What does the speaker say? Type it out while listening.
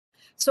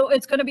So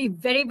it's going to be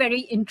very, very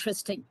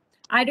interesting.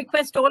 I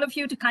request all of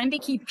you to kindly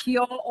keep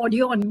your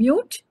audio on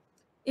mute.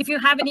 If you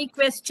have any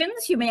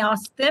questions, you may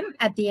ask them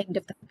at the end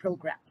of the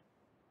program.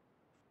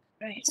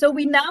 Right. So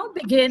we now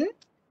begin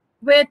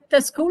with the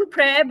school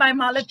prayer by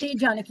Malati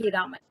Janaki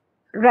Raman.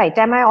 Right.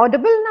 Am I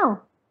audible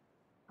now?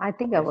 I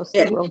think I was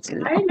too loud.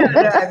 I know,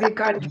 we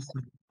can't.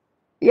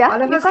 Yeah.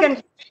 All of you us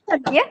can.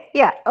 Yeah.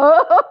 Yeah.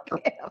 Oh,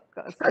 okay. Of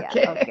course.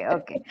 Yeah. Okay.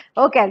 Okay.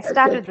 Okay. I'll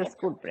start with the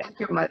school prayer.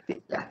 Thank you,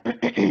 Malati. Yeah.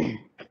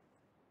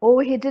 O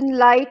hidden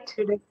light,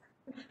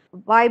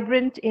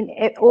 vibrant in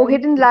O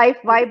hidden life,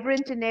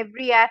 vibrant in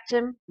every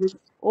atom.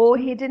 O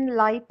hidden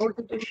light,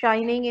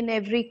 shining in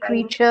every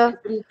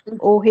creature.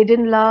 O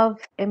hidden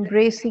love,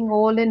 embracing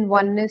all in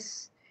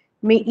oneness.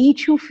 May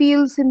each who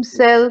feels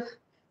himself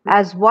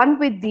as one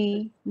with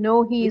thee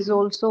know he is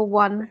also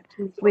one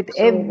with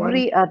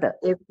every other.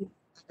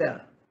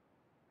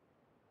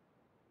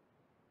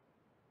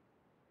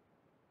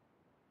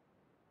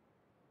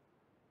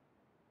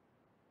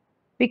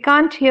 We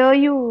can't hear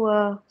you,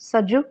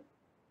 Saju.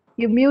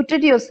 You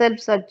muted yourself,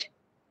 Saj.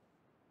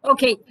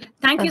 Okay,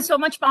 thank you so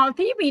much,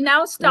 Malati. We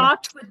now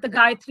start with the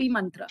Gayatri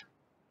Mantra.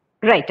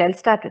 Right, I'll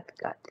start with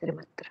Gayatri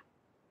Mantra.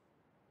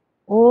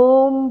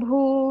 Om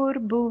Bhur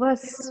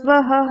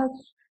Bhuvasvaha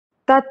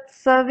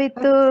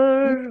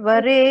Tatsavitur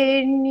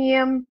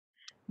Varenyam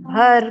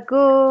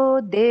Bhargo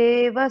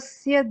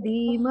Devasya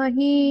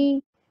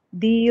Dhimahi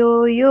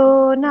Diyo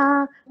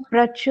Yona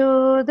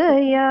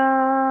Prachodaya.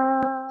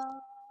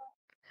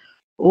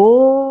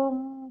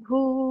 Om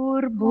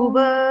Bhur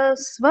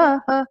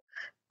Bhuvasvaha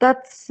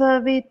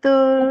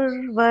Tatsavitur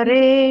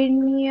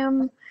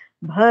Varenyam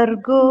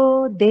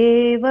Bhargo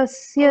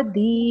Devasya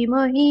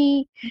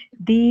Dhimahi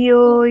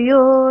Diyo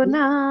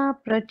Yona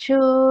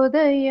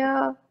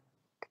Prachodaya.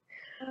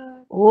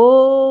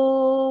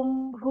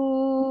 Om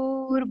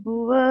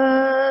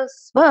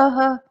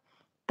Bhurbhuvasvaha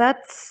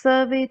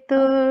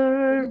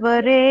Tatsavitur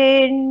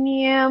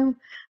Varenyam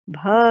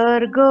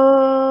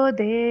Bhargo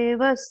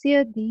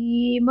Devasya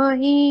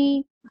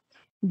Dhimahi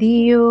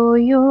Diyo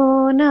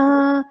Yona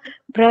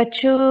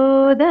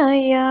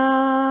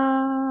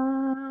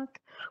Prachodayat.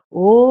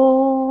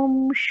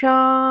 Om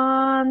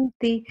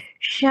Shanti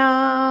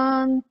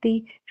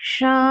Shanti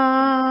Shanti.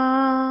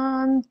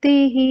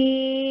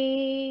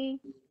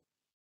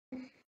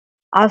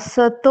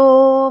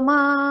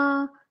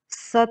 Asatoma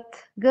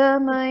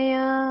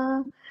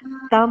Satgamaya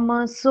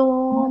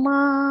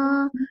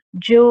Tamasoma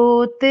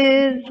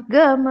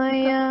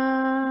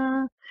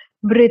Jyotirgamaya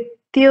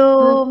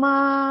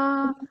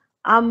Mrityoma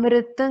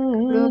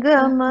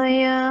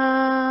Amritangamaya.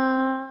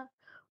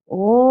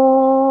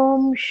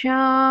 Om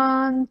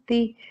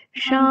Shanti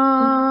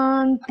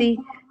Shanti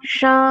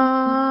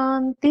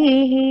Shanti.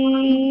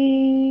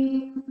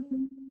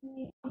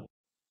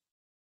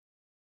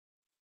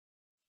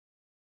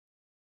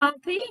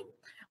 Malati,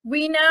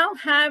 we now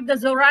have the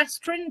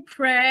Zoroastrian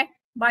prayer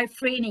by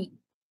Freni.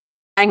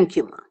 Thank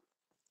you, ma.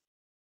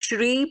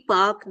 Shri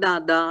Pak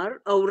Dadar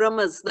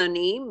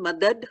Auramazdani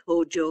Madad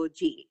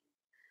Hojoji.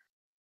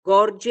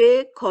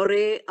 Gorje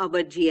Kore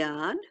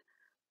Avajiad,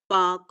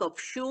 Pak of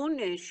Shun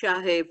e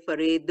Shahe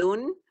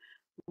Faredun,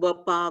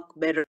 Wapak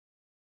Ber.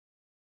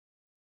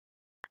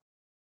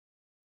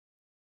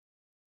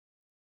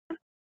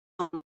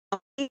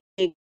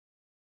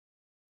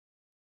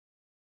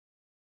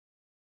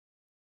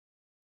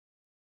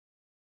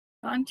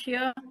 Can't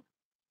hear.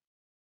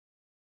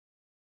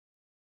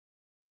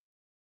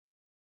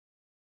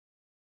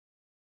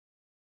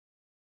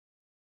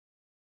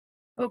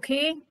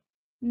 Okay,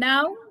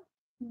 now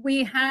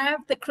we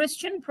have the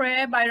Christian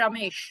prayer by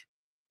Ramesh.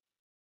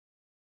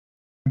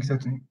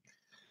 Certainly.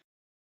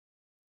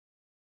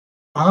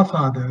 Our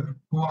Father,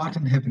 who art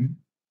in heaven,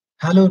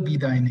 hallowed be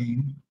thy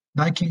name.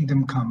 Thy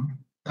kingdom come,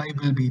 thy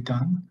will be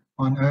done,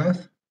 on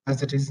earth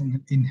as it is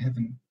in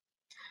heaven.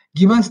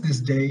 Give us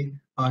this day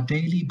our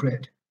daily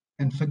bread,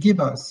 and forgive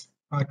us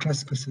our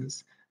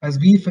trespasses, as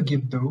we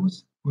forgive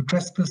those who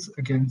trespass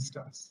against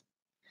us.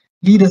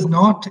 Lead us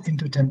not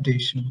into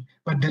temptation,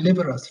 but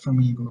deliver us from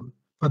evil.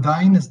 For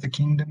thine is the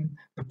kingdom,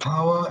 the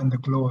power, and the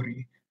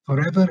glory,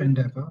 forever and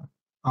ever.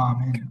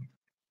 Amen.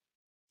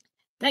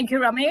 Thank you,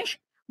 Ramesh.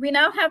 We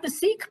now have the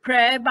Sikh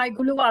prayer by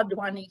Gulu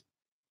Adwani.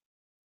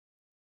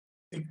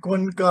 एक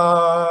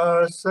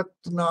ओंकार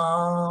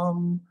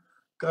सतनाम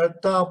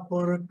करता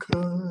पुरख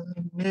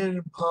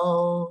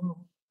निर्भव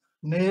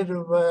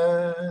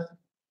निर्वैर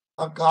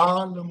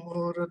अकाल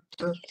मूर्त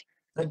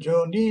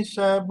अजूनी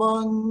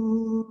सैभं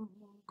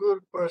गुर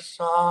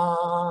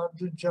प्रसाद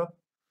जप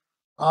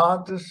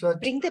आद सच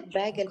Bring that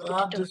bag and put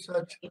आद it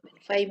such on in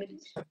 5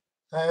 minutes.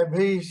 है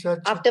भी सच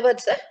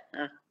Afterwards, sir.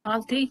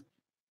 Malati.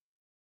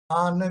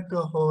 नानक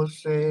हो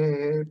से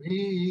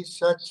भी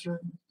सच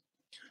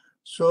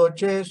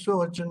सोचे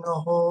सोच न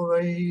हो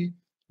गई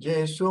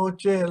जे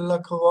सोचे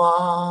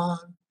लखवार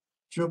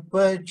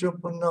चुपे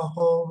चुप न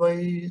हो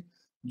गई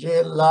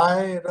जे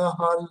लाए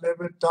रहा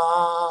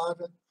लिवतार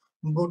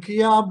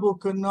बुकिया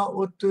बुक न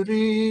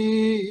उतरी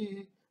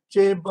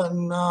चे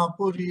बन्ना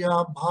पुरिया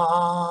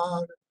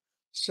भार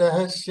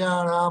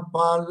सहस्याणा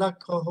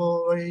पालक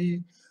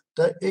होई त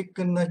एक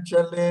न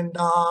चले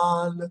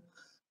नाल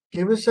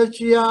किव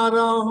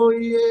सचियारा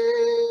होइए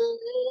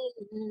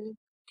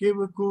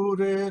किव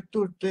कूरे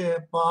टूटे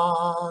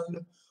पाल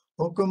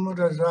हुक्म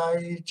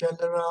रजाई चल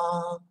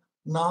रहा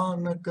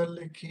नानक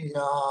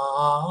लिखिया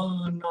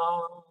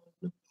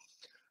नाल।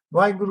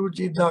 वाहिगुरु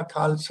जी दा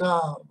खालसा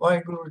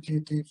वाहिगुरु जी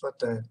दी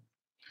फतेह।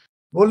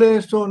 बोले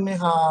सो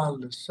निहाल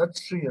सत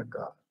श्री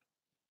अकाल।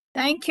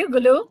 Thank you,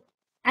 Gulu.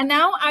 And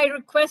now I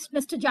request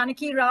Mr.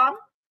 Janaki Ram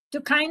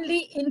to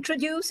kindly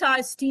introduce our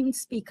esteemed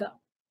speaker.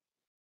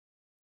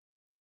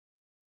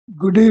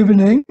 Good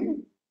evening,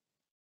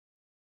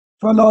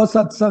 fellow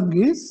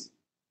Satsangis.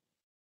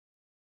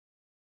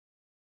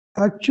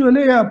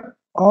 Actually,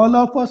 all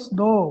of us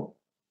know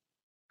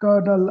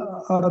Colonel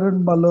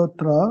Arun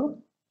Malhotra,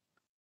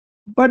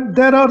 but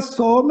there are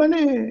so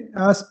many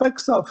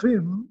aspects of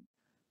him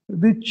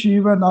which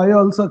even I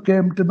also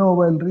came to know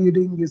while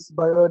reading his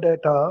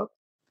biodata,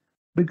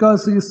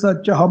 because he is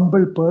such a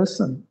humble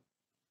person.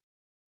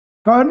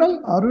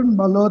 Colonel Arun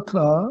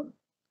Malhotra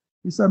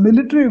is a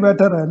military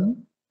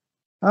veteran,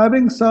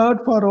 having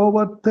served for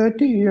over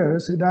 30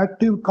 years in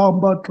active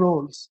combat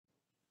roles,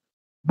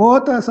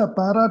 both as a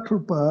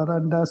paratrooper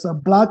and as a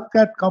Black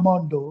Cat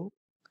commando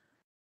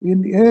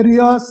in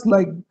areas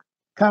like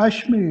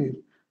Kashmir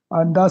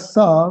and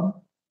Assam,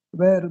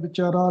 which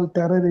are all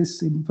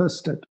terrorists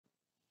infested.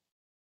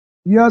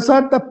 He has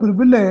had the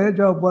privilege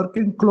of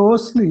working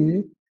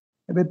closely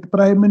with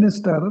Prime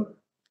Minister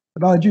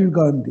Rajiv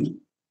Gandhi.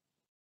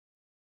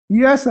 He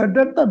has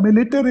attended the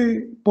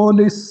military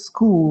police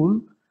school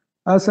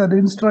as an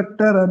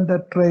instructor and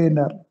a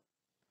trainer.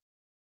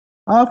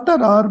 After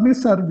army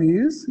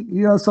service,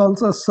 he has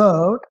also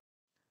served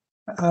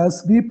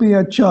as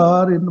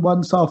VPHR in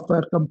one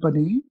software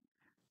company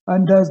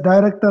and as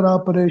director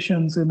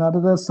operations in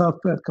another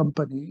software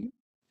company.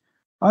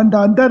 And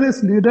under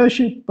his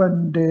leadership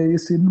and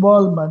his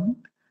involvement,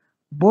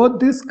 both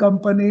these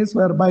companies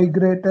were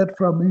migrated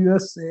from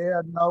USA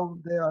and now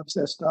they are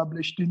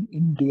established in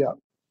India.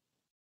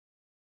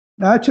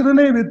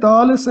 Naturally, with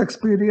all his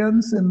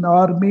experience in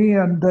army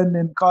and then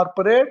in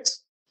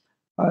corporates,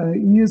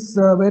 he is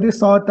a very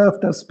sought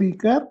after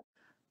speaker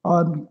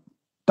on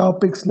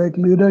topics like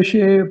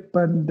leadership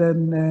and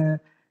then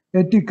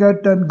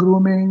etiquette and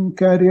grooming,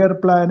 career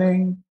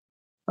planning,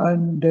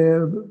 and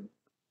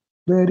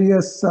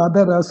various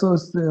other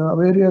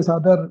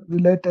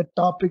related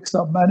topics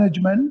of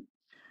management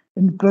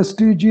in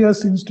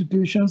prestigious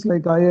institutions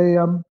like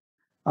IIM,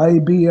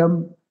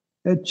 IBM,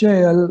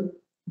 HAL,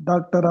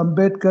 Dr.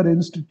 Ambedkar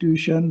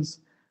institutions,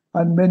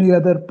 and many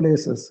other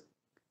places.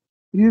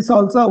 He is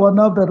also one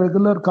of the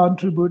regular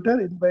contributor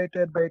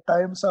invited by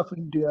Times of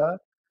India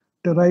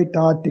to write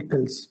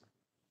articles.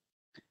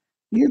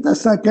 He is the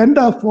second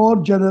of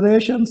 4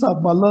 generations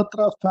of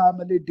Malhotra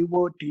family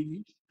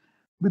devotees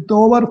with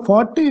over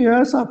 40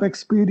 years of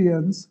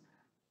experience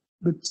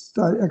with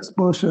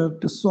exposure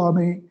to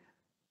Swami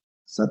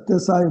Satya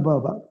Sai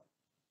Baba.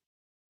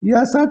 He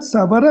has had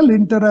several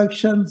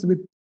interactions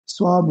with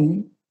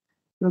Swami.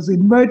 He was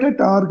invited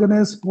to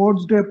organize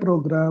sports day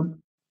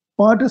program,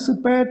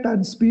 participate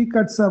and speak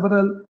at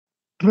several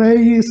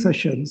Treyi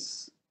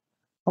sessions.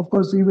 Of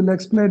course, he will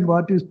explain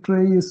what is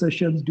Treyi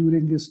sessions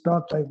during his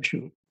talk, I'm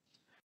sure.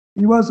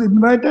 He was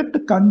invited to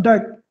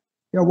conduct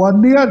a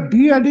 1-year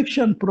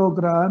de-addiction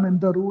program in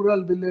the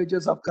rural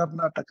villages of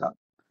Karnataka.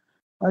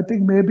 I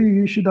think maybe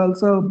he should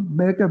also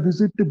make a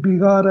visit to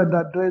Bihar and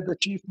address the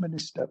chief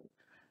minister.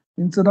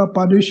 Instead of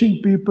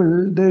punishing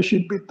people, they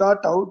should be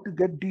taught how to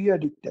get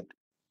de-addicted.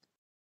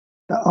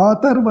 The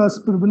author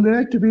was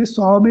privileged to be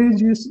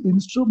Swamiji's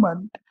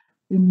instrument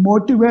in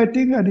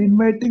motivating and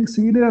inviting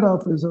senior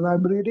officers,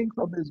 I'm reading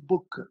from his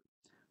book,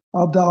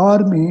 of the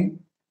army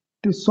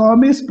to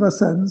Swami's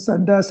presence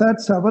and has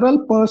had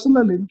several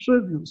personal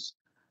interviews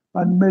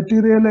and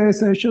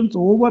materializations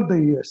over the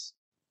years.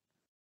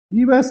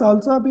 He has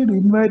also been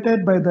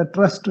invited by the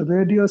Trust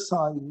Radio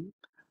Sai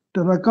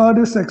to record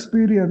his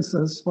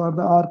experiences for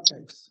the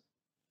archives.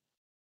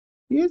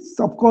 Yes,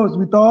 of course,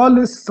 with all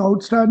his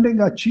outstanding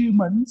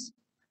achievements,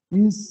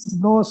 it's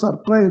no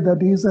surprise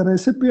that he is a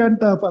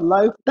recipient of a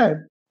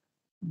lifetime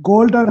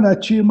Golden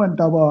Achievement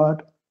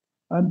Award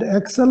and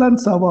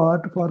Excellence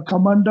Award for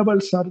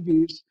commendable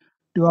service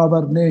to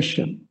our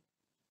nation.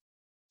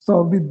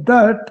 So with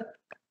that,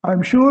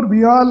 I'm sure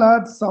we all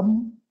had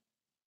some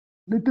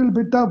little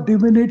bit of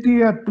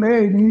divinity at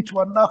play in each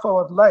one of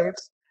our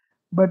lives,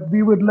 but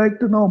we would like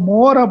to know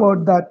more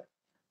about that,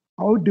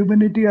 how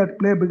divinity at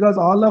play, because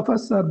all of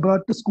us are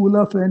brought to School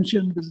of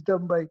Ancient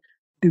Wisdom by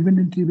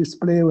divinity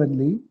display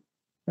only,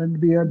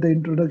 and we had the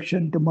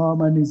introduction to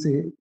Mom and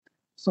Isai.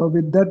 So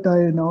with that,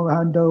 I now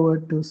hand over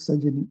to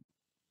Sajani.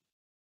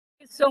 Thank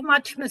you so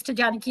much, Mr.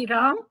 Janaki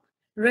Ram.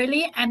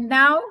 Really, and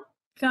now,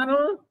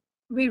 Colonel,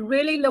 we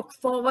really look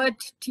forward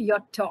to your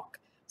talk.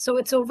 So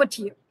it's over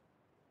to you.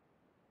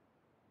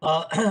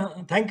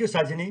 Thank you,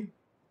 Sajani,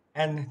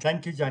 and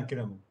thank you,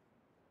 Jankiram.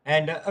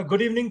 And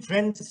good evening,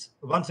 friends,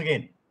 once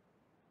again.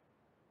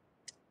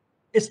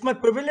 It's my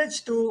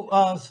privilege to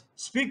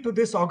speak to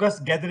this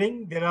August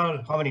gathering. There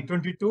are how many?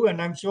 22,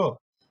 and I'm sure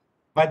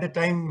by the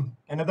time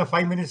another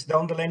 5 minutes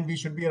down the line, we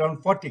should be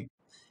around 40.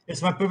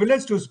 It's my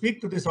privilege to speak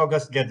to this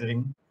August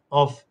gathering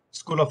of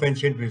School of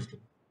Ancient Wisdom.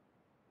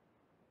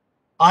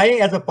 I,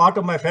 as a part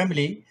of my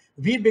family,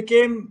 we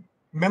became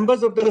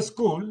members of the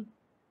school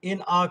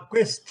in our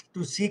quest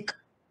to seek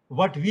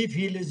what we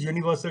feel is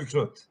universal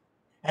truth.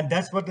 And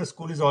that's what the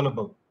school is all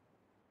about.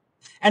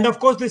 And of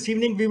course, this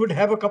evening we would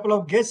have a couple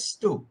of guests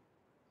too,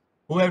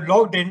 who have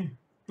logged in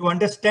to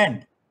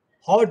understand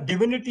how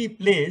divinity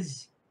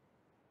plays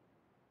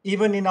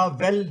even in our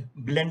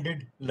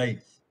well-blended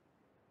life.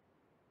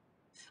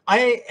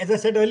 As I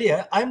said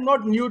earlier, I'm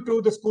not new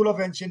to the School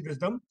of Ancient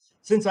Wisdom,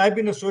 since I've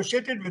been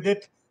associated with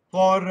it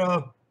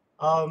for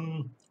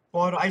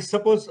I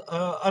suppose,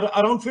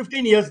 around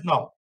 15 years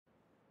now,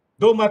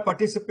 though my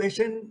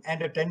participation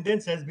and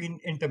attendance has been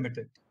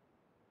intermittent.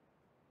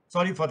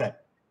 Sorry for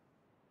that.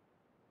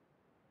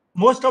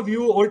 Most of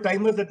you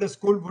old-timers at the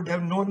school would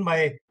have known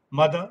my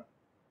mother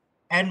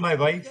and my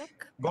wife.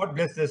 God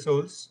bless their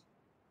souls.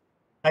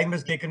 Time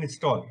has taken its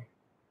toll.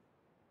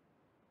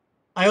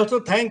 I also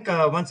thank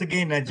once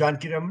again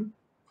Janki Raman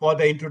for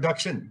the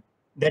introduction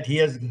that he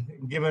has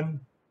given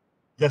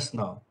just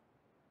now.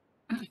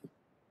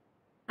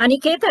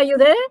 Aniket, are you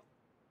there?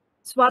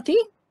 Swati?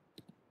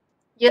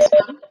 Yes,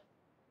 ma'am.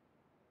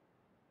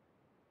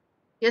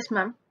 Yes,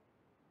 ma'am.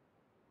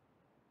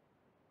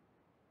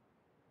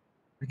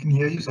 We can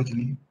hear you,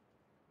 Sajani.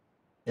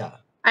 Yeah.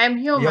 I am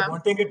here, You're ma'am.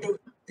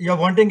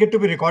 wanting it to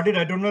be recorded.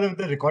 I don't know if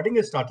the recording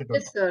is started or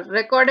Yes, sir.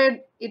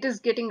 Recorded. It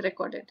is getting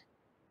recorded.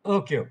 not.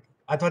 Okay.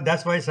 I thought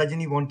that's why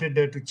Sajani wanted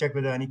to check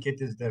whether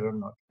Aniket is there or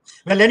not.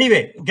 Well,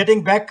 anyway,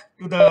 getting back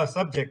to the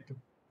subject.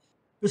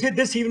 You see,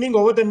 this evening,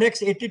 over the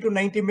next 80 to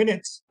 90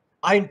 minutes,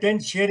 I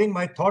intend sharing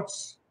my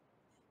thoughts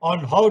on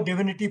how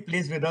divinity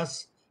plays with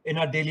us in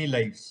our daily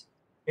lives.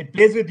 It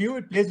plays with you,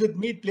 it plays with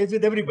me, it plays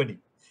with everybody.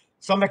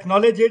 Some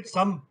acknowledge it,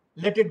 some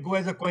let it go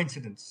as a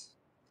coincidence.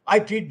 I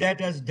treat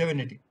that as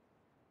divinity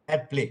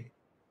at play.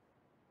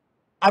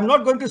 I'm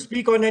not going to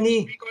speak on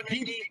any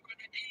deep...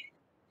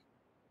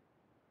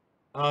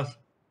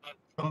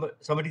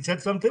 somebody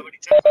said something?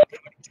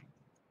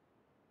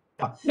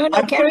 Yeah. No,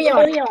 carry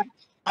on.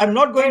 I'm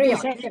not going Carry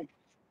to on. speak.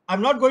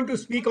 I'm not going to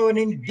speak on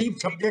any deep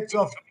subjects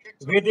of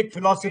Vedic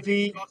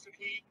philosophy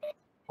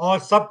or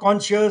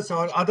subconscious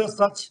or other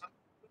such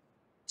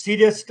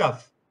serious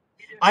stuff.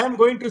 I am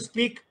going to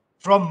speak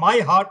from my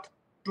heart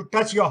to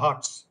touch your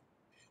hearts.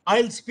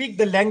 I'll speak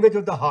the language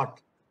of the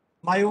heart,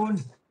 my own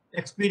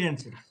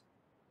experiences.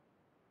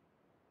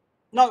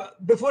 Now,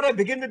 before I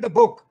begin with the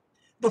book,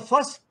 the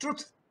first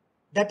truth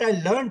that I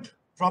learned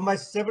from my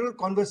several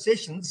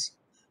conversations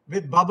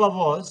with Baba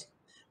was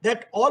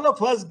that all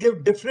of us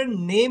give different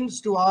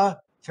names to our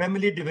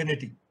family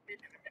divinity.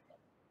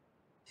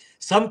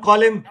 Some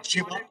call him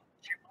Shiva,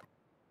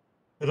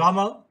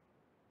 Rama,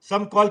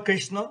 some call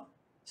Krishna,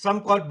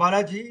 some call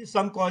Balaji,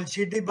 some call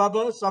Shirdi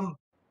Baba, some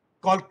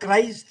call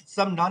Christ,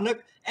 some Nanak,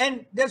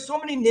 and there's so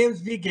many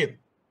names we give.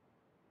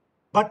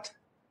 But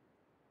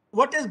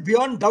what is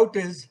beyond doubt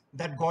is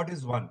that God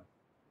is one.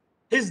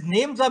 His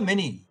names are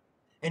many.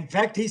 In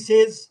fact, he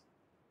says,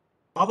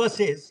 Baba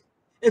says,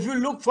 if you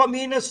look for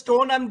me in a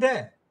stone, I'm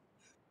there.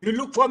 You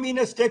look for me in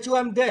a statue,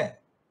 I'm there.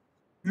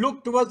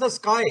 Look towards the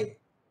sky,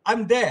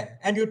 I'm there.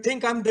 And you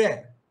think I'm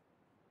there.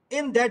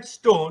 In that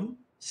stone,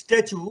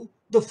 statue,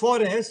 the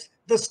forest,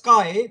 the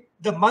sky,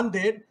 the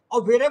mandir,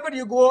 or wherever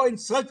you go and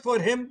search for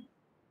him,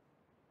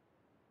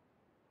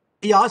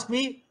 he asked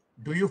me,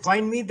 do you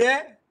find me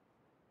there?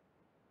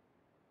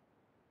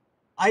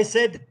 I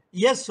said,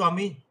 yes,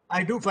 Swami,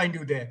 I do find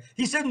you there.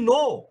 He said,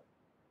 no.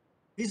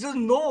 He says,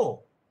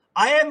 no,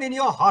 I am in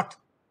your heart.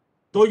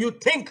 Though you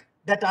think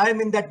that I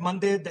am in that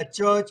mandir, the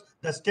church,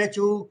 the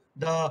statue,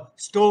 the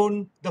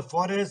stone, the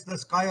forest, the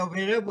sky, or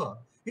wherever.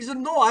 He said,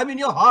 no, I'm in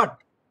your heart.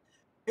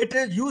 It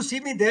is, you see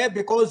me there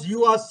because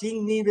you are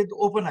seeing me with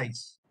open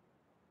eyes.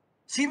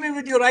 See me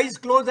with your eyes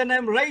closed and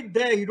I'm right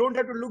there. You don't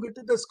have to look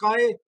into the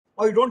sky,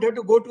 or you don't have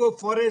to go to a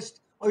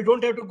forest, or you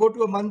don't have to go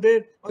to a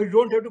mandir, or you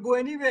don't have to go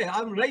anywhere.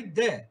 I'm right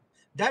there.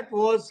 That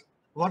was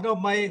one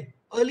of my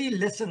early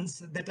lessons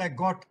that I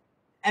got,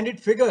 and it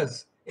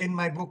figures in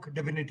my book,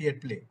 Divinity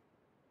at Play.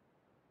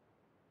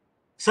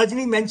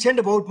 Sajani mentioned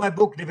about my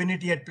book,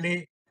 Divinity at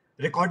Play,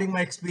 recording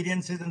my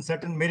experiences and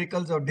certain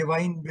miracles of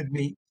divine with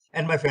me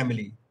and my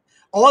family.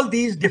 All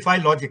these defy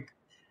logic.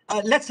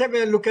 Let's have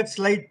a look at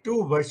slide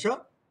 2,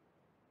 Varsha.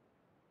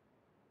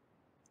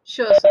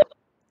 Sure, sir.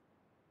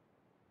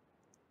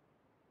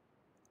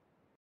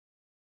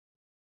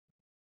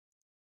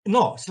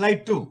 No,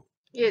 slide 2.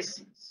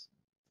 Yes.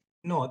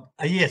 No,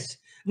 yes.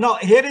 Now,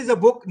 here is a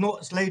book. No,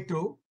 slide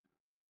 2.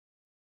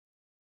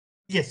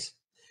 Yes.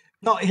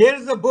 Now, here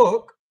is a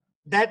book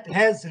that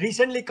has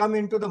recently come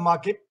into the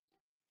market.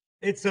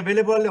 It's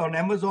available on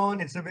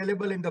Amazon. It's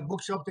available in the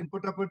bookshops in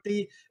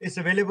Puttaparthi. It's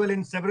available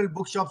in several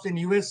bookshops in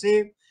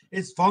USA.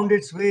 It's found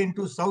its way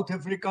into South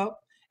Africa.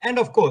 And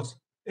of course,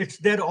 it's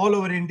there all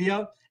over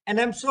India. And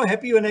I'm so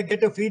happy when I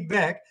get a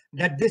feedback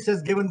that this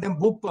has given them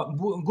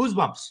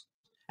goosebumps.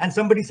 And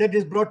somebody said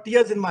it's brought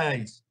tears in my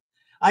eyes.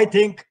 I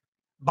think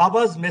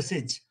Baba's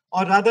message,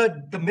 or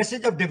rather the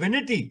message of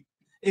divinity,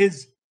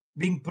 is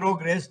being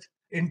progressed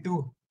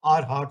into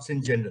our hearts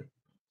in general.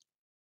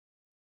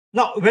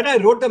 Now, when I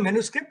wrote the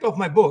manuscript of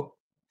my book,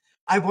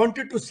 I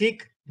wanted to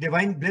seek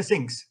divine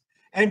blessings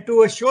and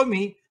to assure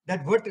me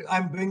that what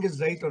I'm doing is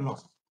right or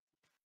not.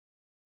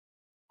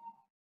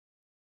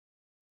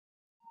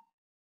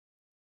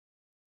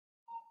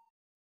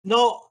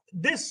 Now,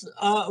 this,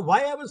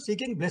 why I was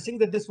seeking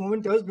blessings at this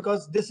moment was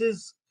because this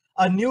is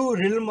a new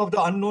realm of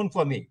the unknown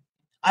for me.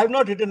 I've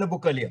not written a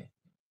book earlier.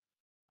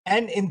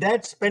 And in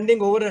that,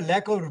 spending over a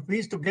lakh of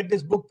rupees to get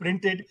this book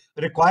printed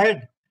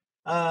required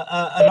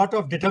a lot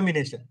of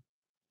determination.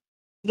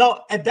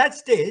 Now, at that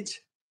stage,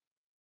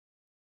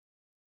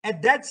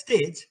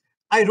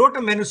 I wrote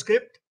a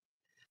manuscript.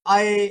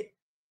 I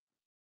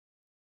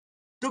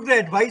took the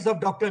advice of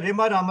Dr.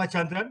 Rema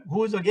Ramachandran,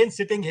 who is again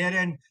sitting here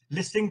and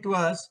listening to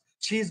us.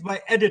 She's my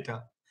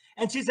editor.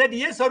 And she said,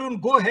 yes, Arun,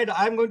 go ahead.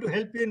 I'm going to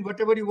help you in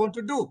whatever you want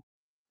to do.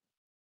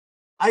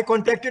 I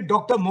contacted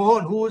Dr.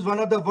 Mohan, who is one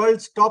of the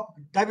world's top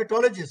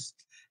diabetologists,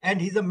 and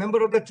he's a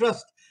member of the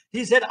trust.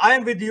 He said, I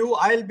am with you.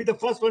 I'll be the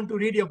first one to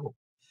read your book.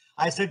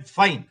 I said,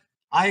 fine.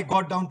 I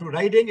got down to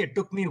writing. It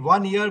took me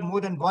 1 year, more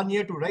than 1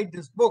 year to write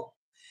this book.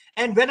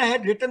 And when I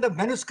had written the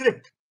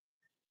manuscript,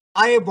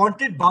 I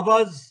wanted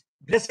Baba's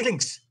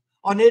blessings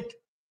on it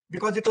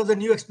because it was a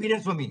new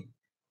experience for me.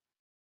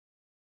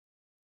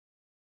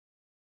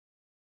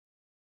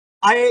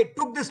 I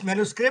took this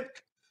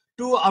manuscript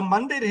to a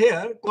mandir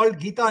here called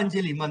Gita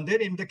Anjali Mandir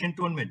in the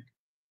cantonment.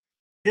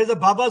 There's a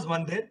Baba's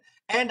mandir,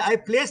 and I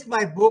placed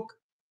my book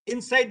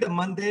inside the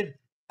mandir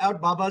at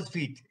Baba's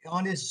feet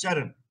on his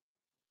charan.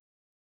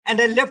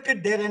 And I left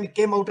it there and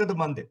came out of the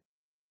mandir.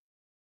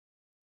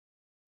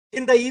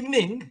 In the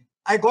evening,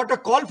 I got a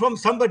call from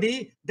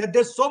somebody that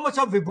there's so much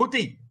of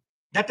vibhuti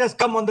that has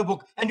come on the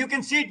book. And you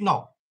can see it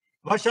now.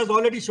 Varsha's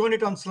already shown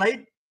it on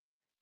slide.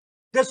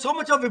 There's so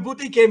much of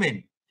vibhuti came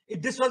in.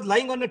 This was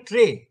lying on a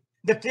tray.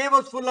 The tray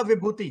was full of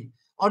vibhuti.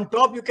 On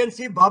top, you can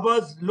see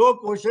Baba's lower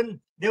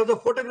portion. There was a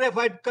photograph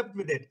I'd kept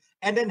with it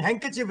and then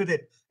handkerchief with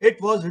it.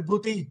 It was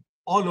vibhuti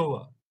all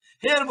over.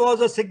 Here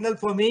was a signal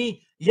for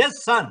me.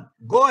 Yes, son,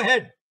 go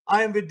ahead.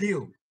 I am with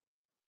you.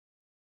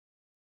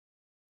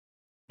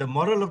 The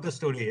moral of the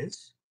story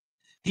is,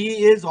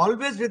 he is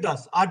always with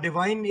us. Our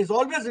divine is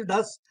always with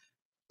us,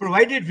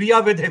 provided we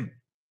are with him.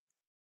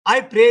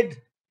 I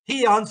prayed,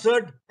 he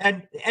answered,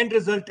 and the end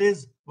result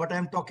is what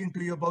I'm talking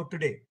to you about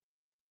today.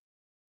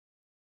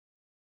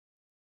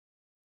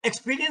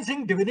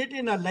 Experiencing divinity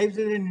in our lives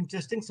is an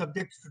interesting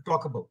subject to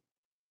talk about,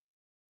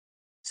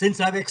 since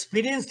I've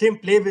experienced him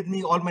play with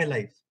me all my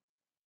life.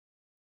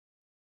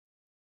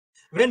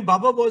 When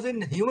Baba was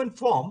in human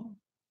form,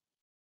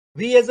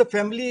 we as a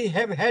family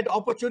have had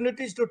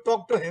opportunities to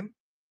talk to him,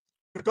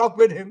 to talk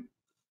with him,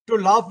 to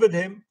laugh with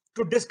him,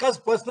 to discuss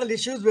personal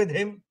issues with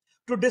him,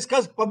 to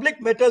discuss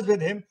public matters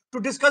with him, to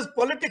discuss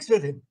politics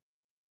with him.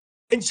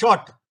 In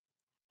short,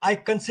 I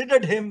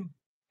considered him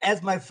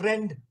as my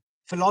friend,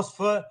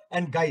 philosopher,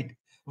 and guide.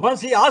 Once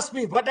he asked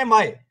me, what am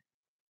I?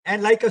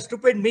 And like a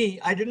stupid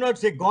me, I did not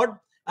say God.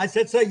 I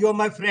said, sir, you're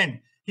my friend.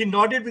 He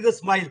nodded with a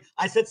smile.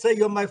 I said, sir,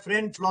 you're my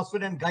friend,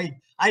 philosopher, and guide.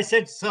 I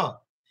said, sir.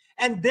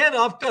 And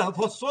thereafter,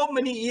 for so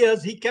many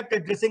years, he kept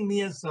addressing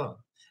me as sir.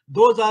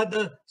 Those are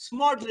the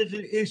small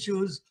little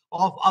issues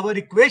of our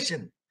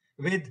equation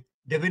with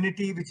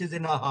divinity, which is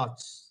in our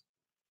hearts.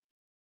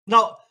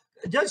 Now,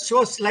 just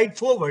show slide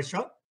 4,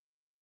 Varsha.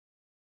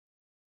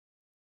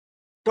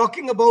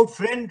 Talking about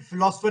friend,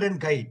 philosopher, and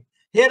guide.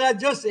 Here are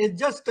just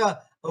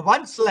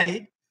one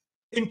slide.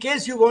 In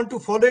case you want to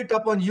follow it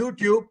up on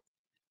YouTube,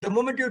 the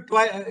moment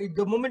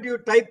you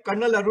type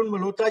Colonel Arun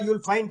Malhotra, you'll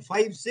find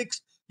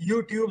 5-6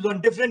 YouTubes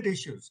on different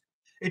issues.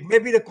 It may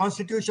be the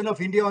Constitution of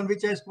India, on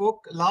which I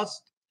spoke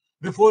last.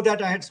 Before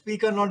that, I had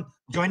spoken on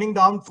joining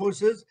the armed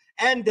forces,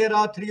 and there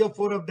are 3 or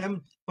 4 of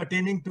them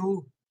pertaining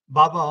to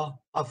Baba,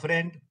 a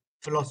friend,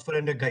 philosopher,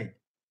 and a guide.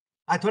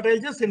 I thought I'll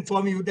just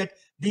inform you that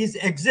these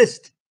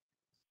exist.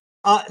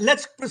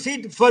 Let's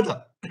proceed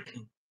further.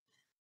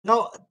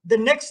 Now, the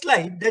next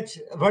slide that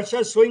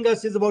Varsha is showing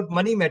us is about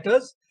money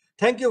matters.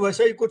 Thank you,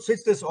 Varsha. You could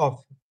switch this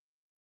off.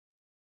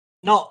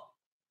 Now,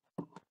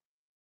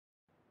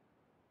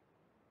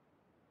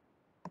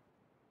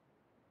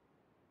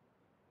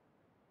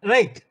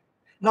 right.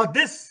 Now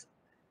this,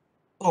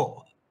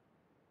 oh,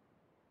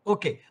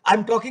 okay.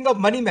 I'm talking of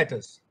money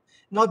matters.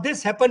 Now,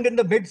 this happened in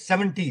the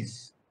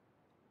mid-70s.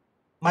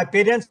 My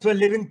parents were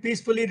living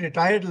peacefully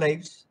retired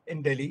lives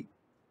in Delhi.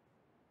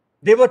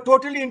 They were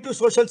totally into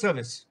social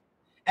service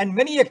and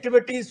many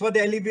activities for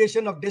the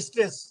alleviation of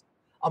distress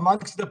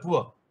amongst the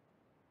poor.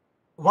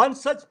 One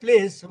such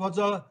place was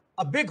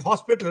a big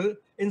hospital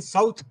in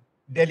South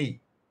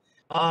Delhi,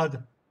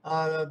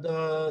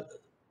 the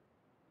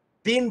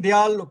Deen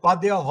Dayal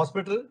Upadhyaya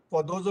Hospital.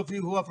 For those of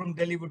you who are from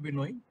Delhi would be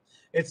knowing,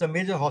 it's a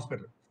major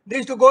hospital. They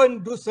used to go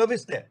and do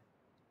service there.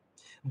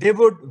 They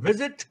would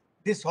visit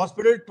this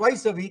hospital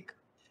twice a week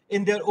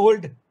in their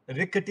old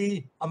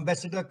rickety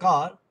ambassador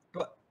car.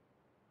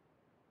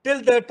 Till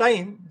the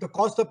time, the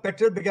cost of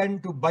petrol began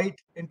to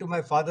bite into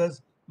my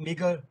father's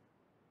meager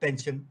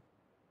pension.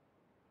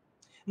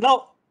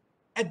 Now,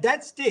 at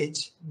that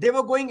stage, they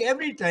were going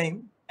every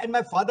time, and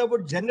my father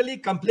would generally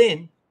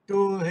complain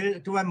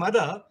to my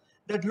mother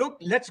that, look,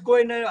 let's go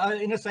in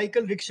a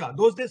cycle rickshaw.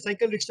 Those days,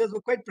 cycle rickshaws were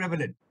quite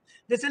prevalent.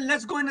 They said,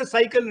 let's go in a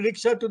cycle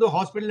rickshaw to the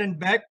hospital and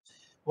back.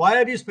 Why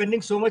are you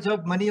spending so much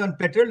of money on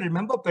petrol?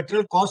 Remember,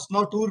 petrol costs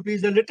now 2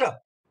 rupees a liter.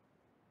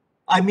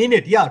 I mean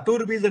it, yeah, 2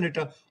 rupees a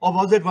liter. Or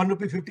was it 1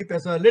 rupee 50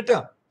 paisa a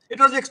liter? It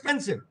was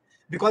expensive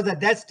because at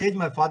that stage,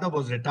 my father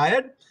was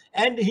retired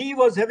and he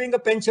was having a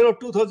pension of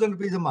 2,000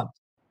 rupees a month.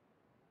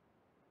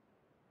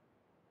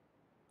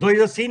 Though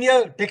he's a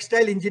senior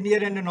textile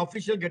engineer and an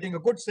official getting a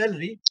good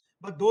salary,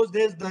 but those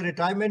days the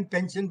retirement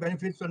pension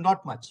benefits were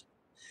not much.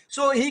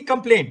 So he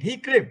complained, he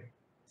cribbed.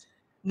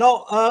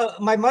 Now,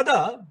 my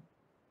mother,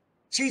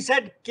 she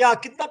said, Kya,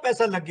 kitna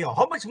paisa lag gaya?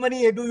 How much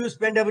money do you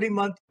spend every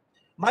month?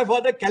 My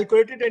father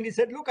calculated and he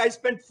said, look, I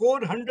spent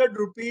 400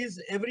 rupees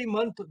every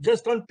month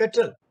just on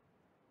petrol.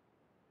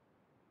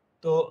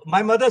 So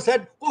my mother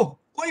said, oh,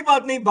 koi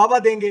baat nahi, Baba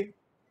denge.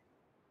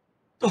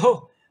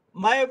 So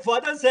my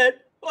father said,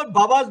 oh,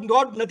 Baba's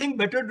got nothing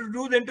better to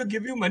do than to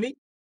give you money.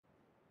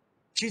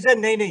 She said,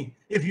 nahi, nahi.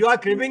 If you are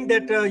cribbing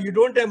that you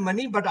don't have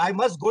money, but I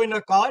must go in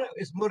a car,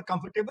 it's more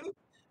comfortable.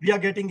 We are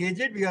getting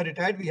aged, we are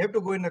retired, we have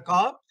to go in a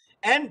car.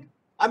 And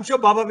I'm sure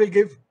Baba will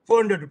give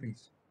 400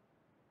 rupees.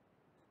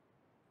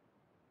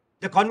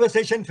 The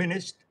conversation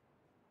finished.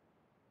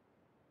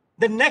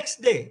 The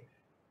next day,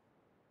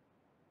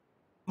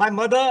 my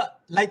mother,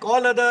 like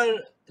all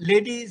other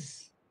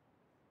ladies,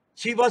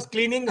 she was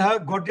cleaning her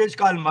Godrej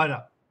ka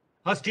almara,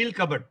 her steel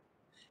cupboard.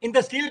 In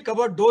the steel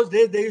cupboard, those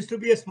days, there used to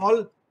be a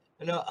small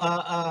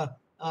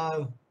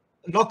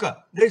locker.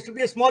 There used to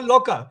be a small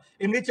locker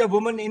in which a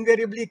woman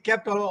invariably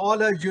kept all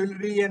her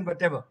jewelry and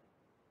whatever.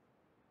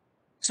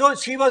 So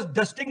she was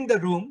dusting the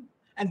room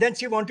and then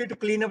she wanted to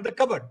clean up the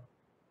cupboard.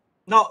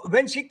 Now,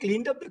 when she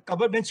cleaned up the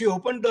cupboard, when she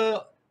opened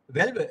the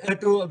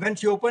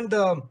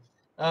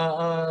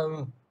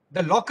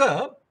the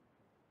locker,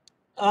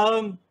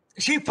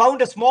 she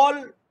found a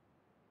small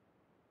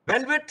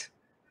velvet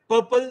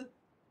purple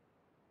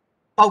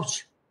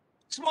pouch,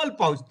 small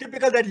pouch,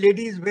 typical that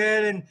ladies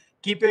wear and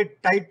keep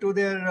it tied to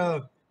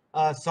their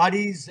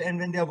saris and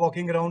when they are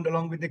walking around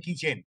along with the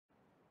keychain.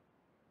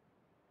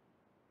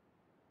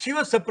 She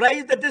was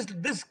surprised that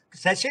this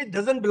sachet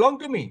doesn't belong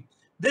to me.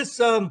 This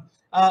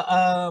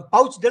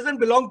pouch doesn't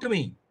belong to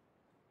me.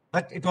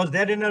 But it was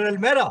there in her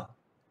almirah.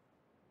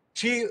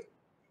 She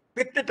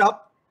picked it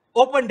up,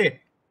 opened it,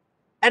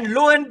 and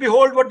lo and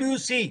behold, what do you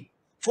see?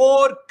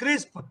 4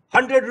 crisp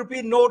 100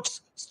 rupee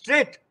notes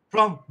straight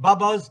from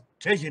Baba's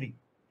treasury.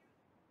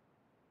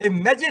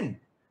 Imagine.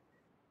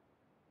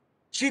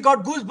 She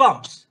got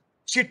goosebumps.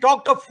 She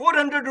talked of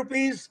 400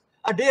 rupees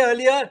a day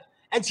earlier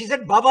and she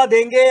said, Baba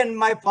denge, and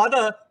my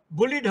father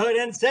bullied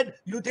her and said,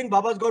 you think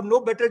Baba's got no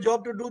better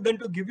job to do than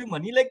to give you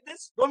money like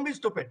this? Don't be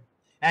stupid.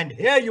 And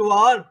here you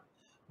are,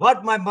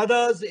 what my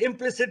mother's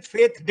implicit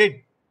faith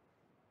did.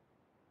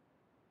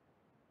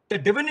 The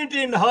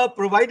divinity in her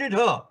provided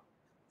her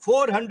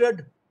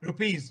 400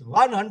 rupees,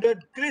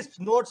 100 crisp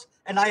notes,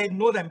 and I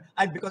know them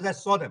and because I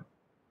saw them.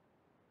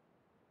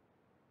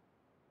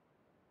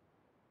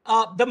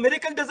 The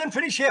miracle doesn't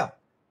finish here.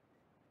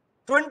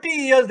 20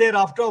 years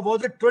thereafter, or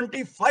was it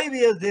 25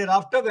 years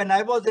thereafter, when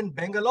I was in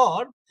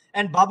Bangalore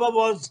and Baba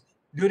was,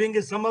 during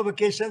his summer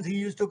vacations, he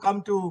used to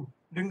come to,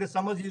 during the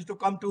summers, he used to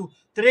come to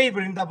Trey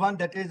Vrindavan,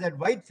 that is at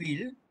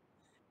Whitefield.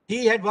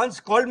 He had once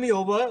called me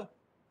over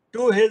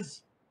to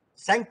his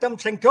sanctum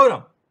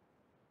sanctorum.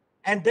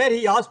 And there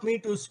he asked me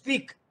to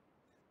speak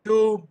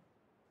to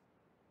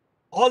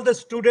all the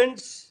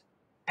students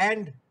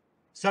and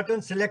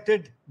certain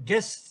selected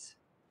guests.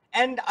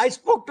 And I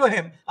spoke to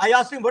him. I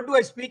asked him, what do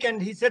I speak? And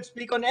he said,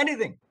 speak on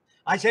anything.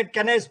 I said,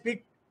 can I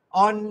speak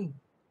on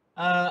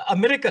a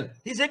miracle?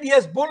 He said,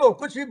 yes, bolo,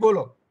 kuch bhi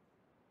bolo.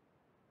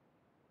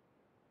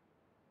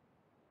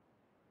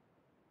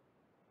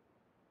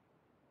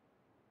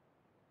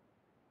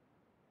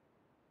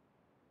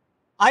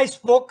 I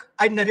spoke,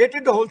 I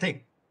narrated the whole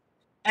thing.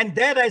 And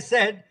there I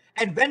said,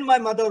 and when my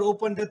mother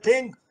opened the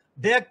thing,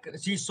 there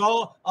she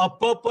saw a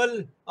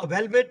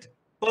velvet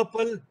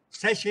purple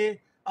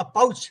sachet, a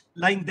pouch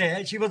lying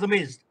there. She was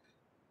amazed.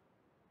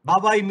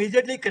 Baba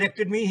immediately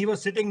corrected me. He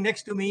was sitting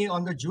next to me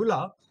on the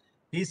jhula.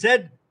 He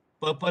said,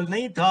 purple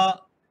nahi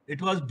tha,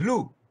 it was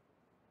blue.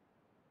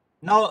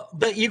 Now,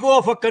 the ego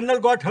of a colonel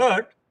got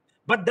hurt.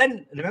 But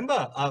then,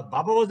 remember,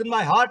 Baba was in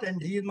my heart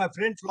and he is my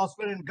friend,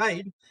 philosopher and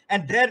guide.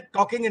 And there,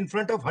 talking in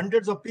front of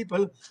hundreds of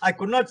people, I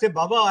could not say,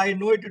 Baba, I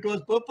know it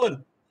was purple.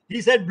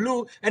 He said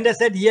blue. And I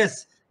said,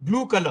 yes,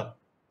 blue color.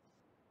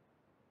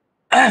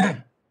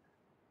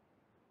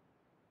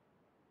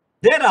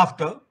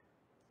 Thereafter,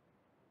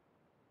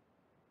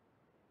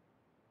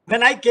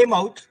 when I came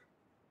out,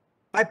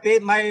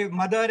 my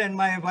mother and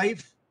my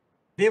wife,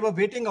 they were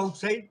waiting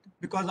outside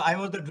because I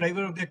was the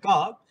driver of their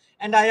car.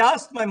 And I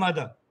asked my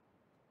mother,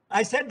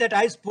 I said that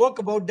I spoke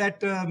about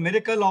that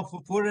miracle of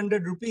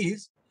 400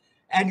 rupees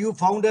and you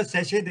found a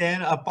sachet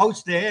there, a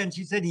pouch there. And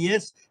she said,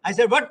 yes. I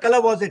said, what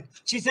color was it?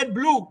 She said,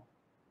 blue.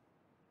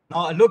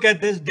 Now look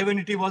at this,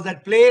 divinity was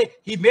at play.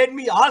 He made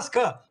me ask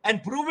her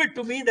and prove it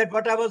to me that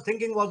what I was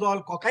thinking was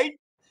all cockeyed.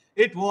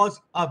 It was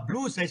a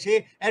blue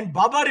sachet and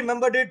Baba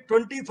remembered it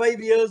 25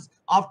 years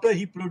after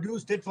he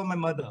produced it for my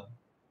mother.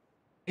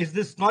 Is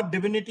this not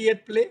divinity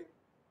at play?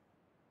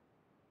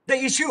 The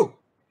issue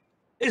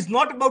is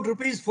not about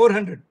rupees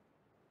 400,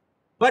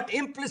 but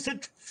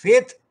implicit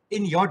faith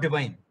in your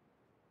divine.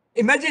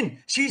 Imagine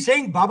she's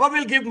saying Baba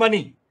will give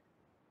money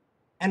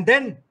and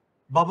then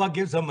Baba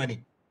gives her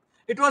money.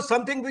 It was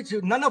something which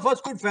none of us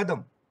could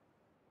fathom.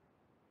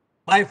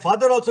 My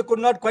father also could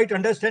not quite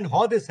understand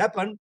how this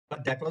happened,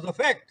 but that was a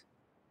fact.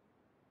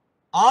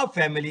 Our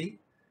family,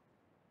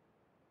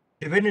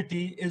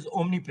 divinity is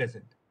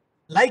omnipresent.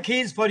 Like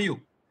he is for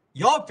you,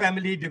 your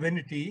family,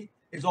 divinity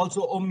is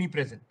also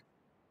omnipresent.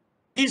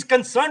 He is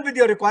concerned with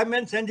your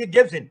requirements and he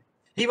gives in.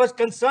 He was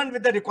concerned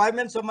with the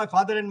requirements of my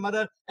father and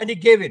mother and he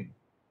gave in.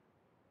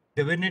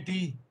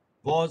 Divinity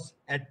was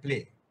at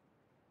play.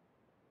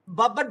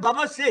 But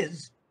Baba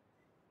says,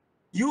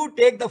 you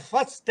take the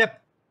first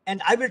step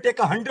and I will take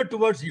 100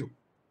 towards you.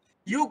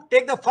 You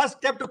take the first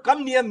step to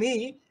come near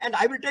me and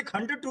I will take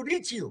 100 to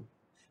reach you.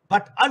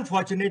 But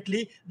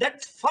unfortunately,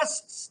 that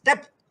first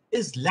step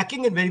is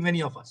lacking in very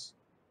many of us.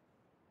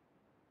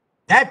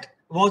 That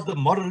was the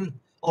moral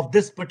of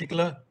this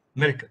particular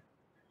miracle.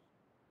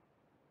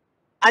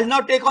 I'll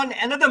now take on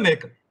another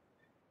miracle.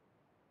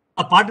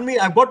 Pardon me,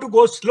 I've got to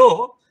go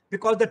slow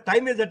because the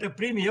time is at a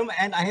premium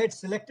and I had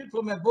selected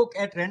from my book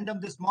at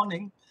random this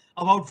morning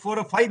about 4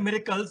 or 5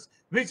 miracles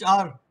which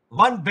are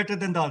one better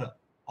than the other.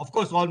 Of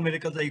course, all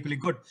miracles are equally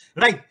good.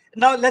 Right,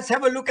 now let's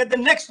have a look at the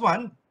next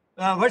one.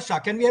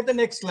 Varsha, can we have the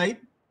next slide?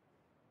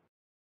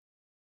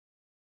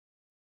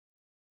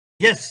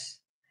 Yes.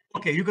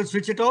 Okay, you can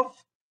switch it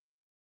off.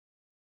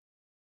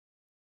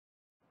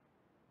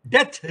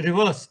 Death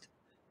reversed.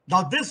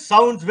 Now this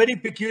sounds very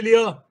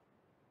peculiar,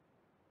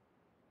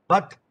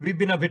 but we've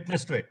been a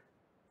witness to it.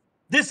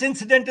 This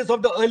incident is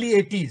of the early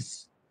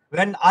 80s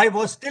when I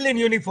was still in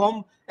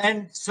uniform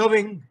and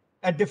serving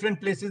at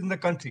different places in the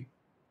country.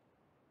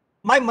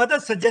 My mother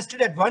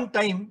suggested at one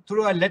time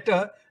through a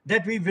letter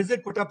that we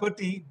visit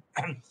Puttaparthi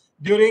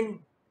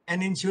during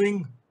an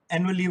ensuing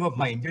annual leave of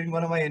mine, during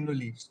one of my annual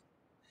leaves.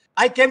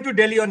 I came to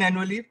Delhi on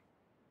annual leave.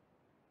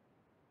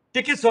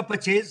 Tickets were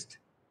purchased,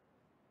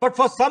 but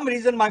for some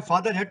reason my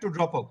father had to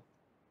drop out.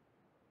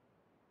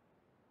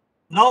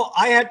 Now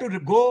I had to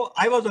go,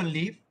 I was on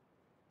leave,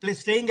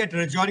 staying at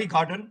Rajouri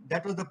Garden.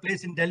 That was the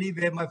place in Delhi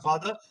where my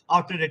father,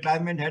 after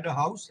retirement, had a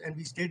house and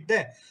we stayed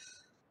there.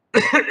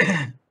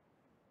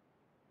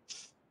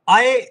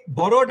 I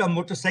borrowed a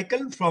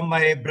motorcycle from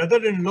my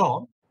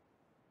brother-in-law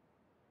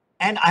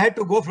and I had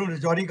to go from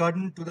Rajouri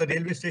Garden to the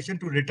railway station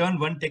to return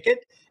one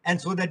ticket, and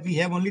so that we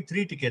have only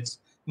 3 tickets,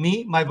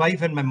 me, my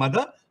wife and my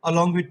mother,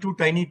 along with 2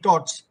 tiny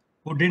tots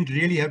who didn't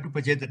really have to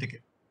purchase the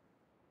ticket.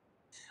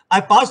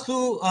 I passed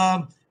through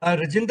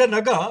Rajinder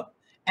Nagar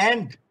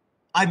and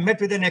I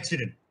met with an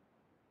accident.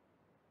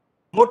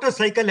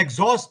 Motorcycle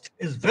exhaust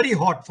is very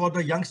hot for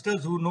the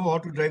youngsters who know how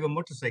to drive a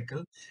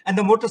motorcycle, and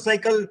the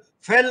motorcycle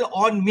fell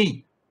on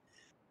me.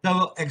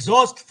 The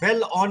exhaust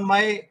fell on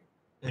my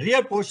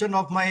rear portion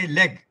of my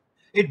leg.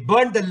 It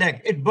burned the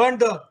leg. It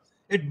burned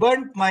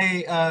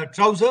my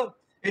trouser.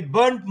 It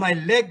burned my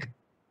leg.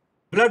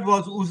 Blood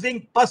was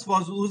oozing, pus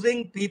was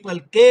oozing. People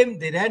came,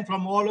 they ran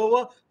from all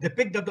over. They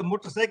picked up the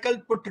motorcycle,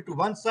 put it to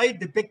one side.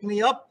 They picked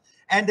me up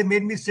and they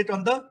made me sit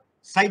on the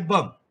side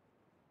berm.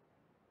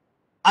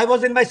 I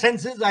was in my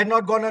senses. I had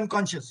not gone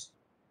unconscious.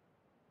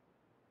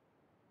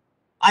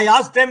 I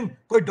asked them,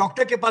 koi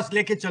doctor ke paas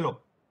leke chalo.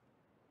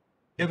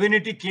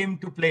 Divinity came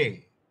to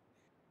play.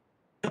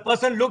 The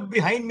person looked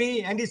behind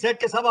me and he said,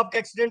 "Ke sab aapka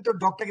accident to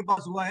doctor ke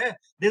paas hua hai.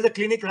 There's a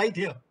clinic right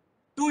here,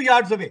 2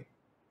 yards away."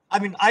 I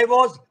mean,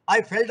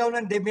 I fell down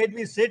and they made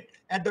me sit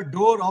at the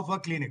door of a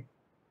clinic.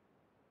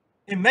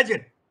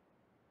 Imagine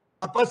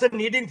a person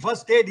needing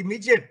first aid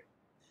immediate,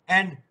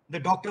 and the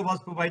doctor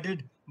was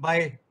provided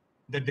by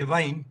the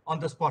divine on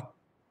the spot.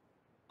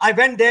 I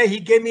went there, he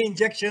gave me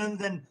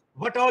injections and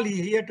what all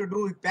he had to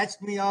do, he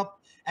patched me up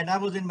and I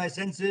was in my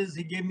senses.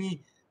 He gave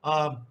me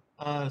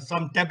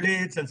some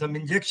tablets and some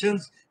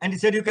injections and he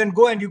said, you can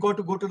go and you got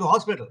to go to the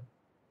hospital.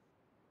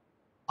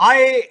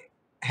 I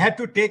had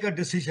to take a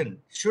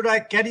decision. Should I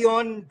carry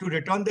on to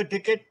return the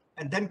ticket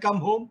and then come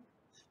home,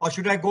 or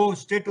should I go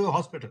straight to the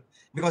hospital?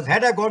 Because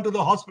had I gone to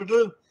the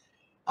hospital,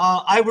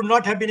 I would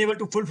not have been able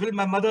to fulfill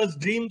my mother's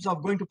dreams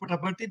of going to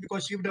Puttaparthi,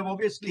 because she would have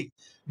obviously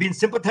been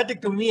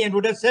sympathetic to me and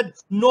would have said,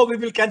 no, we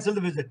will cancel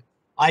the visit.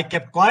 I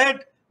kept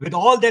quiet with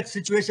all that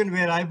situation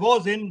where I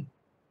was in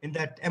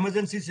that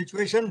emergency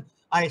situation.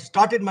 I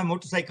started my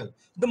motorcycle.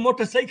 The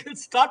motorcycle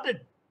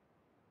started.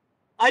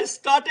 I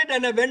started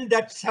and I went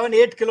that 7,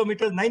 8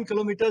 kilometers, 9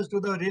 kilometers to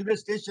the railway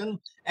station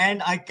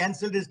and I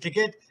cancelled his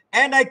ticket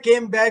and I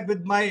came back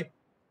with my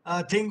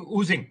thing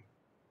oozing.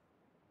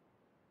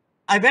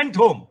 I went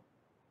home.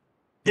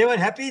 They were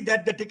happy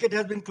that the ticket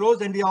has been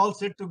closed and we are all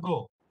set to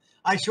go.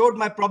 I showed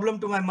my problem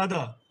to my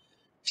mother.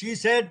 She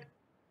said,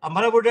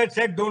 Moderator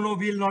said, no,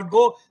 we'll not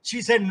go.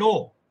 She said,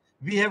 no,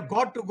 we have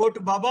got to go to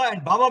Baba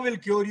and Baba will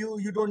cure you.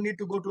 You don't need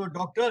to go to a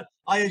doctor,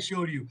 I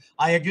assure you.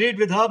 I agreed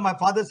with her. My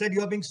father said,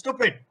 you are being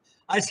stupid.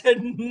 I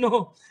said,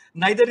 no,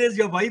 neither is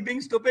your wife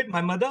being stupid, my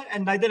mother,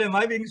 and neither am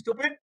I being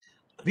stupid.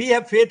 We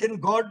have faith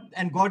in God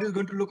and God is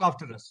going to look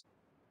after us.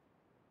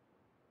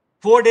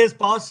 4 days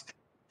passed,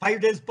 5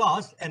 days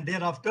passed, and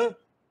thereafter,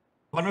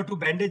 1 or 2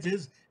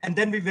 bandages, and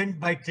then we went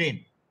by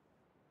train.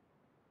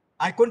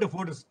 I couldn't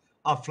afford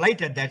a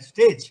flight at that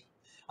stage.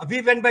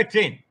 We went by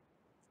train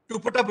to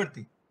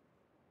Puttaparthi.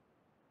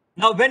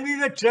 Now, when we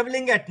were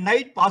traveling at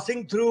night,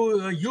 passing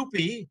through UP,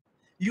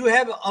 you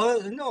have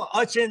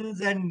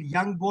urchins and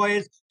young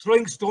boys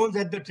throwing stones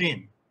at the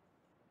train.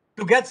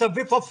 To get some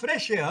whiff of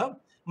fresh air,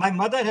 my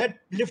mother had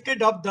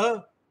lifted up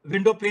the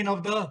window pane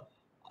of the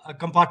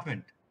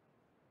compartment.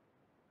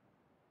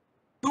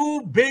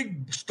 2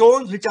 big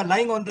stones which are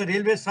lying on the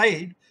railway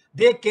side,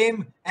 they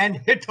came and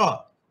hit her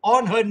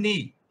on her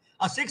knee.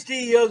 A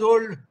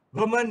 60-year-old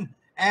woman,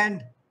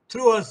 and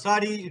threw her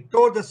sari,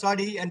 tore the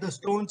sari, and the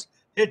stones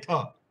hit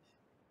her.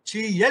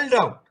 She yelled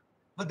out,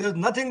 but there's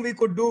nothing we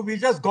could do. We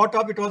just got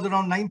up. It was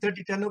around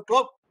 9:30, 10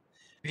 o'clock.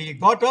 We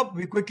got up.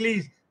 We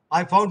quickly,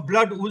 I found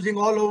blood oozing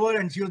all over,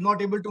 and she was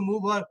not able to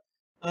move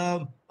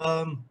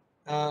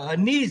her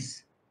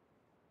knees.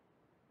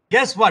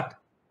 Guess what?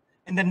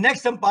 In the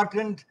next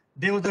compartment,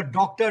 there was a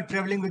doctor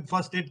traveling with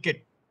first aid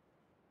kit.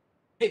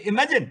 Hey,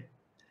 imagine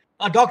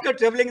a doctor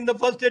traveling in the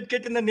first aid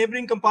kit in the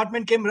neighboring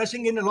compartment came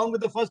rushing in along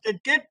with the first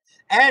aid kit,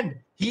 and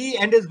he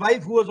and his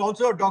wife, who was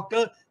also a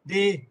doctor,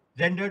 they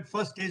rendered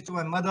first aid to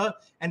my mother,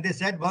 and they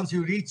said, once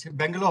you reach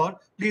Bangalore,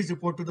 please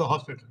report to the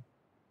hospital.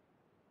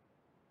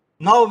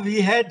 Now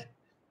we had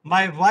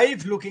my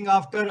wife looking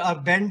after a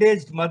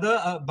bandaged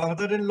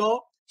mother-in-law.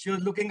 She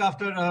was looking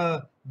after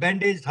a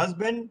bandaged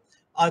husband.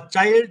 A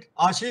child,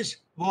 Ashish,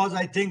 was,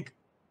 I think,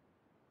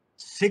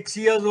 6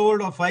 years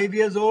old or 5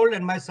 years old,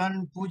 and my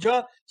son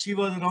Pooja, she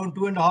was around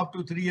 2.5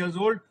 to 3 years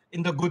old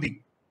in the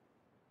Gudi.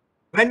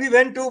 When we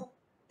went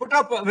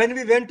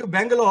to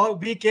Bangalore,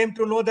 we came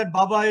to know that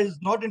Baba is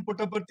not in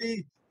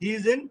Puttaparthi, he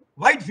is in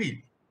Whitefield.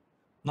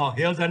 Now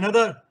here's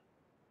another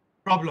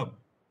problem.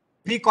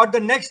 We caught the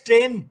next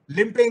train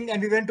limping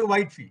and we went to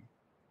Whitefield,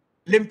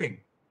 limping.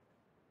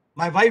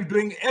 My wife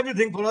doing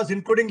everything for us,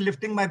 including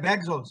lifting my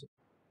bags also.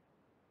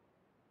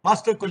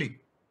 Master colleague.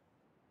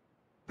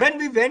 When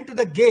we went to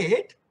the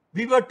gate,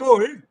 we were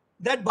told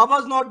that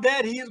Baba's not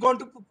there. He is gone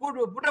to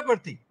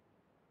Puttaparthi.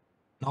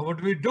 Now what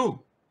do we do?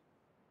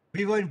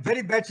 We were in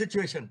very bad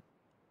situation.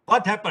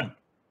 What happened?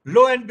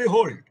 Lo and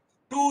behold,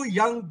 2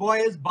 young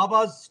boys,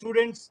 Baba's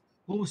students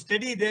who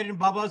study there in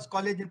Baba's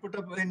college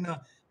in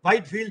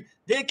Whitefield,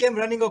 they came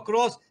running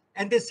across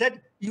and they said,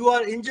 you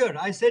are injured.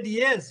 I said,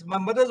 yes, my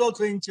mother's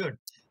also injured.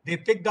 They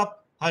picked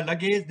up her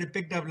luggage, they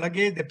picked up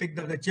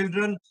the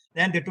children,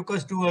 and they took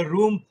us to a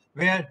room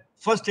where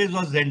first aid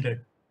was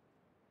rendered.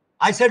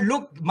 I said,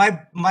 look,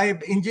 my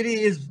injury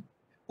is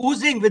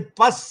oozing with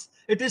pus.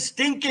 It is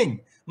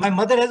stinking. My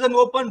mother has an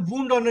open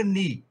wound on her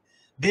knee.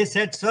 They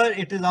said, sir,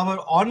 it is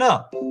our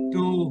honor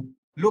to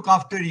look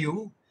after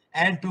you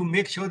and to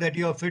make sure that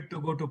you are fit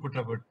to go to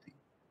Puttaparthi.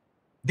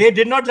 They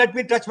did not let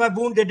me touch my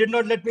wound. They did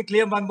not let me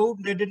clear my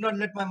wound. They did not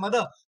let my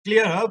mother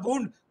clear her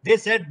wound. They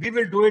said, we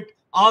will do it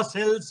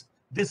ourselves.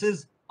 This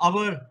is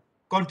our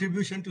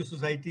contribution to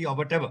society, or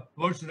whatever,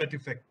 words to that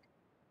effect.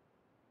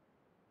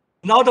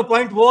 Now the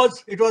point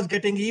was, it was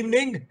getting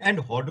evening, and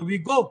how do we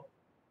go?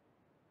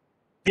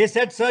 They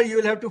said, sir, you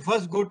will have to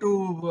first go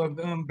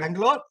to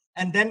Bangalore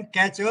and then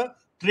catch a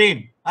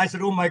train. I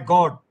said, oh my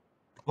God,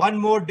 one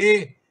more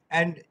day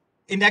and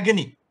in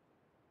agony.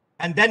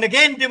 And then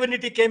again,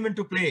 Divinity came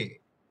into play.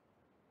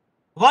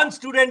 One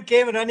student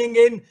came running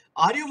in,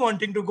 are you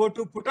wanting to go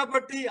to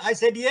Puttaparthi? I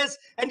said, yes.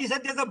 And he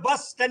said, there's a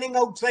bus standing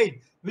outside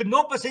with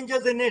no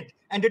passengers in it,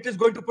 and it is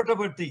going to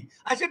Puttaparthi.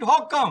 I said,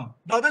 how come?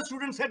 The other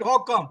student said, how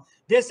come?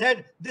 They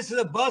said, this is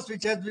a bus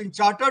which has been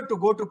chartered to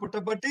go to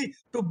Puttaparthi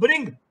to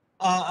bring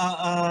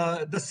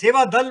the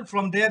Seva Dal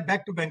from there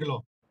back to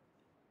Bangalore.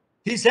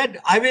 He said,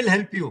 I will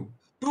help you.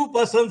 2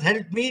 persons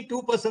helped me,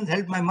 2 persons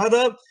helped my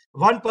mother,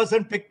 1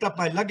 person picked up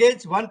my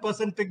luggage, 1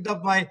 person picked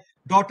up my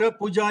daughter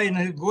Pooja in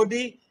her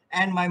Godi,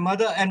 and my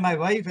mother and my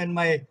wife and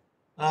my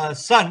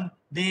son,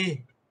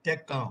 they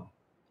took down.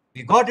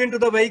 We got into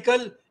the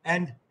vehicle,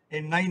 and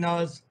in 9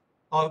 hours,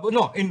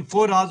 in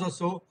 4 hours or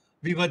so,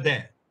 we were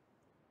there.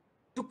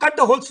 To cut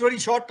the whole story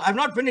short, I'm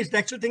not finished. The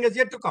actual thing is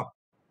yet to come.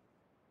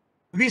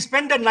 We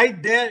spent the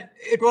night there.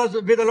 It was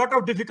with a lot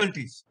of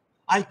difficulties.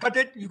 I'll cut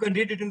it. You can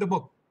read it in the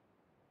book.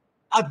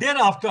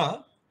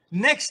 Thereafter,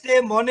 next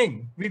day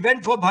morning, we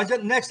went for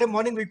bhajan. Next day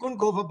morning, we couldn't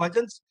go for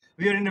bhajans.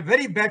 We were in a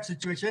very bad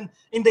situation.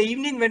 In the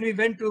evening, when we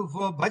went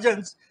for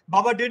bhajans,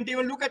 Baba didn't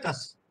even look at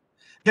us.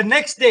 The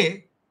next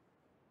day,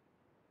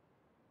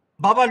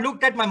 Baba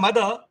looked at my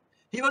mother.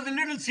 He was a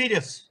little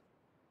serious.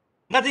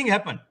 Nothing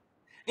happened.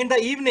 In the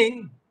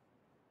evening,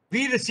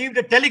 we received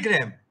a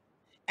telegram,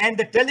 and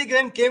the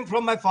telegram came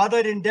from my father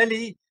in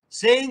Delhi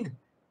saying,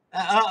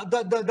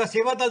 the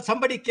Sevadal,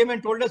 somebody came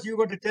and told us you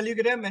got a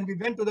telegram, and we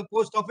went to the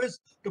post office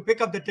to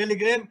pick up the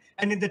telegram,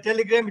 and in the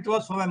telegram it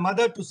was for my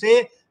mother to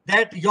say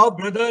that your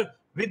brother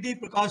Vidhi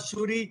Prakash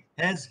Shuri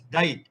has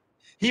died.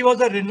 He was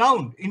a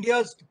renowned,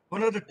 India's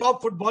one of the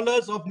top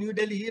footballers of New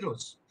Delhi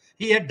Heroes.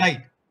 He had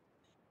died.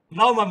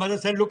 Now my mother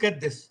said, look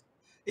at this.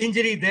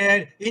 Injury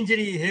there,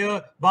 injury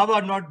here,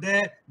 Baba not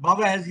there,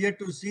 Baba has yet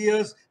to see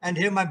us, and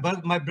here my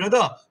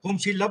brother, whom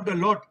she loved a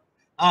lot,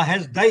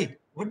 has died.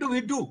 What do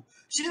we do?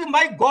 She said,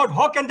 my God,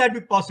 how can that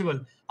be possible?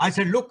 I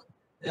said, look,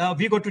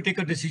 we got to take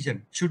a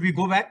decision. Should we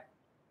go back?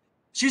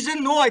 She said,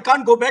 no, I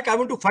can't go back. I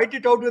want to fight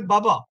it out with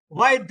Baba.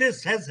 Why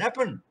this has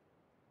happened?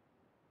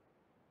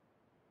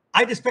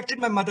 I respected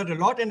my mother a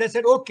lot, and I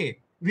said, okay,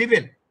 we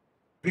will.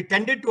 We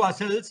tended to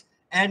ourselves,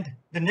 and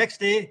the next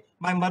day,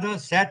 my mother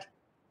sat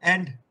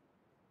and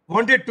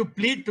wanted to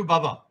plead to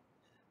Baba.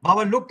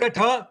 Baba looked at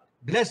her,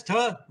 blessed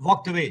her,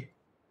 walked away.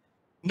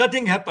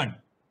 Nothing happened.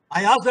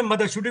 I asked my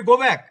mother, should we go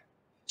back?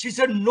 She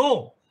said,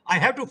 no, I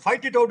have to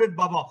fight it out with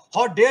Baba.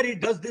 How dare he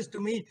does this to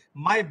me?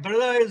 My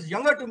brother is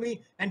younger to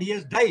me and he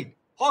has died.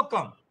 How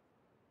come?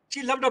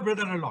 She loved her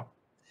brother a lot.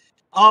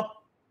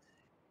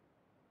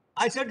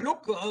 I said,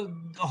 look,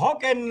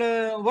 what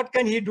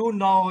can he do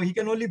now? He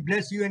can only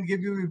bless you and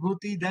give you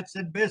vibhuti. That's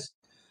at best.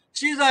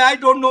 She said, I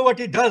don't know what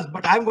he does,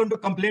 but I'm going to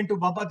complain to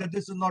Baba that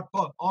this is not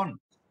on.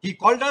 He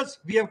called us,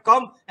 we have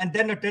come, and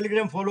then a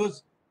telegram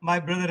follows, my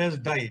brother has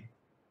died.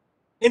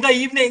 In the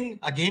evening,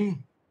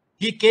 again,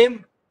 he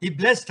came, he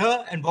blessed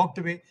her and walked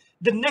away.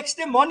 The next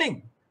day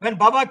morning, when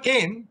Baba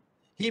came,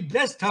 he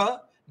blessed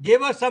her,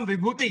 gave her some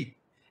vibhuti,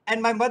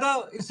 and my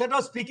mother, instead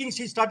of speaking,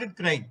 she started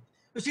crying.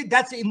 You see,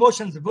 that's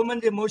emotions,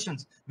 women's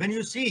emotions. When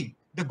you see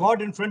the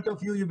God in front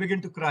of you, you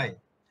begin to cry.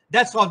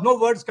 That's all. No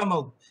words come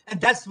out. And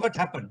that's what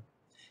happened.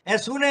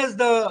 As soon as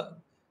the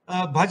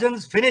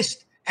bhajans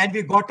finished and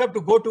we got up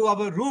to go to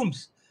our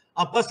rooms,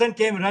 a person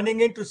came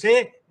running in to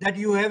say that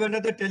you have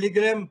another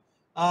telegram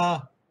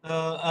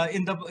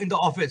in the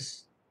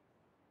office.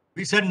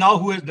 We said, now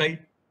who has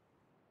died?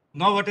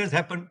 Now what has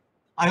happened?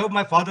 I hope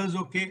my father is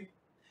okay.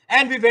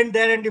 And we went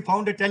there and we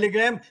found a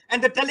telegram.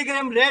 And the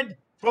telegram read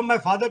from my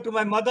father to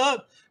my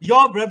mother,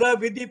 your brother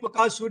Vidhi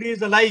Prakash Shuri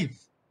is alive.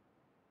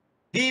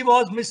 He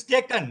was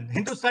mistaken.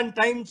 Hindustan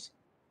Times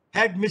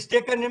had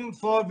mistaken him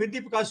for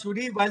Vidhi Prakash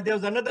Shuri, while there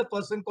was another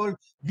person called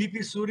BP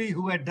Suri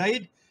who had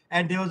died.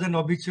 And there was an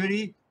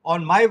obituary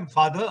on my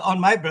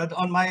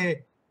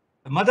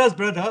mother's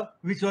brother,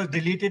 which was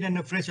deleted, and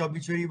a fresh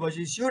obituary was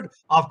issued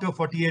after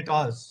 48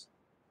 hours.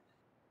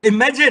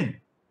 Imagine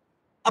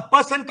a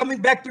person coming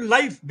back to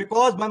life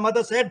because my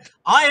mother said,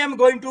 I am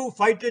going to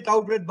fight it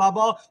out with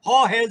Baba.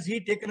 How has he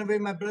taken away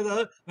my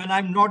brother when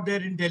I'm not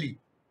there in Delhi?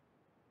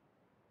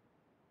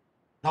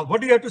 Now,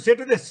 what do you have to say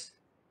to this?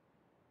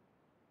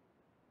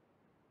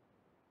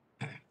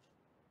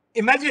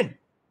 Imagine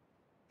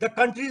the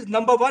country's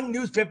 #1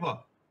 newspaper,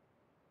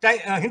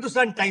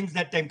 Hindustan Times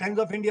that time, Times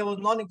of India was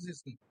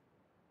non-existent.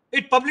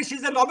 It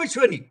publishes an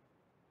obituary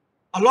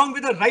along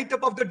with a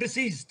write-up of the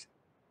deceased.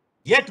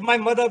 Yet my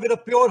mother, with a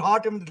pure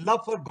heart and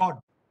love for God,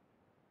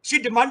 she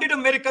demanded a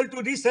miracle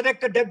to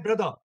resurrect a dead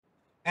brother,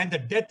 and the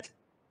death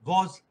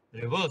was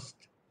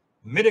reversed.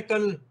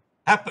 Miracle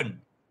happened.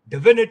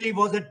 Divinity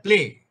was at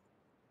play.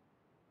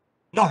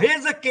 Now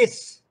here's a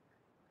case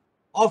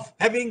of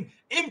having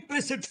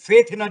implicit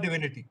faith in our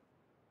divinity,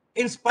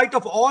 in spite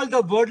of all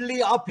the worldly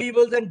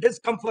upheavals and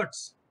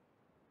discomforts.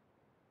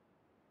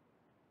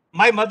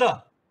 My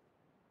mother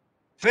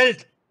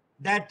felt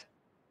that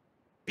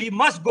we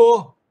must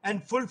go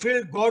and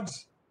fulfill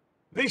God's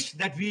wish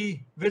that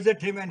we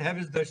visit him and have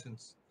his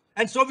darshans.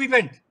 And so we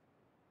went.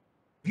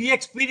 We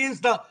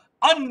experienced the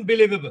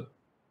unbelievable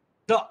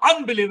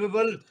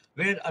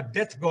where a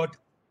death got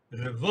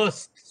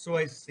reversed. So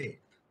I say,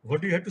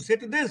 what do you have to say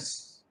to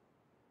this?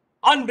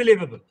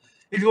 Unbelievable.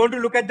 If you want to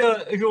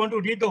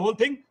read the whole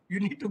thing, you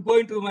need to go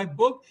into my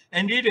book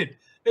and read it.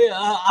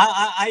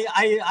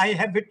 I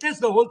have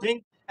witnessed the whole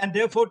thing, and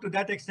therefore, to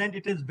that extent,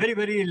 it is very,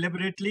 very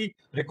elaborately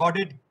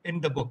recorded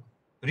in the book.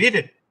 Read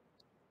it.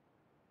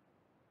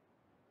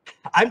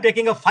 I'm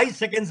taking a 5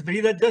 seconds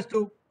breather just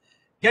to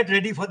get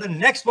ready for the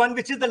next one,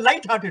 which is the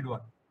light-hearted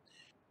one.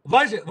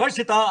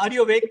 Varshita, are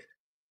you awake?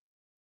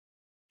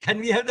 Can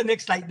we have the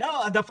next slide?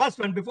 Now, the first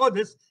one before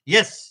this.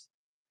 Yes.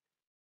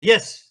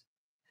 Yes.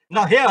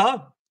 Now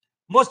here,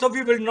 most of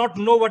you will not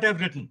know what I've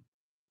written.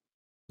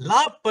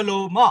 La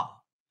Paloma.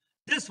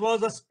 This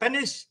was a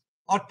Spanish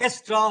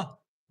orchestra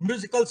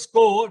musical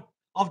score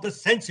of the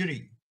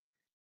century.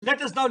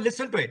 Let us now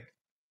listen to it.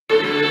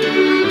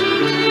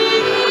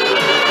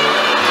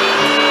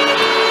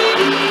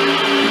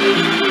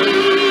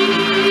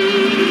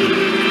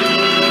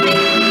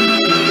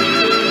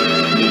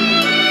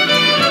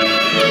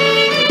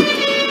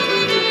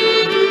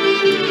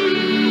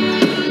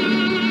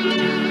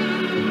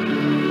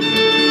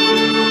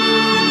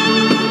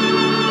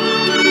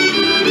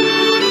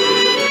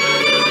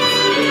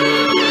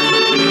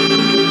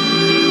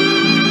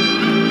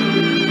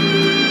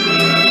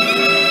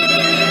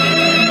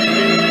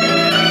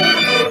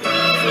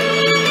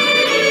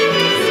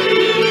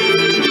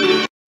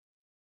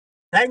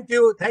 Thank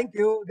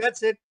you.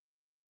 That's it.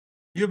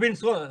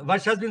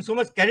 Varsha's been so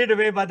much carried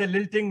away by the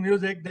lilting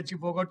music that she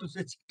forgot to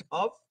switch it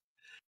off.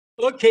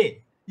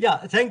 Okay. Yeah,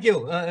 thank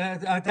you.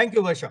 Thank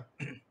you, Varsha.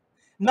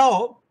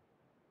 Now,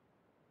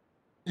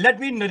 let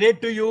me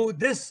narrate to you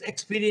this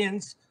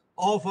experience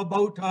of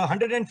about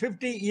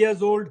 150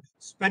 years old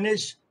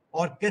Spanish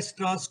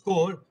orchestra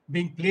score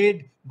being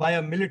played by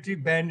a military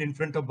band in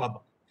front of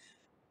Baba.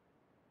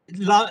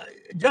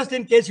 Just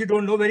in case you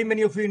don't know, very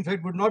many of you in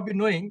fact would not be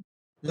knowing,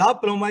 La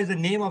Paloma is the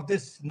name of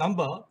this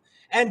number,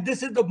 and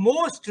this is the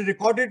most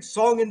recorded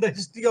song in the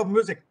history of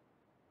music.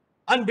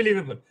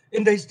 Unbelievable.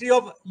 In the history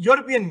of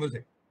European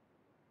music.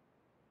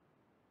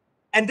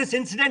 And this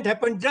incident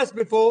happened just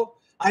before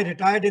I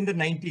retired in the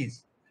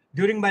 90s,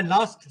 during my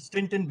last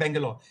stint in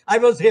Bangalore. I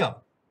was here.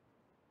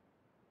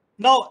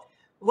 Now,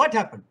 what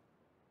happened?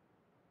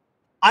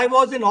 I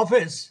was in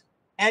office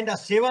and a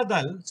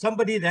Sevadal,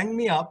 somebody rang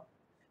me up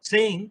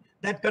saying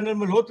that, Colonel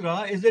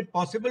Malhotra, is it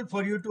possible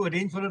for you to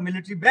arrange for a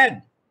military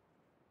band?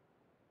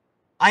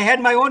 I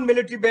had my own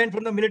military band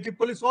from the military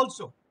police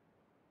also.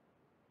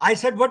 I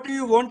said, what do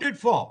you want it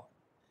for?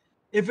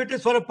 If it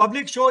is for a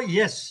public show,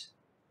 yes.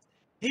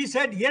 He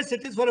said, yes,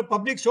 it is for a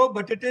public show,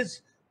 but it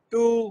is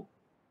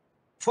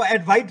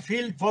at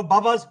Whitefield for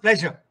Baba's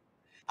pleasure.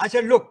 I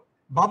said, look,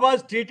 Baba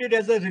is treated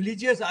as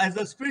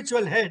a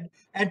spiritual head,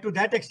 and to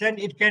that extent,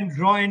 it can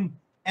draw in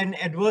an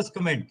adverse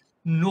comment.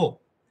 No.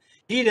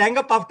 He rang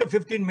up after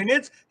 15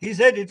 minutes. He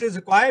said it is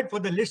required for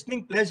the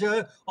listening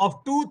pleasure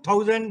of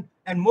 2,000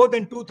 and more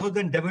than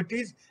 2,000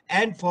 devotees,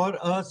 and for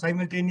a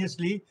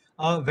simultaneously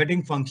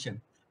wedding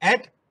function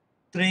at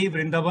Trey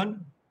Vrindavan,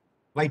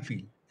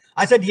 Whitefield.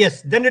 I said,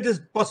 yes, then it is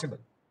possible.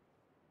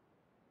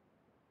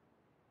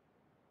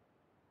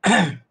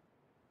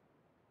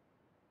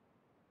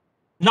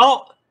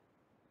 Now,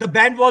 the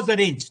band was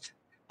arranged.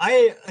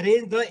 I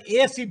arranged the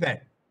ASC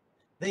band.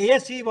 The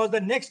ASC was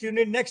the next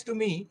unit next to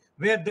me,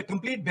 where the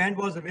complete band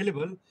was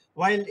available,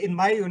 while in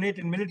my unit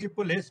in military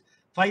police,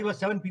 5 or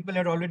 7 people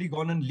had already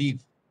gone on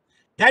leave.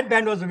 That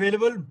band was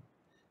available,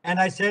 and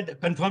I said,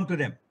 confirm to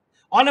them.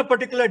 On a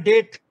particular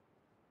date,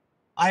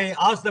 I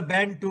asked the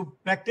band to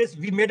practice.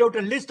 We made out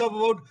a list of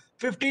about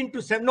 18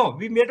 to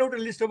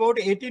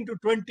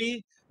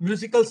 20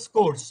 musical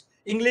scores,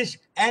 English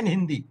and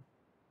Hindi.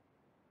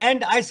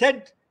 And I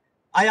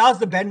asked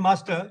the band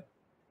master,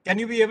 can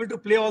you be able to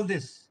play all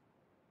this?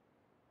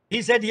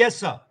 He said, yes,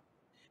 sir.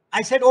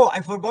 I said, oh, I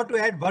forgot to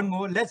add one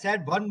more. Let's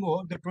add one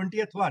more, the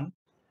 20th one.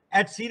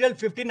 At serial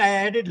 15, I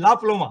added La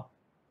Paloma.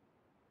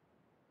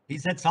 He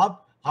said, साहब,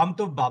 हम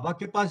तो बाबा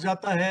के पास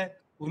जाता है,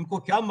 उनको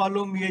क्या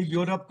मालूम ये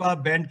यूरोप का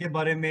बैंड के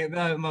बारे में,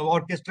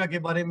 ऑर्केस्ट्रा के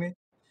बारे में.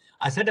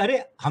 I said,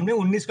 अरे हमने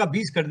 19 का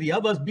 20 कर दिया,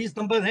 बस 20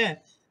 नंबर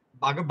हैं.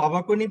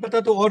 बाबा को नहीं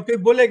पता तो और कोई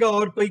बोलेगा,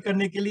 और कोई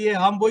करने के लिए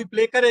हम वही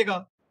प्ले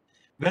करेगा.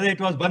 Whether it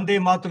was Bande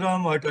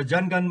Mataram, or it was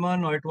Jan Gan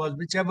Man, or it was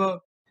whichever.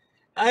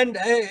 And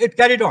it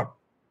carried on.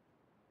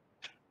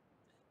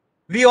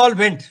 We all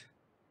went.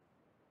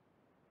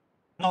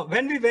 Now,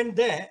 when we went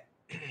there,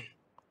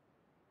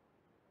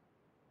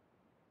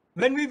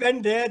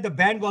 the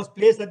band was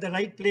placed at the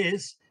right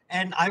place,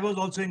 and I was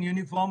also in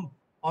uniform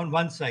on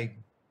one side.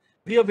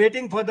 We were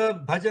waiting for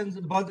the bhajans,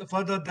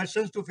 for the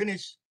darshans to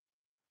finish.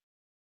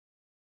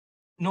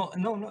 No,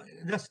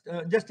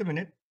 just a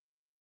minute,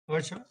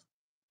 Varsha.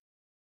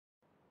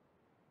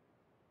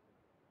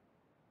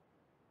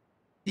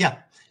 Yeah.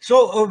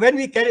 So when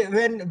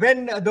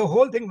the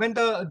whole thing, when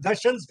the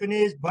darshans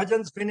finished,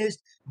 bhajans finished,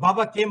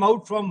 Baba came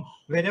out from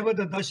wherever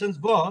the darshans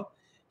were.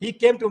 He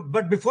came to,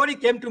 but before he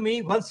came to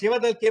me, one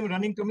Sevadal came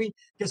running to me,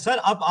 कि sir,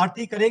 आप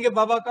आरती करेंगे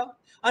बाबा का?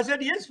 I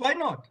said, yes, why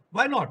not?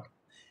 Why not?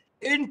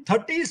 In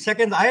 30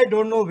 seconds, I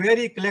don't know where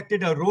he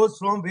collected a rose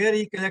from, where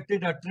he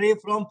collected a tray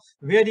from,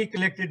 where he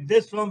collected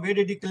this from, where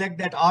did he collect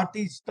that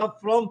aarti stuff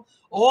from.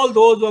 All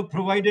those were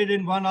provided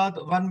in 1 hour,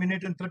 1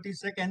 minute and 30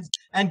 seconds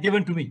and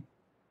given to me.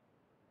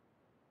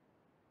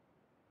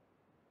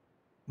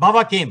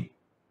 Baba came.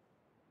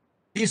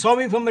 He saw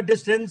me from a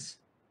distance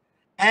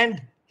and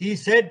he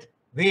said,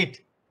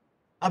 wait,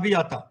 abhi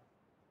aata.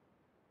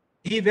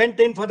 He went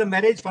in for the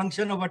marriage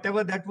function or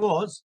whatever that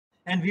was,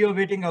 and we were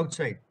waiting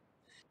outside.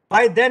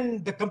 By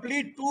then, the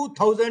complete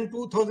 2,000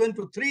 to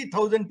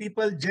 3,000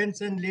 people,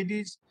 gents and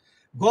ladies,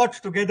 got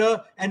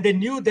together, and they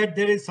knew that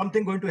there is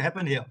something going to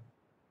happen here.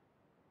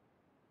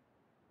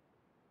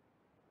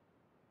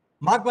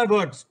 Mark my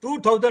words,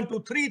 2,000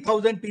 to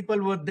 3,000 people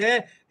were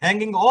there,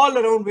 hanging all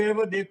around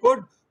wherever they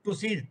could to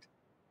see it.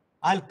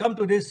 I'll come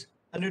to this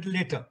a little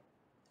later.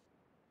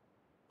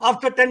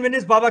 After 10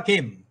 minutes, Baba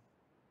came.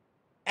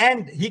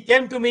 And he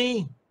came to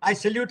me, I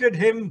saluted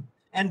him,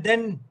 and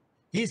then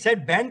he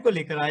said, band ko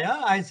lekar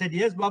aaya? I said,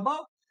 yes,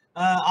 Baba,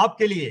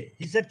 aapke liye.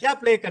 He said, kya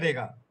play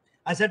karega?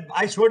 I said,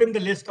 I showed him the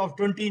list of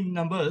 20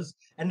 numbers,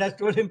 and I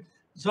told him,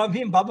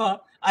 Swami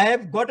Baba, I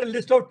have got a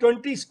list of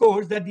 20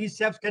 scores that these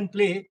chefs can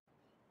play,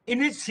 in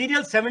which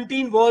serial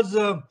 17 was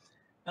La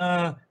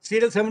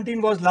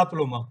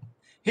Paloma.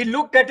 He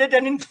looked at it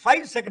and in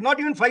 5 seconds, not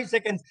even 5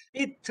 seconds,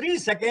 in 3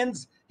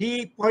 seconds,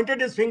 he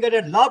pointed his finger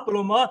at La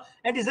Paloma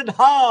and he said,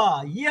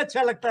 "Ha, ye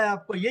acha lagta hai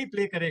aapko, yehi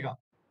play karega."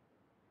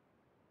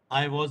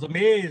 I was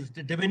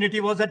amazed.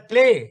 Divinity was at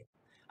play.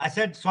 I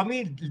said,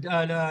 "Swami,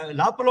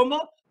 La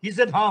Paloma?" He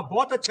said, "Ha,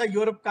 bahut acha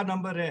Europe ka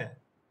number hai."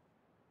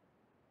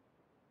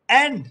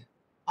 And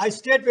I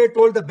straightway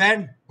told the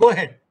band, "Go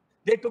ahead."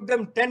 They took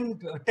them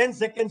 10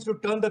 seconds to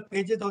turn the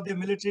pages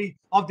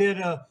of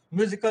their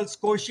musical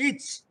score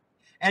sheets.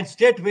 And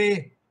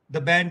straightway the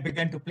band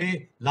began to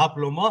play La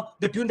Paloma,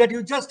 the tune that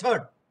you just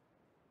heard.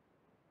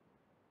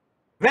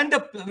 When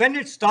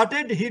it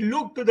started, he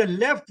looked to the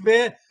left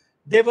where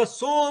there were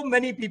so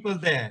many people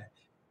there.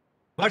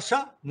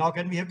 Varsha, now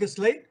can we have this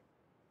slide?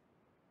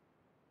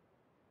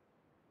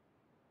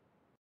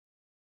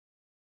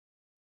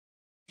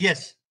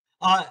 Yes.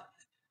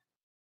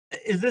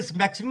 Is this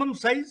maximum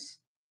size,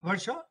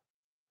 Varsha?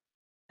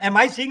 Am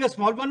I seeing a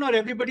small one or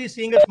everybody is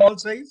seeing a small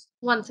size?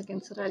 1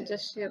 second, sir. I'll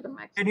just share the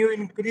max. Can you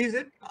increase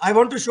it? I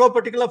want to show a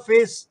particular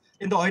face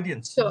in the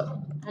audience. Sure,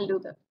 I'll do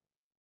that.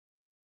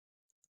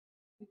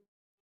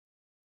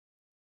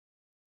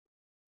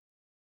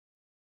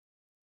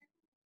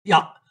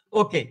 Yeah.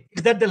 Okay.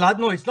 Is that the large?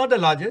 No, it's not the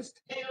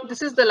largest.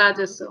 This is the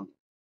largest, sir.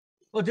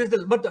 Oh, this is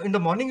the, but in the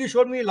morning you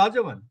showed me a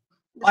larger one.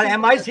 This Or is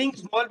am the I largest. seeing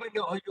small when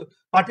your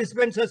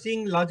participants are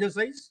seeing larger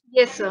size?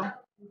 Yes, sir.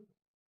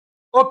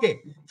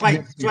 Okay, fine.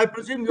 Yes, So I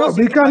presume you No, are we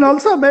seeing the can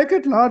larger- also make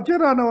it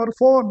larger on our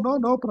phone.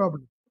 No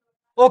problem.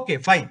 Okay,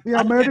 fine. We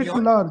have I'll made carry it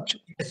on. large.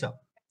 Yes, sir.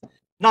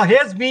 Now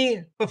here's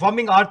me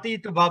performing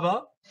Aarti to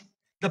Baba.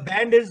 The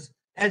band is,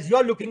 as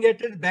you're looking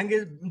at it,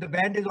 the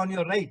band is on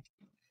your right.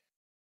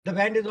 The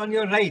band is on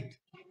your right.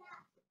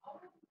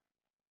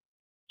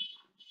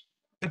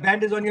 The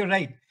band is on your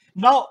right.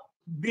 Now,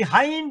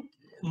 behind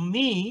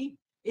me,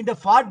 in the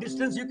far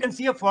distance, you can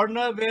see a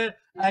foreigner where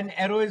an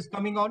arrow is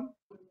coming on.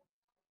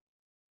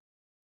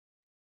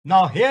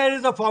 Now, here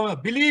is a foreigner.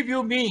 Believe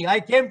you me,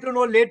 I came to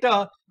know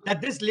later that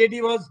this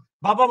lady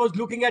Baba was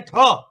looking at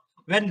her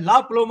when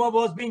La Paloma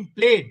was being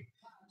played.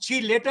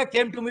 She later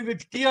came to me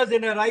with tears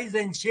in her eyes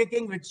and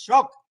shaking with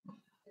shock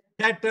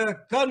that,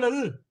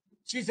 Colonel,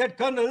 she said,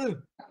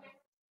 "Colonel,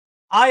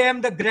 I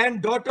am the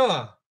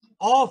granddaughter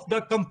of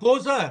the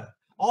composer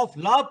of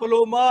La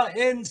Paloma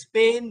in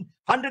Spain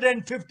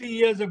 150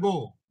 years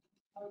ago."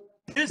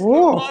 This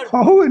Oh, number,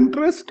 how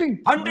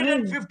interesting.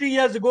 150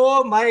 years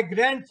ago, my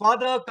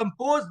grandfather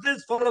composed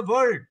this for the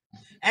world.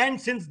 And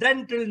since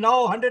then till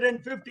now,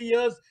 150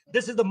 years,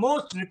 this is the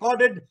most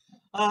recorded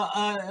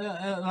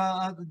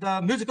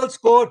the musical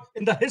score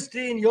in the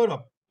history in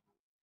Europe.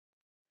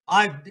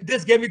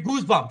 This gave me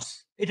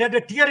goosebumps. It had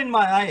a tear in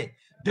my eye.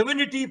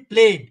 Divinity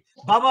played.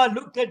 Baba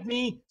looked at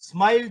me,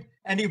 smiled,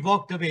 and he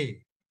walked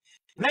away.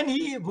 When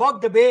he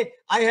walked away,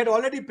 I had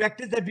already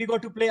practiced that we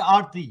got to play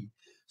Aarti.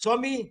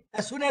 Swami,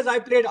 as soon as I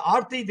played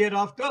Aarti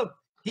thereafter,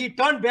 he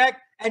turned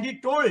back and he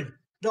told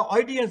the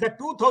audience, that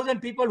 2,000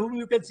 people whom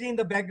you can see in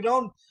the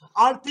background,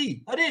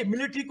 Aarti, "Arey,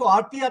 military ko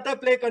Aarti aata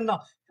play karna."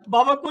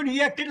 Baba Kun,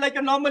 he acted like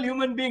a normal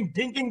human being,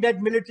 thinking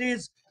that military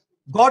is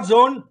God's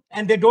own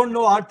and they don't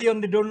know Aarti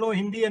and they don't know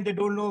Hindi and they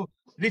don't know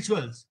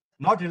rituals,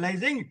 not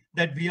realizing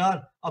that we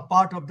are a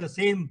part of the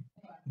same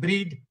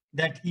breed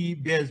that he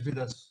bears with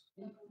us.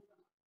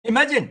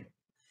 Imagine,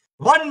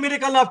 one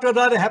miracle after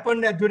that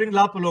happened during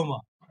La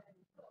Paloma.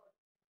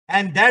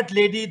 And that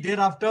lady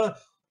thereafter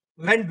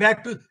went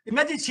back to,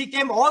 imagine she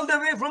came all the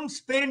way from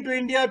Spain to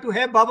India to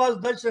have Baba's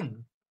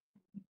darshan.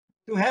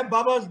 To have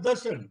Baba's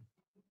darshan.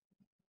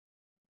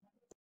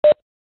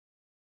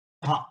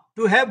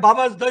 To have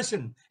Baba's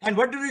darshan. And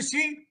what do you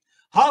see?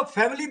 Her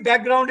family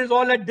background is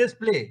all at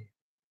display.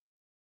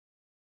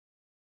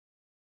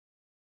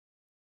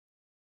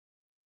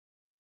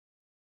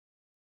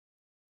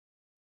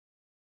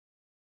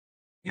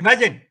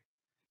 Imagine,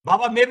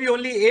 Baba may be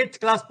only 8th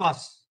class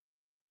pass.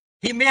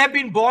 He may have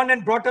been born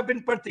and brought up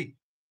in Perthi,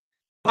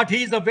 but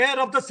he is aware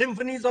of the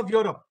symphonies of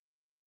Europe.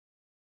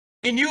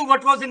 He knew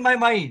what was in my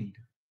mind.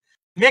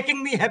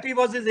 Making me happy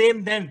was his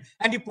aim then.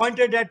 And he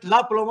pointed at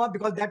La Paloma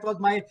because that was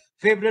my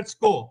favorite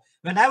score.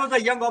 When I was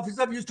a young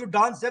officer, we used to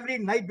dance every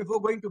night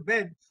before going to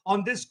bed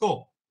on this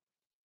score.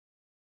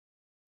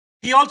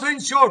 He also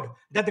ensured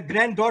that the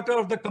granddaughter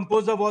of the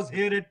composer was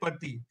here at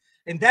Perthi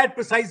in that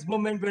precise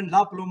moment when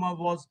La Paloma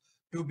was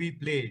to be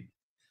played.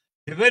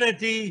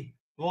 Divinity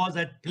was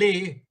at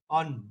play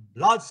on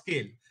large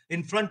scale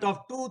in front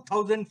of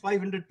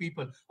 2,500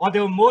 people. Or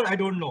there were more, I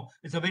don't know.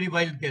 It's a very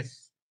wild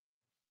guess.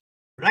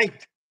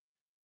 Right.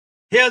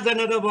 Here's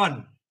another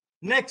one.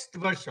 Next,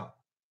 Varsha.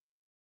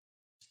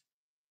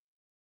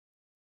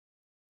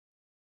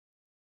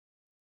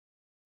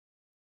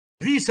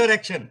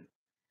 Resurrection.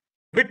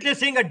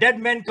 Witnessing a dead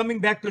man coming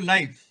back to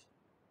life.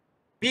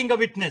 Being a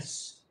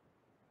witness.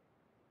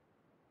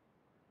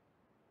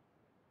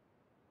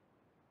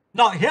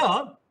 Now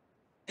here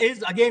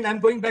is, again, I'm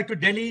going back to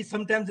Delhi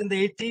sometimes in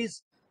the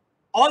 80s.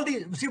 All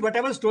these, see,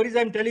 whatever stories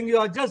I'm telling you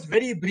are just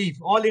very brief,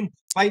 all in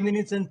 5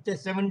 minutes and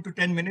 7 to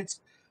 10 minutes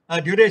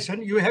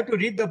duration. You have to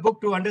read the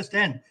book to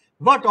understand.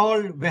 what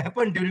all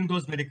happened during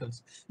those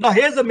miracles. Now,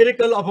 here's a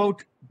miracle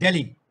about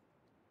Delhi.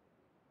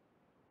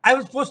 I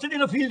was posted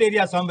in a field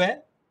area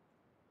somewhere.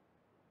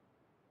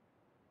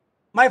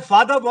 My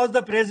father was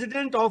the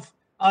president of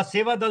a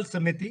Seva Dal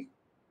Samiti.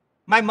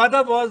 My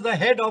mother was the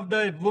head of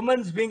the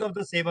women's wing of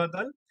the Seva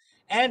Dal.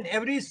 And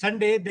every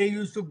Sunday, they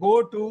used to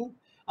go to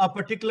a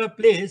particular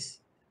place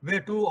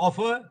where to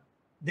offer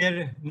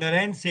their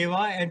Narayan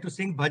Seva and to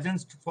sing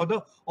bhajans for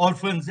the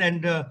orphans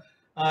and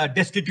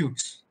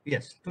destitutes.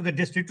 Yes, to the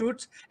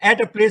destitutes at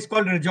a place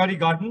called Rajouri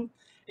Garden.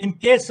 In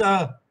case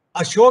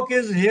Ashok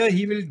is here,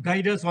 he will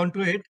guide us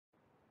onto it.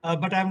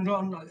 But I'm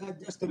not,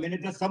 just a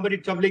minute, there's somebody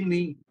troubling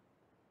me.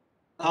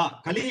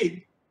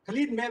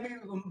 Khalid मैं भी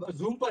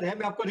Zoom पर है,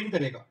 मैं आपको ring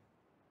करेगा.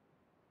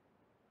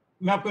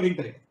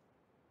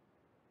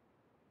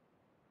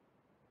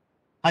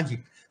 हाँ जी.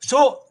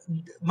 So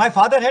my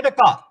father had a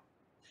car.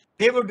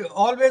 They would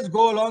always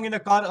go along in a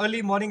car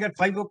early morning at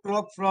 5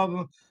 o'clock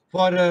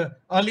for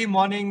early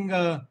morning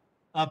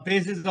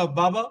praises of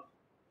Baba,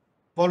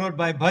 followed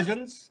by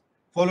bhajans,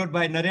 followed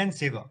by Narayan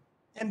Seva,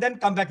 and then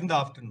come back in the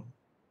afternoon.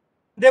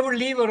 They would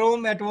leave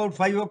home at about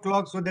 5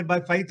 o'clock so that by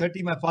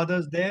 5:30 my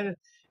father's there,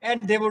 and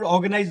they would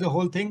organize the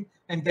whole thing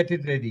and get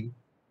it ready.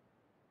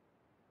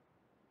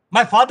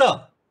 My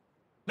father,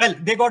 well,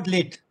 they got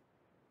late.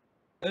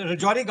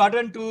 Rajouri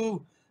Garden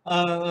to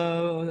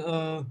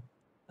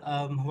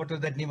what was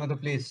that name of the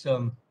place?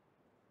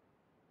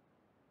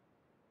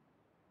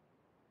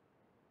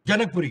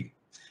 Janakpuri.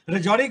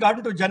 Rajouri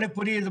Garden to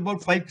Janakpuri is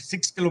about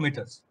 6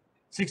 kilometers,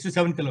 6 to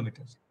 7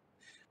 kilometers.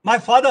 My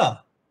father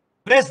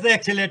pressed the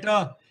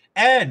accelerator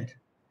and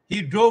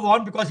he drove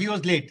on because he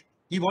was late.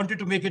 He wanted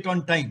to make it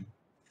on time.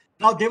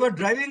 Now they were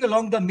driving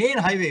along the main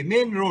highway,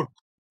 main road,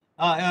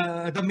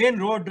 the main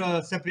road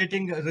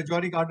separating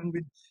Rajouri Garden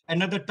with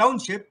another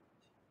township.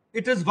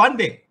 It is one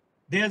way.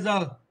 There's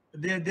a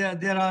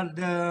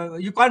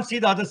you can't see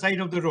the other side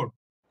of the road.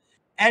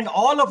 And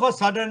all of a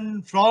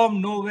sudden,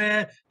 from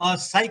nowhere, a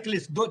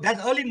cyclist,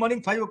 that's early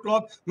morning, 5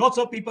 o'clock, lots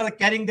of people are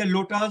carrying their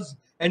lotas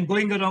and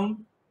going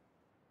around,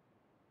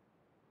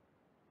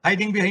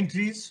 hiding behind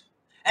trees.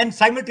 And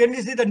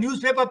simultaneously, the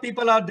newspaper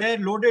people are there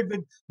loaded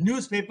with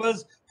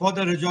newspapers for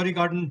the Rajouri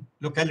Garden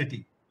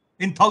locality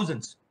in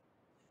thousands.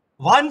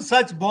 One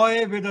such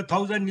boy with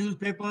 1,000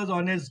 newspapers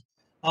on his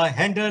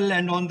handle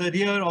and on the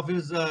rear of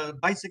his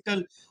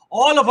bicycle,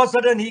 all of a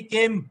sudden he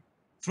came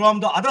from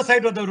the other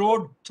side of the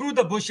road through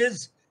the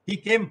bushes. He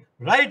came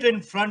right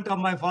in front of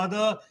my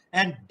father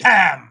and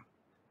damn,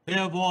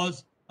 there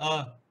was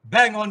a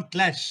bang on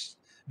clash.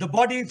 The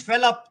body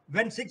fell up,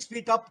 went 6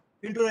 feet up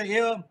into the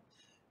air.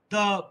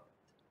 The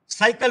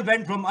cycle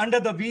went from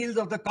under the wheels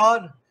of the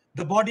car.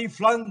 The body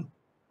flung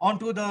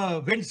onto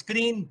the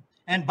windscreen.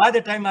 And by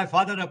the time my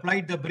father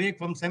applied the brake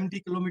from 70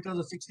 kilometers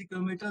or 60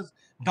 kilometers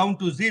down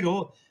to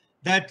 0,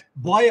 that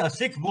boy, a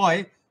sick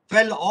boy,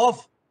 fell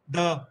off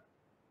the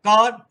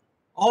car,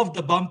 off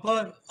the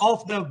bumper,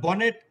 off the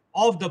bonnet,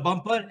 off the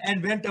bumper,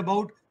 and went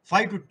about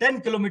 5 to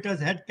 10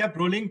 kilometers ahead, kept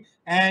rolling,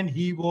 and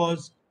he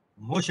was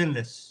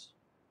motionless.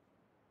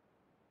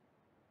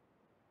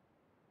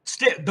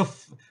 The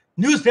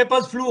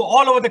newspapers flew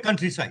all over the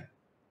countryside.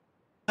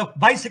 The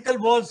bicycle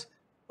was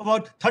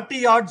about 30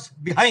 yards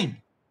behind,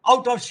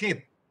 out of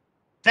shape,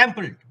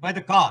 trampled by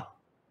the car.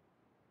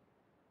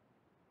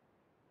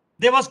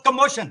 There was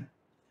commotion.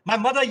 My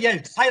mother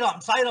yelled,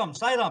 Sairam, Sairam,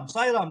 Sairam,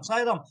 Sairam,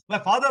 Sairam. My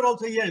father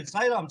also yelled,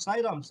 Sairam,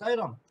 Sairam,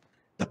 Sairam.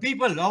 The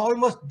people,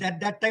 almost at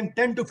that time,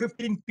 10 to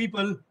 15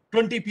 people,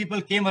 20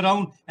 people came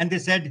around and they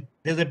said,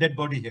 there's a dead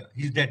body here.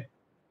 He's dead.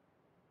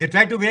 They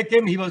tried to wake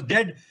him. He was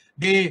dead.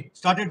 They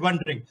started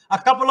wondering. A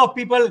couple of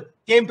people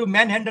came to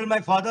manhandle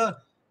my father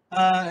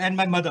and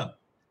my mother.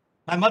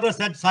 My mother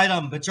said,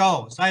 Sairam,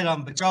 bachao,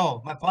 Sairam,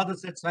 bachao. My father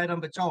said,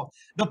 Sairam, bachao.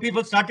 The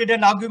people started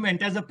an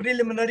argument as a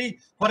preliminary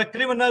for a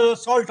criminal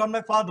assault on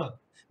my father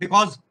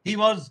because he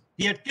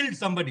had killed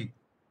somebody.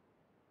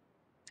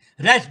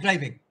 Rash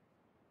driving.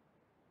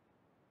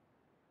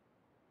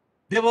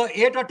 There were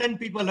 8 or 10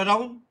 people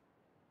around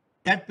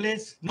that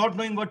place, not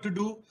knowing what to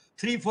do.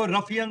 3, 4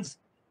 ruffians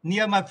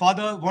near my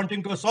father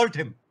wanting to assault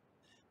him.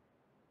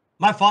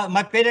 My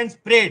parents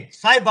prayed,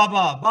 Sai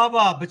Baba,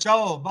 Baba,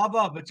 bachao,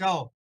 Baba,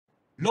 bachao.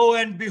 Lo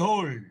and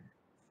behold,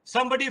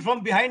 somebody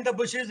from behind the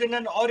bushes in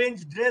an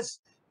orange dress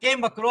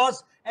came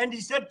across and he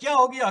said, Kya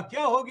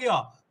ho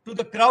gaya, to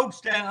the crowd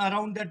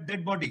around that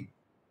dead body.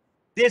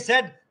 They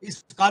said,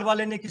 is car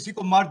wale ne kisi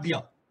ko maar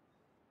diya.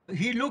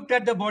 He looked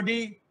at the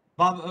body,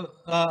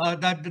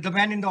 the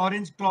man in the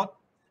orange cloth,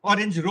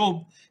 orange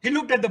robe. He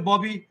looked at the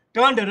body,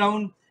 turned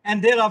around,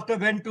 and thereafter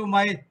went to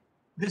my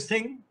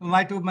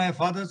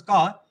father's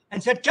car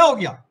and said, Kya ho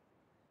gaya?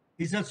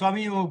 He said,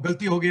 Swami, wo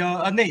galti ho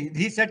gaya.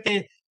 He said,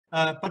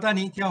 pata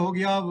nahi kya ho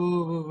gaya,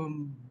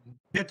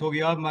 death ho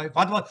gaya. My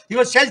father, he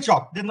was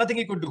shell-shocked. There's nothing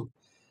he could do.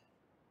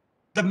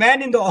 The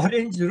man in the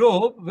orange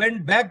robe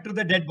went back to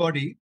the dead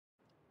body.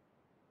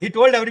 He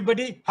told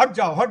everybody, hat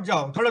jao,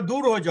 thoda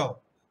dur ho jao,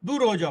 dur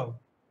ho jao.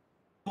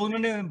 So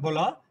unhone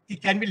bola,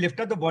 can we lift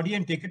up the body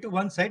and take it to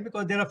one side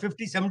because there are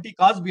 50, 70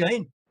 cars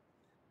behind.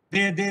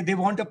 They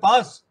want a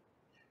pass.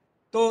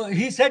 तो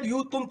he said,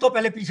 you तुम तो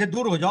पहले पीछे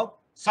दूर हो जाओ,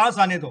 सांस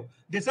आने दो.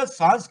 They said,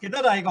 सांस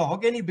किधर आएगा? How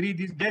can he breathe?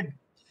 He's dead.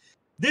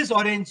 This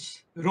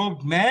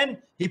orange-robed man,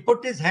 he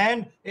put his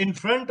hand in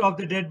front of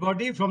the dead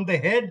body, from the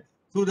head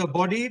through the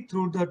body,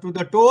 to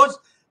the toes.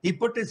 He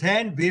put his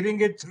hand,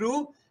 waving it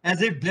through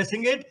as if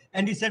blessing it,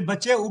 and he said,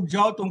 "बच्चे उठ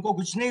जाओ, तुमको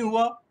कुछ नहीं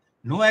हुआ."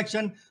 No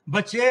action.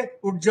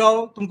 "बच्चे उठ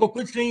जाओ, तुमको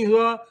कुछ नहीं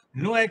हुआ."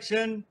 No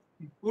action.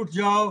 "उठ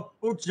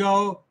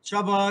जाओ,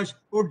 shabash,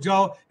 उठ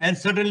जाओ." And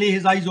suddenly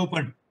his eyes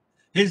opened.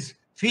 His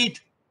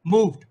feet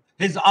moved.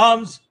 His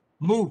arms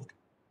moved.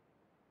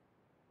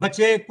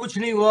 "बच्चे कुछ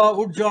नहीं हुआ,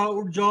 उठ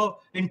जाओ."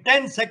 In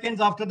 10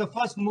 seconds after the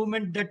first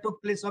movement that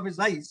took place of his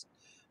eyes,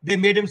 they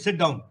made him sit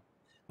down.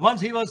 Once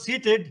he was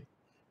seated,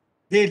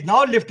 they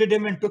now lifted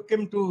him and took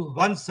him to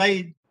one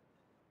side,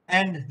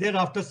 and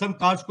thereafter some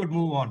cars could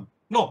move on.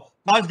 No,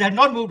 cars had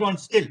not moved on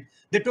still.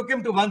 They took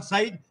him to one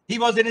side. He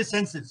was in his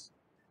senses,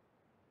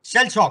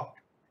 shell-shocked.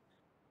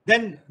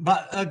 Then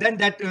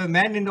that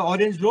man in the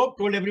orange robe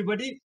told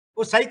everybody,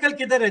 "वो cycle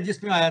किधर है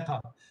जिसमें आया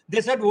था?"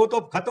 They said, "वो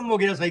तो खत्म हो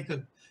गया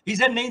साइकिल." He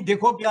said, "नहीं,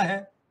 देखो क्या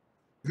है."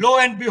 Lo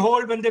and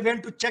behold, when they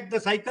went to check the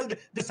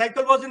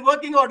cycle was in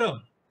working order.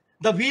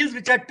 The wheels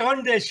which had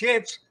turned their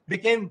shapes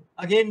became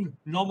again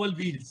normal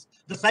wheels.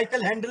 The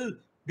cycle handle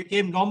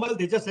became normal.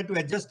 They just had to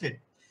adjust it.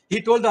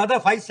 He told the other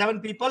 5-7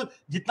 people,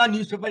 "जितना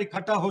newspaper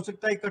इकट्ठा हो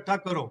सकता है इकट्ठा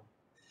करो."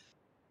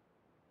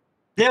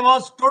 There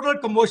was total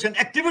commotion.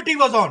 Activity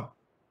was on.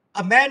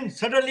 A man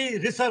suddenly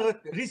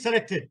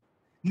resurrected.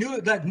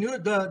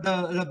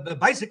 The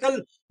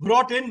bicycle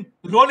brought in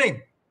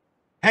rolling.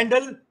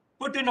 Handle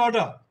put in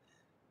order.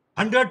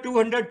 100,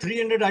 200,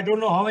 300, I don't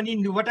know how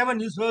many, whatever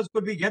newspapers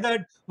could be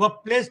gathered, were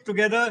placed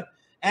together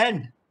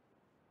and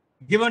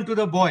given to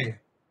the boy.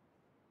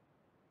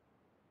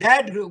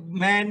 That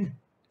man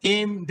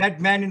in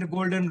the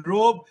golden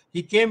robe,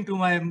 he came to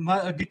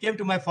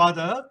my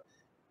father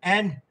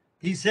and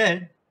he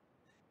said,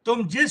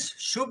 "तुम जिस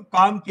शुभ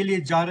काम के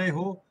लिए जा रहे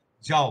हो,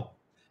 जाओ,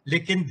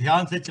 लेकिन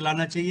ध्यान से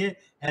चलाना चाहिए,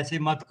 ऐसे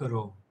मत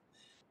करो."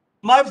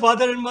 My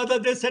father and mother,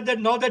 they said that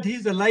now that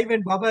he's alive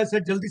and Baba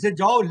said, "Jaldi se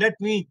jao, let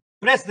me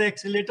press the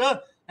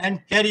accelerator and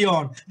carry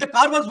on." The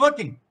car was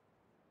working.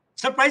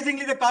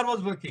 Surprisingly, the car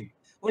was working.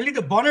 Only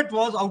the bonnet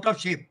was out of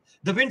shape.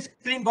 The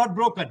windscreen got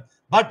broken,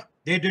 but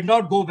they did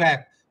not go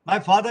back. My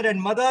father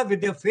and mother,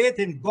 with their faith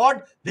in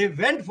God, they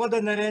went for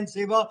the Narayan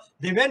Seva,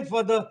 they went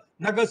for the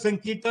Nagar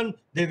Sankirtan,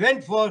 they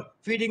went for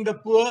feeding the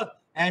poor,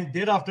 and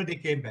thereafter they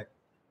came back.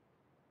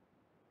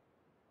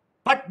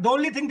 But the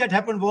only thing that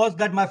happened was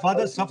that my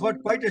father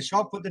suffered quite a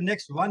shock for the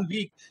next 1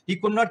 week. He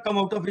could not come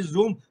out of his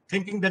room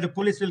thinking that the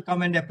police will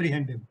come and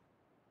apprehend him.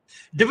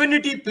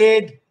 Divinity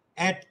played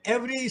at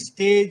every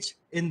stage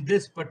in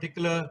this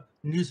particular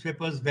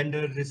newspaper's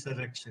vendor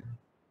resurrection.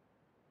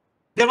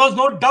 There was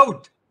no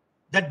doubt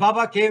that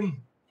Baba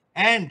came,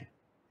 and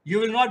you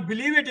will not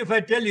believe it if I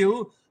tell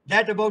you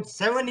that about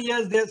 5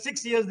 to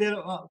 6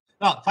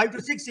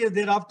 years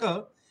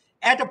thereafter,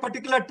 at a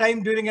particular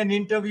time during an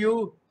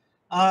interview,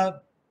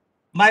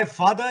 my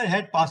father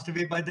had passed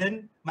away by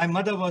then. My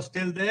mother was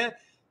still there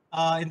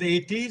in the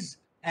 80s.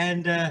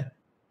 And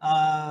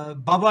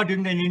Baba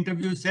during an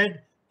interview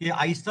said, "ये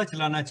आहिस्ता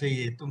चलाना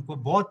चाहिए, तुमको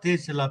बहुत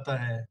तेज चलाता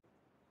है."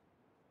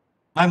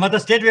 My mother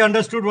straightway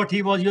understood what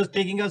he was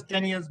taking us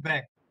 10 years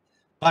back.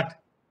 But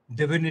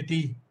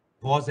divinity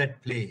was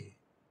at play.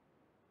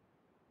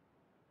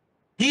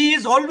 He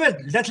is always,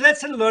 that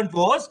lesson learned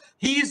was,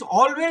 he is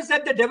always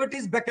at the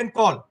devotee's beck and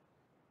call,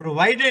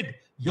 provided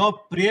your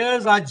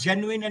prayers are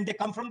genuine and they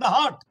come from the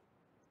heart.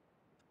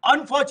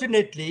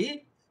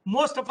 Unfortunately,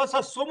 most of us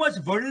are so much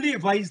worldly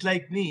wise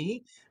like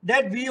me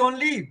that we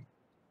only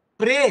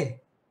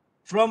pray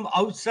from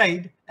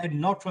outside and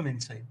not from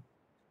inside.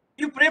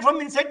 You pray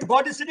from inside,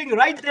 God is sitting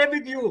right there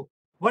with you.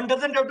 One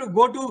doesn't have to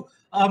go to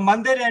a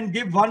mandir and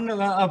give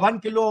 1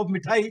 kilo of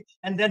mithai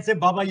and then say,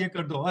 "Baba, ye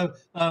kar do."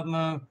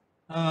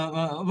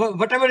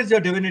 Whatever is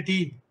your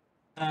divinity,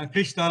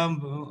 Krishna,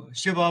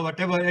 Shiva,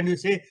 whatever, and you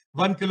say,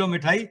 1 kilo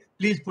mithai,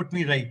 please put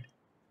me right.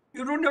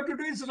 You don't have to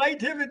do it, it's right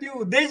here with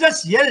you. They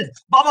just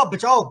yelled, "Baba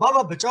bachao,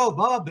 Baba bachao,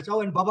 Baba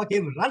bachao," and Baba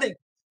came running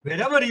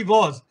wherever he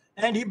was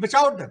and he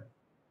bachawed them.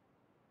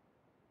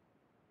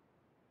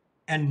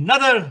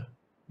 Another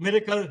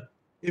miracle,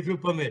 if you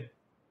permit.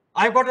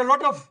 I've got a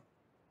lot of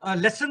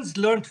lessons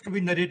learned to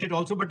be narrated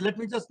also, but let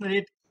me just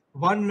narrate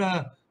one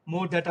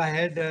more that I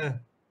had.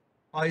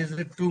 Or is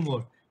it 2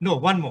 more? No,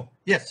 1 more.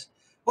 Yes.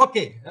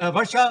 Okay,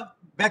 Varsha,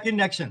 back in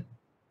action.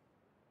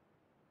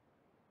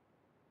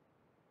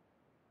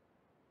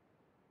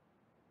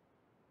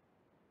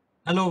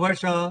 Hello,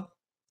 Varsha.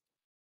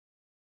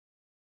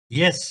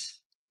 Yes.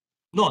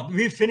 No,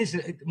 we finished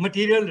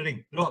material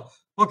ring. No.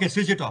 Okay,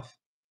 switch it off.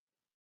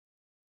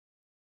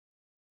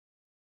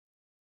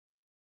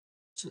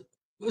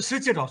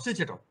 Switch it off,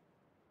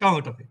 Come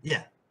out of it.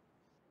 Yeah.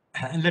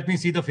 And let me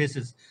see the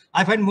faces.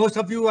 I find most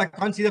of you, I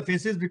can't see the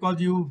faces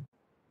because you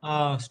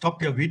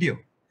stopped your video.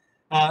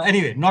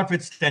 Anyway,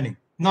 notwithstanding.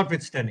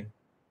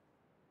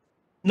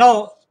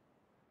 Now,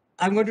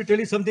 I'm going to tell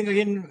you something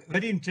again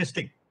very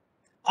interesting.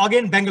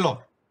 Again,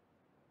 Bangalore.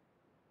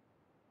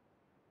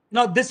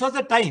 Now, this was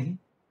the time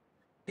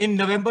in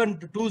November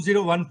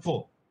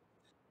 2014.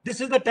 This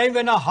is the time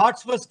when our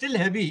hearts were still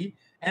heavy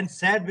and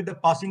sad with the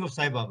passing of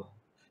Sai Baba.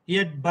 He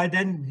had by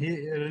then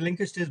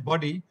relinquished his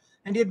body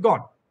and he had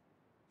gone.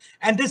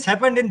 And this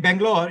happened in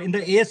Bangalore in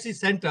the ASC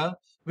center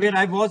where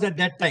I was at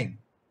that time.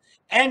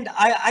 And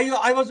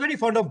I was very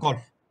fond of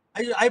golf.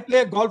 I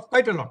play golf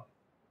quite a lot.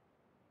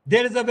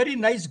 There is a very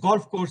nice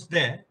golf course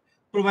there,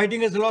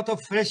 providing us a lot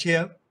of fresh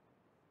air,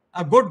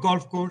 a good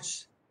golf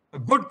course, a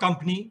good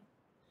company,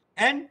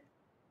 and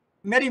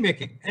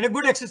merrymaking, and a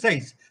good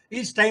exercise.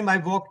 Each time I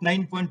walk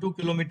 9.2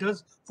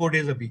 kilometers, 4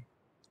 days a week.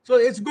 So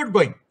it's good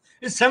going.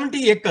 It's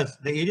 70 acres.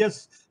 The area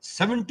is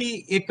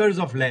 70 acres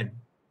of land.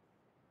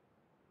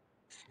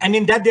 And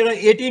in that there are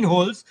 18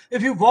 holes.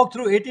 If you walk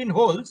through 18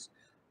 holes,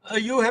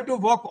 you have to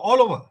walk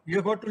all over. You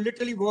have got to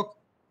literally walk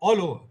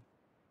all over.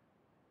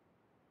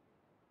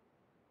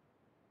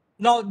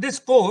 Now this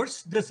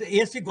course, this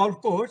ASC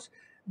golf course,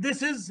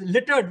 this is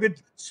littered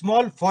with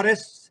small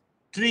forests,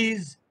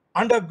 trees,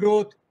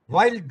 undergrowth,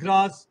 wild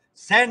grass,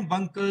 sand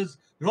bunkers,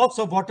 lots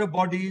of water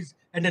bodies,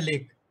 and a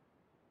lake.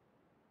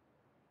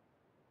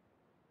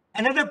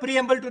 Another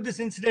preamble to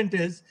this incident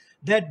is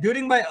that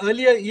during my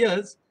earlier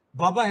years,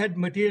 Baba had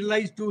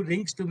materialized 2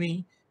 rings to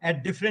me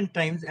at different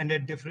times and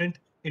at different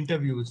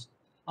interviews.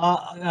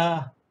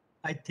 I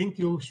think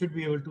you should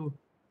be able to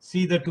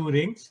see the 2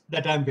 rings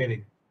that I'm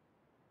wearing.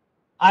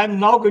 I'm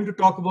now going to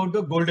talk about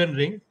the golden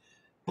ring.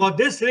 For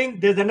this ring,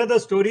 there's another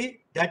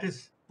story that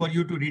is for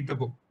you to read the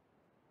book.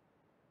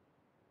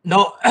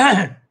 Now,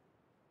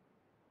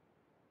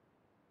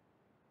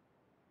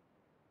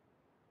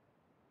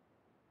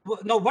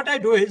 now what I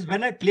do is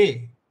when I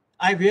play,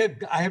 I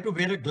have to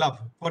wear a glove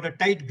for a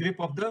tight grip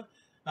of the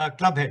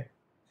club head.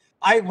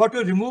 I want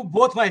to remove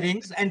both my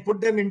rings and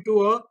put them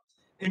into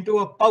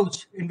a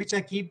pouch in which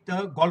I keep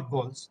the golf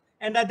balls,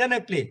 and then I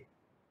play.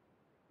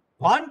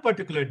 One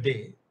particular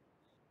day,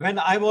 when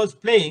I was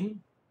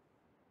playing,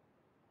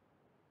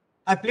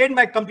 I played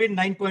my complete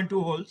 9.2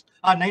 holes,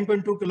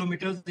 9.2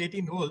 kilometers,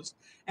 18 holes,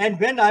 and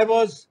when I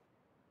was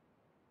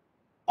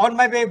on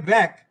my way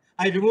back,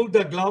 I removed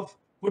the glove,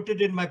 put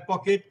it in my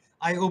pocket.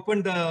 I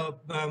opened the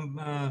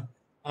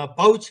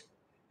pouch,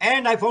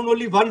 and I found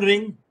only 1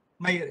 ring.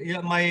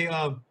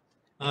 My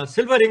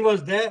silver ring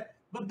was there,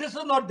 but this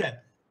was not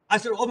there. I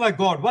said, "Oh my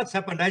God, what's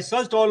happened?" I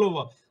searched all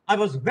over. I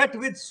was wet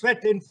with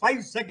sweat in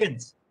 5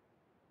 seconds.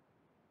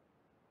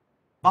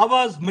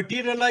 Baba's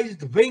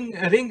materialized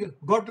ring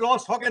got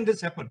lost. How can this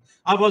happen?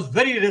 I was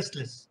very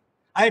restless.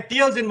 I had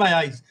tears in my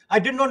eyes. I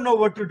did not know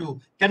what to do.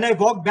 Can I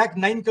walk back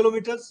 9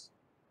 kilometers?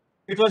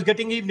 It was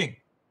getting evening.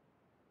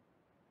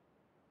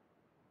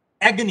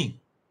 Agony,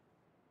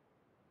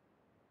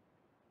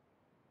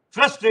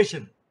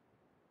 frustration,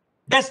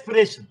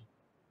 desperation,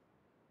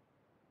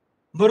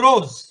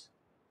 morose.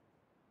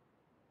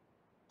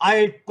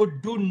 I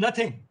could do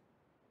nothing.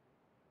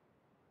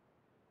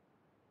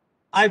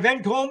 I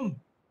went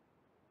home.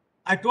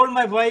 I told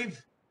my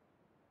wife.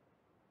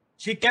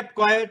 She kept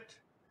quiet.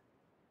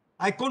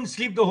 I couldn't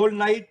sleep the whole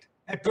night.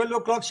 At 12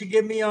 o'clock, she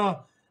gave me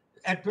a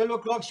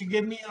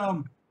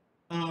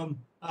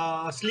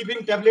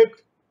sleeping tablet.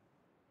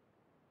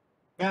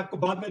 मैं आपको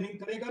बाद में ring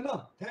करेगा ना,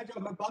 ठहर जाओ,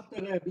 मैं बात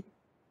कर रहा अभी.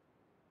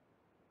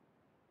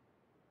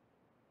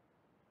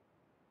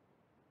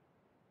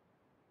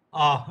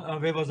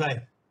 Where was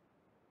I?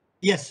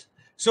 Yes.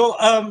 So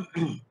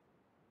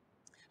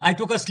I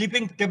took a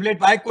sleeping tablet.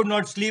 I could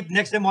not sleep.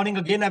 Next day morning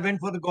again, I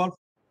went for the golf.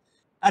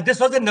 This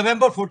was in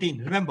November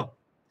 14. Remember.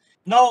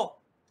 Now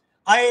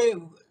I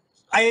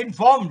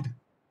informed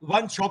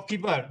one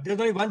shopkeeper.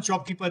 There's only one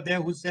shopkeeper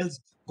there who sells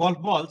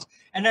golf balls,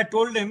 and I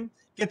told him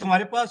कि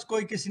तुम्हारे पास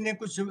कोई किसी ने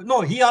कुछ.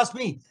 No, he asked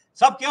me,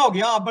 सब क्या हो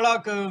गया? आप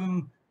बड़ा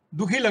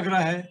दुखी लग रहा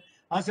है.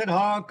 I said,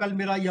 हाँ, कल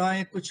मेरा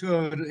यहाँ कुछ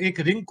एक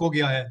रिंग खो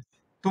गया है.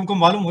 तुमको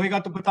मालूम होएगा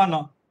तो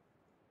बताना.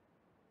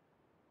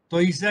 So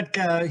he said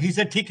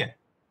ठीक है.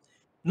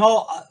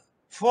 Now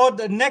for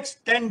the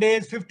next 10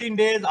 days, 15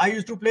 days, I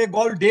used to play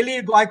golf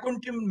daily. I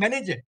couldn't even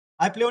manage it.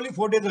 I play only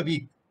 4 days a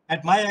week.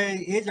 At my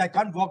age, I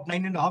can't walk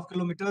 9.5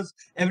 kilometers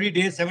every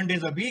day, 7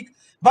 days a week.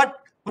 But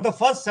for the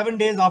first 7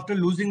 days after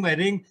losing my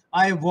ring,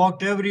 I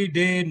walked every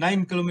day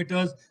 9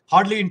 kilometers,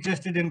 hardly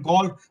interested in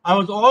golf. I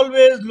was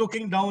always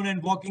looking down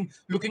and walking,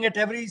 looking at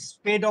every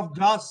spade of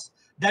grass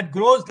that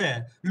grows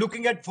there,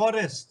 looking at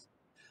forests.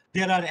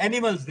 There are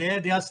animals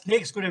there. There are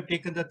snakes could have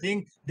taken the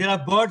thing. There are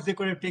birds they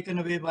could have taken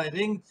away by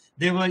ring.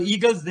 There were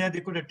eagles there. They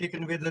could have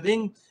taken away the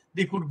ring.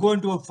 They could go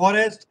into a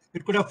forest.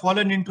 It could have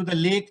fallen into the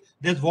lake.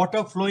 There's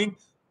water flowing.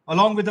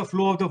 Along with the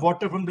flow of the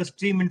water from the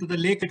stream into the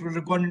lake, it would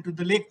have gone into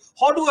the lake.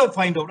 How do I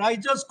find out? I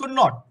just could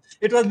not.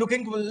 It was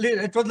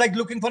like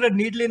looking for a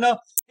needle in a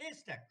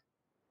haystack.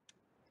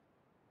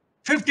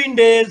 15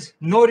 days,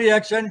 no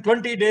reaction.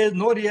 20 days,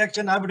 no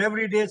reaction. I would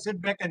every day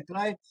sit back and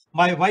cry.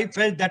 My wife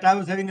felt that I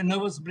was having a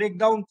nervous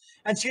breakdown,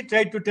 and she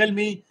tried to tell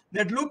me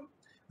that, look,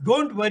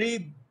 don't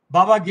worry.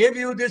 Baba gave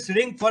you this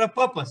ring for a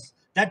purpose.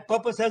 That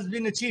purpose has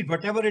been achieved,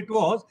 whatever it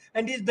was,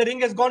 and the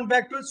ring has gone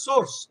back to its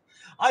source.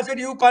 I said,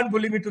 you can't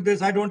bully me to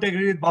this. I don't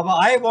agree with Baba.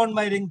 I want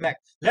my ring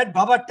back. Let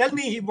Baba tell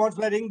me he wants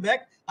my ring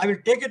back. I will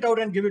take it out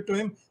and give it to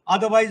him.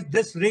 Otherwise,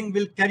 this ring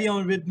will carry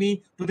on with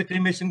me to the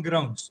cremation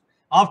grounds.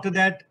 After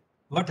that,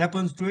 what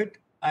happens to it?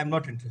 I'm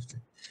not interested.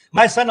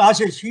 My son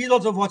Ashish, he is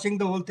also watching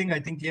the whole thing, I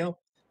think here.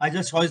 I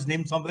just saw his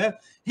name somewhere.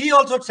 He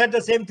also said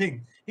the same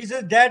thing. He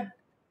says, Dad,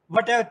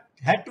 what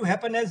had to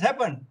happen has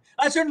happened.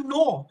 I said,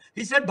 no.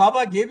 He said,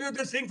 Baba gave you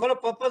this ring for a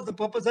purpose. The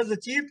purpose has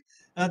achieved.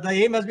 The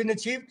aim has been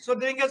achieved. So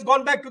the ring has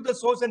gone back to the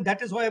source. And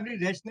that is how every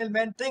rational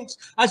man thinks.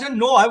 I said,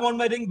 no, I want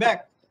my ring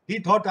back. He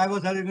thought I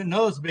was having a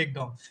nervous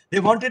breakdown. They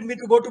wanted me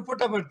to go to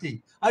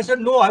Puttaparthi. I said,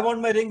 no, I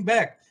want my ring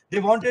back. They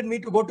wanted me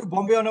to go to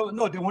Bombay.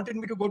 They wanted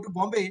me to go to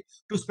Bombay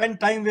to spend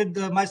time with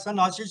my son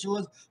Ashish, who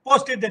was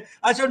posted there.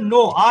 I said,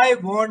 no, I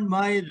want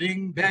my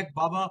ring back,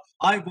 Baba.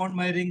 I want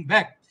my ring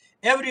back.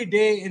 Every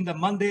day in the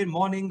Monday,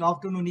 morning,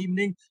 afternoon,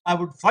 evening, I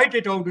would fight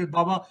it out with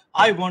Baba.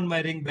 I want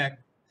my ring back.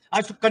 I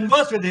used to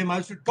converse with him. I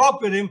used to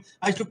talk with him.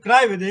 I used to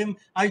cry with him.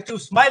 I used to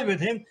smile with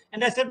him.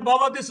 And I said,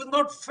 Baba, this is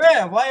not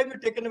fair. Why have you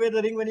taken away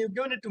the ring when you've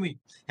given it to me?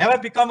 Have I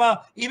become an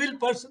evil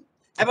person?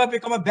 Have I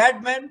become a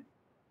bad man?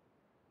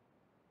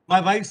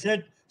 My wife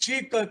said,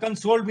 she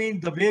consoled me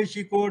the way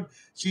she could.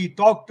 She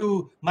talked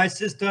to my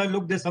sister.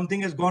 Look, there's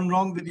something has gone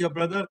wrong with your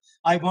brother.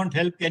 I want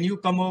help. Can you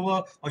come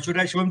over? Or should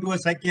I show him to a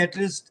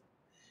psychiatrist?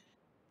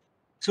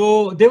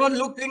 So they were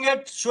looking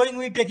at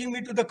taking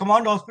me to the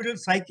command hospital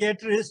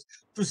psychiatrist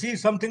to see if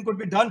something could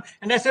be done.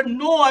 And I said,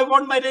 no, I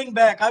want my ring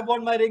back. I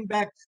want my ring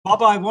back.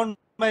 Baba, I want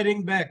my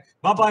ring back.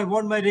 Baba, I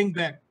want my ring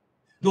back.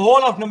 The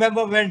whole of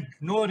November went,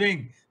 no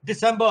ring.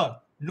 December,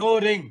 no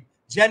ring.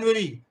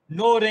 January,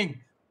 no ring.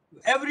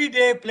 Every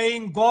day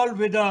playing golf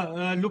with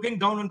looking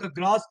down on the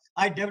grass,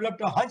 I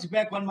developed a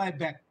hunchback on my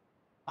back.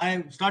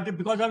 I started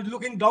because I was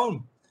looking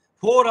down.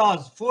 4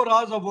 hours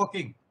of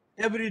walking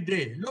every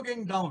day,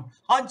 looking down,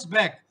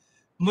 hunchback,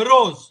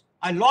 morose.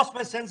 I lost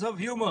my sense of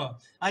humor.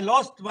 I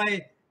lost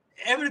my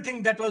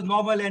everything that was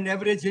normal and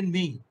average in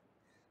me.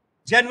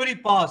 January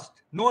passed,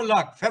 no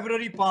luck.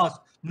 February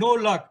passed, no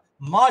luck.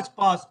 March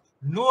passed,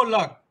 no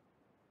luck.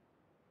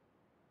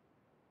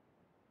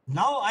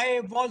 Now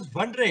I was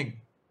wondering,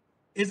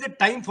 is it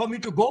time for me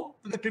to go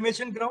to the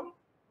cremation ground?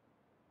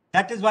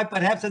 That is why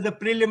perhaps as a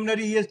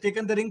preliminary he has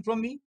taken the ring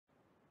from me.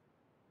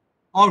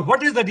 Or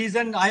what is the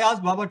reason? I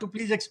asked Baba to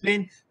please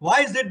explain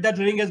why is it that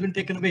the ring has been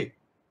taken away.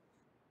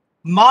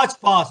 March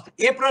passed,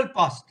 April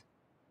passed.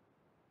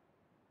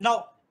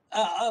 Now,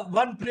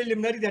 one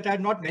preliminary that I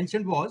had not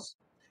mentioned was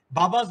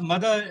Baba's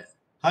mother,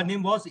 her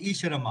name was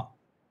Isharama.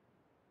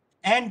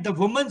 And the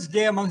Women's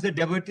Day amongst the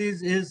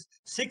devotees is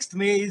 6th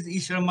May is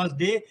Isharama's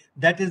day.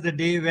 That is the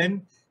day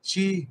when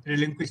she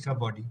relinquished her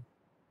body.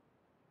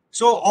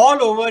 So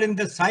all over in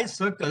the Sai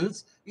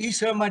circles,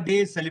 Isharama Day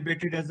is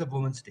celebrated as the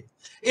Women's Day.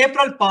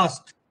 April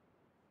passed,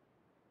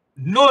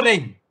 no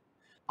ring.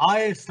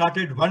 I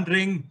started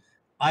wondering,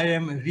 I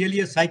am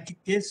really a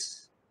psychic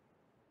case.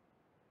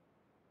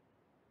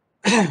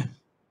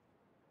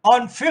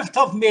 On 5th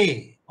of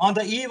May, on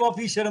the eve of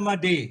Isharama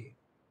Day,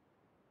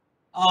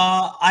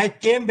 I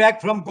came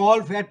back from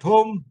golf at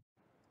home.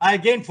 I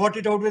again fought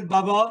it out with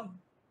Baba.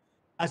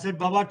 I said,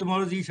 Baba,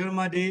 tomorrow is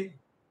Isharama Day.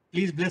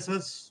 Please bless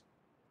us.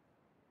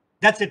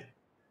 That's it.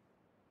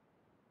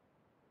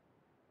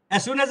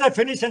 As soon as I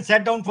finished and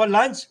sat down for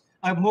lunch,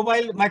 a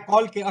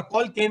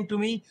call came to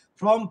me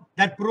from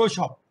that pro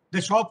shop, the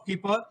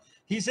shopkeeper.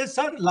 He says,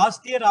 sir,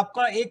 last year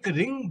आपका एक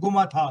ring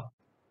गुमा था.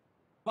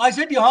 I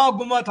said, हाँ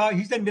गुमा था.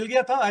 He said, मिल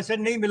गया था. I said,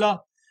 नहीं मिला.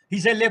 He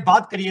said, ले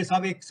बात करिए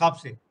साहब एक साहब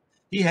से.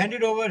 He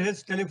handed over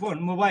his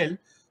mobile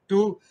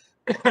to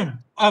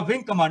a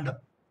wing commander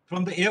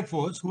from the Air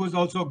Force who was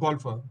also a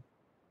golfer.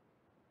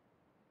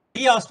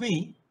 He asked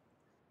me,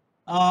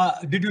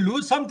 did you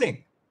lose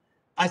something?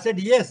 I said,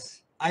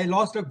 yes, I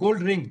lost a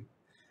gold ring.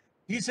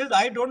 He says,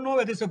 I don't know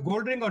whether it's a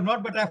gold ring or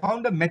not, but I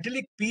found a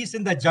metallic piece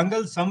in the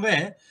jungle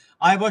somewhere.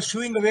 I was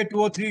shooing away 2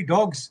 or 3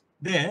 dogs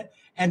there.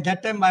 And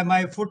that time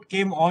my foot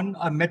came on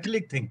a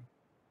metallic thing.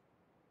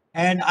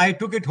 And I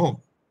took it home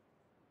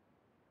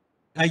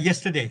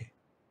yesterday.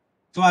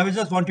 So I was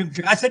just wanting to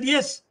check. I said,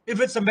 yes,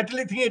 if it's a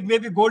metallic thing, it may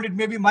be gold, it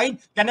may be mine.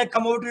 Can I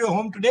come over to your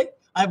home today?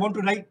 I want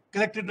to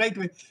collect it right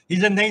away. He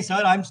said, no,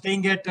 sir, I'm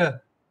staying at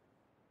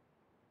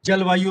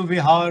Jalvayu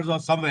Vihars or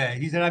somewhere.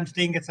 He said, I'm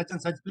staying at such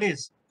and such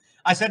place.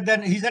 I said,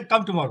 then he said,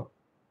 come tomorrow.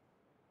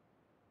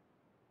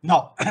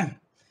 Now,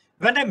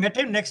 when I met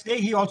him next day,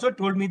 he also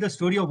told me the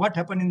story of what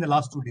happened in the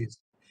last 2 days.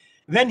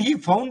 When he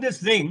found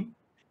this ring,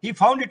 he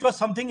found it was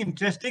something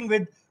interesting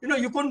with,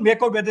 you couldn't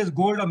make out whether it's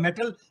gold or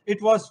metal.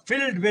 It was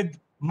filled with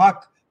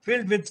muck,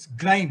 filled with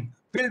grime,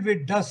 filled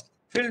with dust,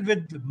 filled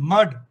with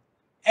mud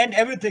and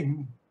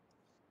everything.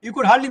 You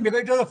could hardly make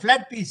it. It was a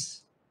flat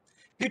piece.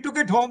 He took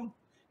it home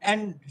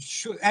and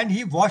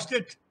he washed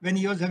it when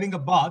he was having a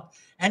bath,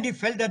 and he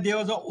felt that there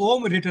was a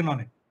Om written on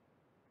it.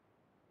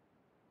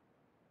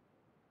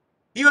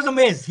 He was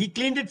amazed. He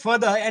cleaned it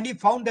further and he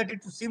found that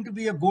it seemed to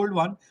be a gold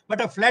one, but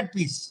a flat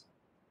piece.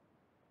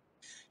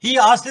 He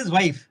asked his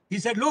wife, he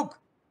said, look,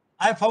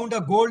 I found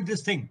a gold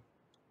this thing.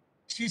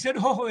 She said,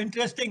 oh,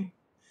 interesting.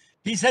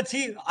 He said,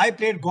 see, I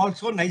played golf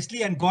so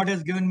nicely and God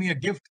has given me a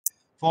gift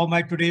for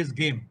my today's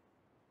game.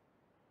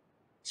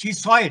 She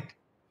saw it.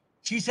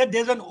 She said,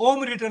 there's an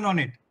Om written on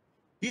it.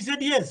 He said,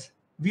 yes,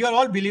 we are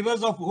all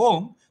believers of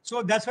Om,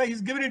 so that's why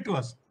he's given it to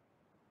us.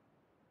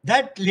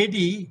 That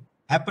lady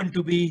happened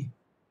to be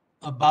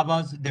a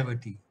Baba's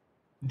devotee.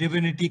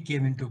 Divinity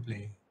came into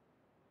play.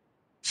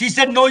 She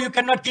said, no, you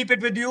cannot keep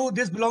it with you.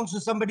 This belongs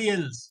to somebody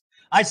else.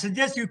 I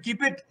suggest you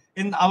keep it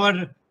in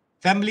our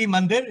family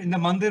mandir, in the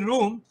mandir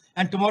room,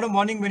 and tomorrow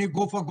morning when you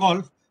go for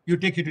golf, you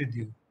take it with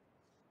you.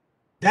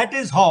 That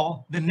is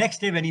how the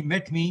next day when he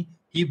met me,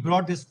 he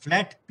brought this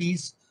flat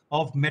piece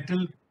of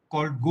metal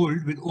called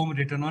gold with Om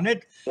written on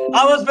it.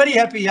 I was very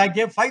happy. I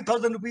gave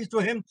 5,000 rupees to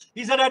him.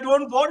 He said, I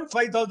don't want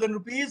 5,000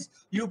 rupees.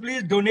 You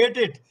please donate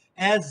it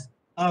as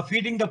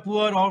feeding the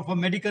poor or for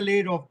medical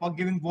aid or for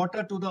giving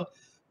water to the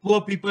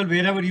poor people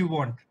wherever you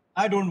want.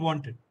 I don't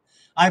want it.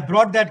 I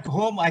brought that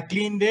home. I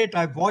cleaned it.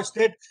 I washed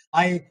it.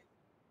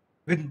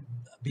 With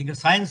being a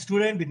science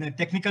student, being a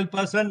technical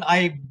person,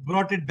 I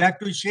brought it back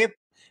to shape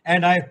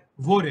and I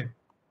wore it.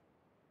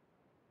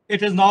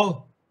 It is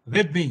now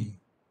with me.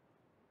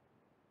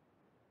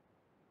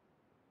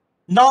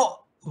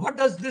 Now, what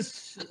does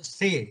this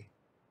say?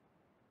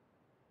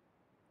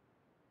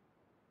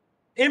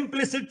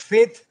 Implicit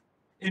faith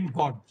in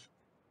God.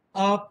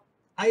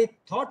 I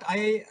thought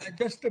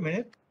just a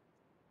minute.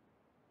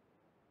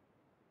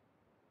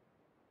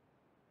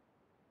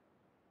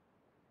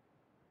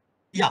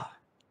 Yeah.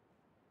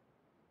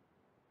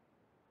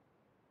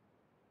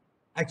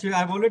 Actually,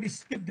 I've already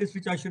skipped this,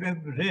 which I should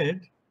have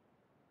read.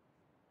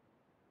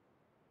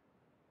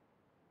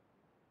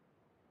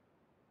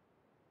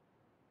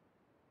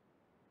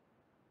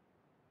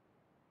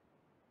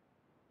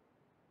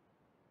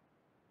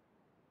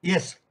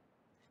 Yes.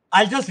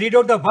 I'll just read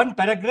out the one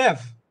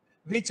paragraph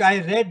which I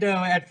read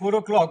at 4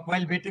 o'clock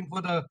while waiting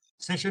for the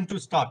session to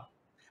start.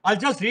 I'll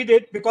just read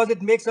it because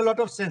it makes a lot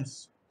of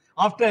sense.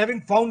 After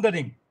having found the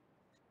ring,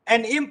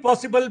 an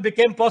impossible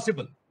became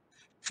possible.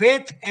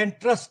 Faith and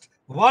trust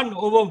won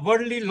over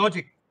worldly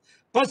logic.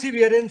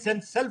 Perseverance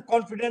and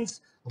self-confidence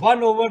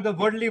won over the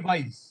worldly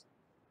wise.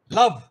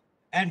 Love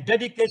and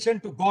dedication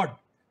to God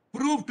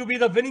proved to be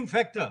the winning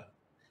factor.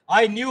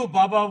 I knew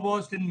Baba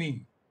was in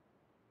me,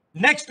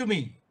 next to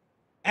me,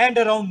 and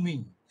around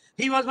me.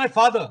 He was my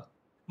father,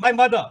 my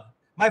mother,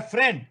 my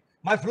friend,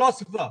 my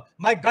philosopher,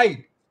 my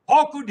guide.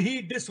 How could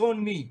he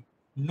disown me?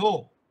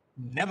 No,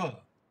 never.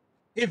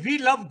 If we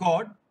love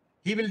God,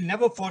 he will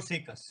never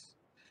forsake us.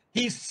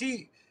 He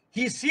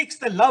seeks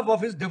the love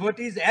of his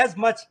devotees as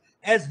much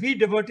as we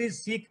devotees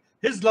seek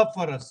his love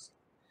for us.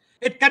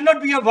 It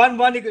cannot be a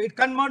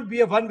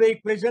one-way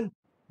equation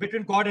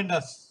between God and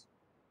us.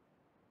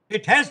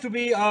 It has to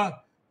be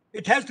a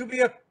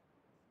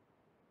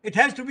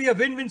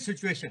win-win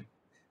situation.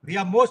 We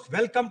are most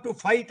welcome to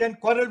fight and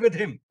quarrel with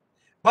him,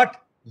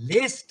 but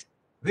laced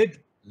with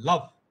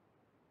love.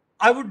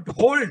 I would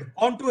hold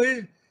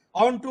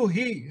onto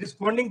he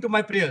responding to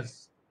my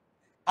prayers.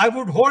 I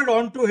would hold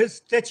on to his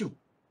statue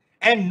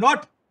and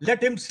not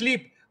let him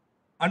sleep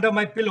under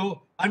my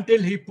pillow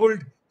until he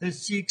pulled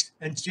his cheeks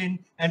and chin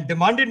and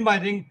demanded my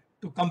ring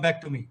to come back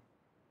to me.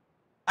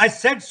 I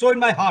said so in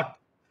my heart.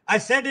 I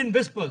said in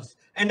whispers,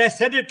 and I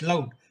said it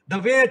loud, the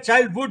way a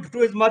child would to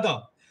his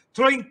mother,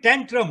 throwing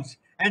tantrums,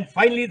 and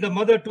finally the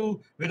mother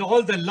too, with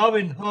all the love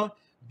in her,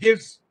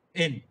 gives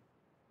in.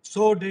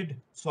 So did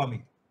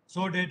Swami.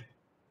 So did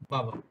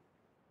Baba.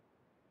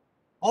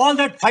 All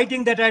that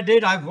fighting that I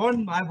did, I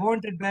want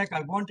it back,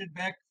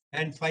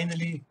 and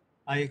finally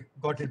I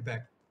got it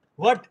back.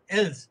 What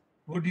else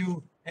would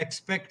you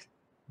expect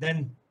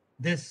than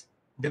this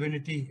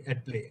divinity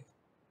at play?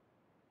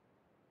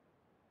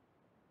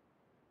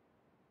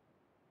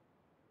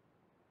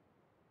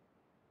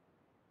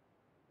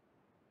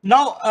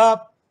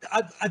 Now,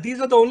 these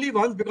are the only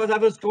ones because I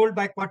was told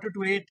by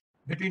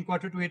between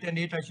quarter to 8 and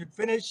 8, I should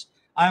finish.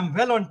 I am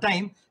well on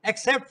time,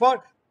 except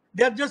for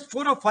there are just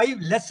 4 or 5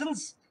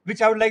 lessons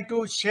which I would like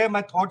to share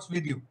my thoughts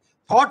with you.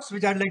 Thoughts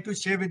which I'd like to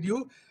share with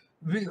you.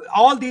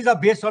 All these are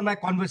based on my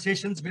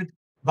conversations with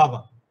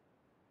Baba.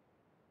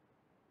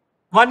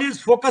 One is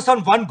focus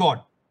on one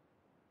God.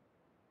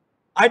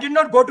 I did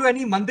not go to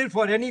any mandir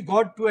for any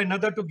God to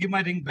another to give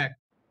my ring back.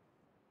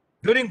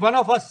 During one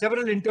of our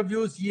several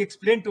interviews, he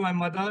explained to my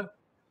mother,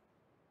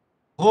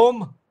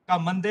 home ka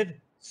mandir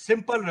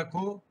simple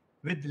rakho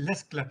with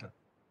less clutter.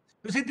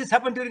 You see, this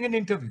happened during an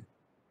interview.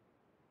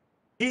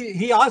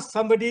 He asked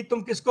somebody,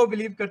 tum kisko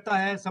believe karta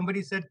hai?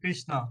 Somebody said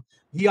Krishna.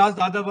 He asked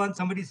the other one,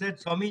 somebody said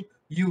Swami,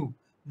 you.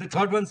 The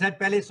third one said,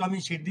 pehle Swami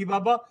Shirdi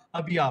Baba,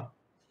 abhi aap.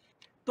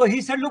 So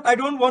he said, look, I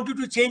don't want you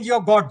to change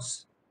your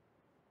gods.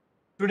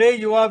 Today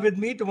you are with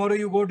me, tomorrow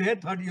you go there,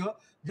 third year.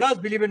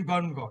 Just believe in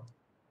God and God.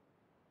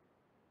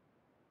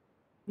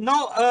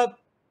 Now,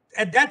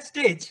 at that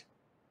stage,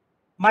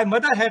 my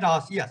mother had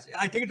asked, yes,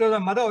 I think it was my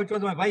mother or it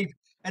was my wife,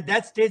 at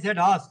that stage had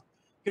asked,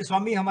 कि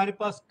स्वामी हमारे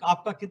पास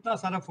आपका कितना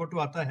सारा photo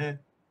आता है?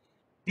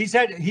 He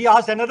said, he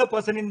asked another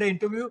person in the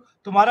interview,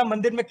 तुम्हारा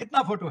मंदिर में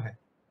कितना फोटो है?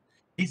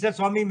 He said,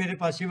 Swami, मेरे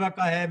पास शिवा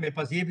का है, मेरे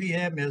पास ये भी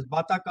है, मेरे पास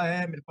बाता का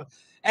है, मेरे पास.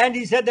 And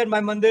he said that my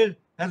mandir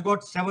has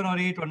got 7 or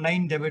 8 or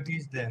 9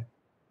 devotees there.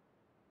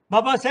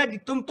 Baba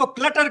said, तुम तो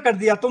clutter कर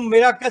दिया, तुम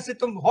मेरा कैसे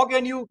how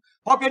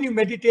can you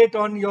meditate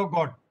on your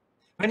God?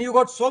 When you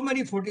got so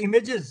many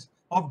images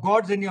of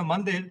gods in your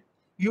mandir,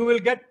 you will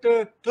get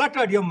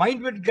cluttered, your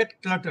mind will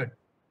get cluttered.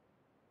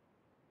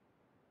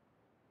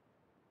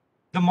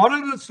 The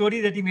moral of the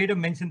story that he made a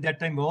mention that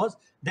time was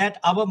that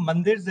our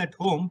mandirs at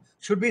home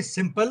should be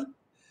simple,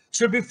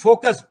 should be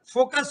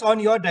focused on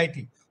your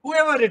deity,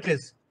 whoever it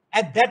is.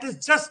 And that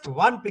is just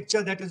one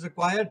picture that is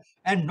required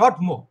and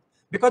not more.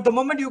 Because the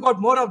moment you got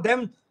more of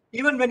them,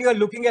 even when you are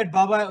looking at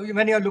Baba,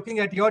 when you are looking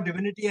at your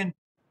divinity, and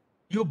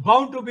you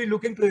bound to be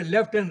looking to the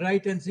left and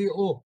right and see,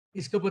 oh,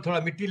 iske upar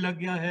thoda mitti lag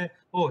gaya hai.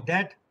 Oh,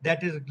 that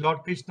is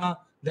Lord Krishna,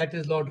 that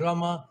is Lord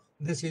Rama,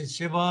 this is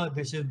Shiva,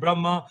 this is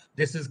Brahma,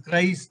 this is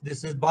Christ,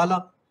 this is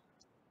Bala.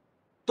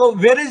 So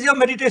where is your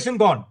meditation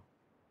gone?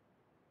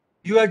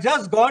 You have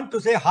just gone to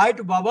say hi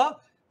to Baba,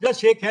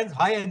 just shake hands,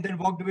 hi, and then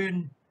walked away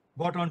and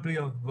got on to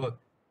your work.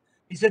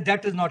 He said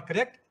that is not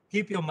correct.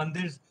 Keep your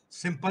mandirs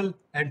simple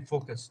and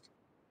focused.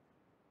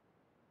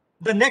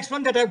 The next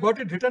one that I've got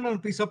it written on a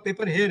piece of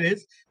paper here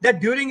is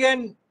that during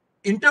an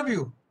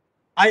interview,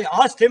 I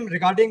asked him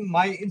regarding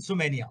my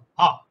insomnia.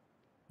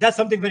 That's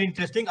something very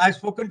interesting. I've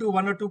spoken to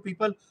 1 or 2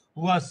 people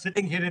who are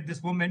sitting here at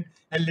this moment,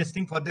 and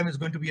listening for them is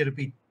going to be a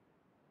repeat.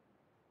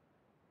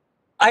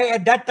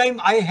 At that time,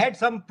 I had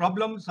some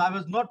problems.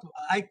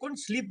 I couldn't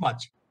sleep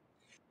much.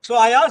 So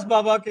I asked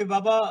Baba, okay,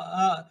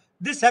 Baba,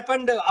 this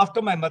happened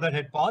after my mother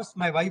had passed.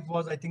 My wife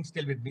was, I think,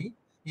 still with me.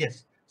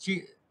 Yes,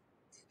 she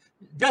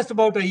just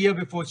about a year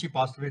before she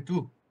passed away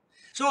too.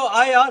 So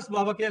I asked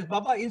Baba,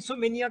 Baba,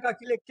 insomnia का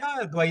के लिए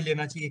क्या दवाई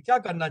लेना चाहिए, क्या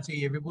करना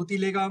चाहिए, विभूति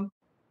लेगा हम?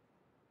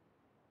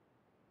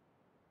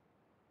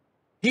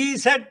 He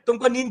said,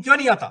 तुमको नींद क्यों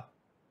नहीं आता?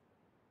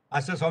 I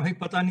said, स्वामी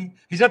पता नहीं.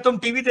 He said, तुम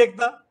टीवी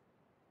देखता?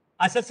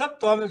 I said, सब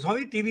तो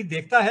स्वामी टीवी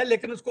देखता है,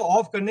 लेकिन उसको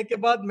ऑफ करने के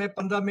बाद मैं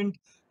 15 मिनट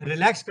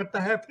रिलैक्स करता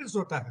है, फिर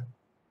सोता है.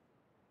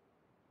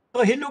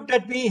 So he looked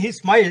at me, he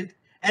smiled,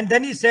 and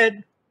then he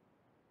said,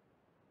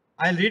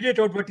 I'll read it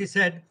out what he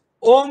said.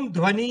 ओम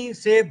ध्वनि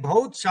से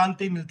बहुत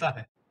शांति मिलता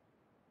है.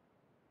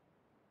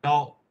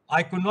 Now,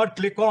 I could not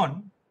click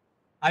on.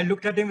 I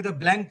looked at him with a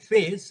blank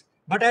face,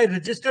 but I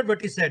registered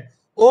what he said.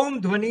 Om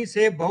ध्वनि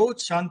से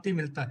बहुत शांति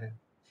मिलता है.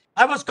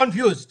 I was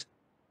confused.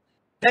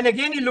 Then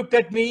again he looked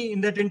at me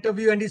in that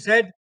interview and he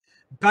said,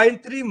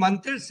 Gayatri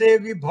मंत्र से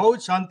भी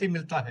बहुत शांति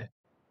मिलता है.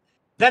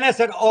 Then I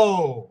said,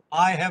 oh,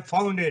 I have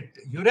found it.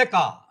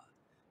 Eureka.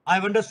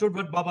 I've understood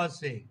what Baba is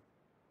saying.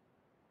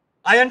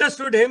 I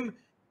understood him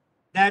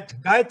that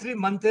Gayatri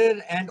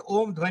Mantra and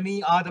Om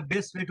Dhwani are the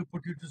best way to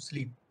put you to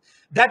sleep.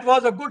 That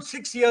was a good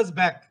 6 years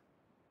back,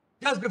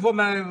 just before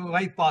my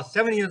wife passed,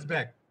 7 years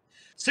back.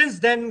 Since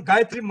then,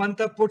 Gayatri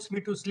Mantra puts me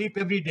to sleep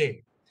every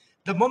day.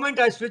 The moment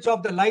I switch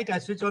off the light, I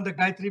switch on the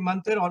Gayatri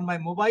Mantra on my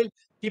mobile,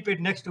 keep it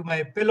next to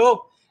my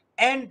pillow,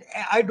 and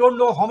I don't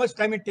know how much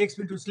time it takes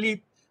me to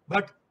sleep,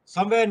 but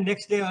somewhere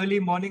next day, early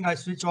morning, I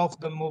switch off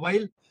the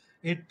mobile.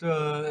 It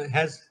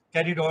has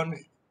carried on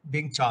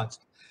being charged.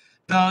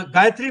 The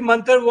Gayatri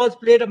Mantra was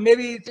played,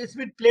 maybe it's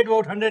been played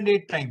about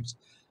 108 times.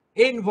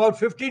 In about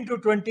 15 to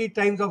 20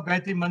 times of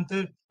Gayatri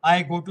Mantra,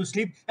 I go to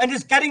sleep, and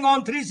it's carrying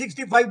on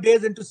 365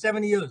 days into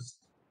 7 years.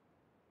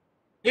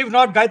 If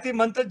not Gayatri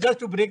Mantra, just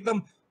to break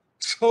the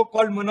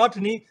so-called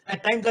monotony,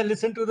 at times I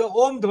listen to the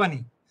Om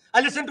Dhwani.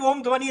 I listen to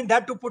Om Dhwani, and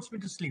that too puts me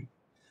to sleep.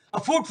 A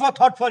food for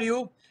thought for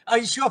you, an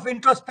issue of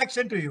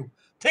introspection to you.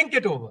 Think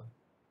it over.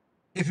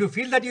 If you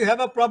feel that you have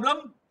a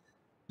problem,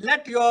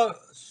 let your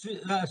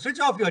switch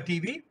off your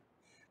TV,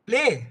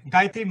 play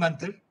Gayatri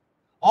Mantra,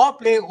 or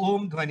play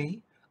Om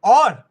Dhwani,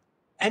 or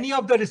any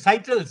of the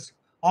recitals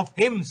of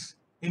hymns,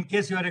 in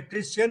case you are a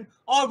Christian,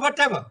 or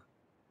whatever,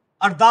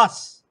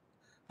 Ardas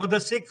for the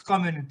Sikh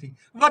community,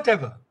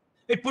 whatever.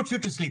 It puts you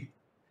to sleep.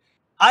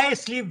 I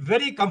sleep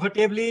very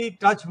comfortably,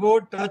 touch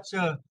wood, touch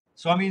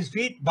Swami's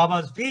feet,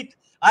 Baba's feet.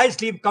 I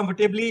sleep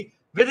comfortably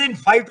within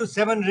 5 to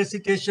 7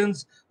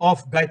 recitations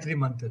of Gayatri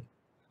Mantra.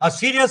 A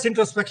serious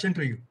introspection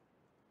to you.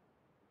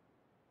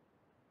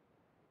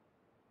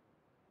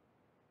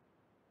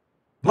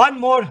 One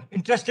more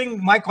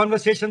interesting, my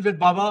conversations with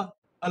Baba,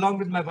 along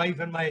with my wife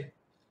and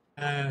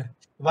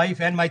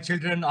my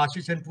children,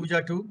 Ashish and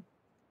Pooja too.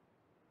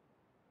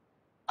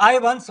 I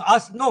once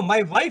asked, no,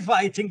 my wife,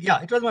 I think,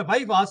 yeah, it was my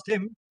wife asked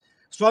him,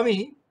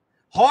 Swami,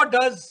 how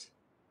does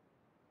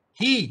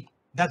he,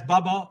 that's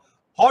Baba,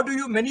 how do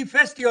you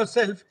manifest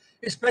yourself,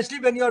 especially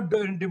when your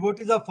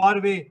devotees are far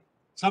away?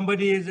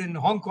 Somebody is in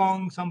Hong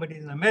Kong, somebody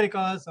is in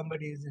America,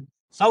 somebody is in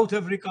South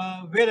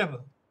Africa, wherever.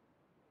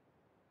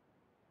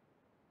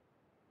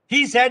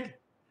 He said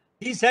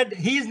he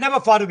is never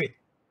far away.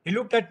 He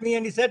looked at me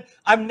and he said,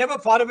 I'm never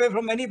far away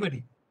from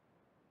anybody.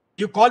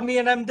 You call me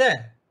and I'm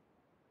there.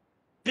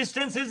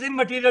 Distance is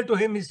immaterial to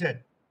him, he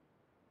said.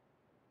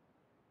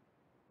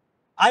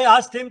 I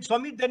asked him,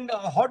 Swami, then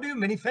how do you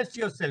manifest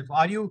yourself?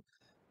 Are you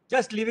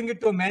just leaving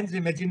it to a man's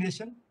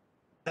imagination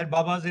that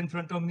Baba is in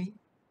front of me?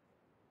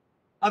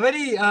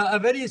 a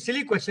very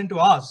silly question to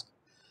ask,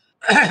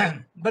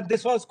 but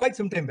this was quite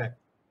some time back.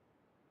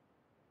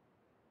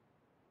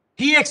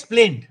 He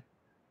explained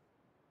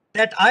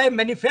that I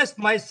manifest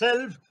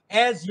myself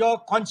as your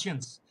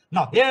conscience.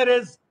 Now, here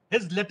is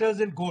his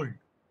letters in gold.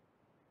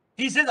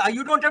 He says,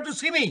 you don't have to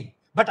see me,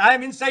 but I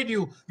am inside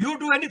you. You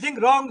do anything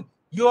wrong,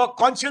 your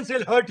conscience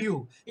will hurt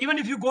you. Even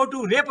if you go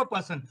to rape a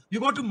person, you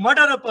go to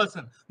murder a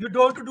person, you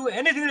don't do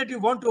anything that you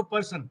want to a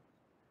person,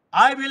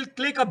 I will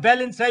click a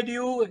bell inside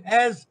you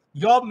as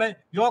your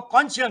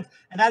conscience,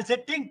 and I'll say,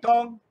 ting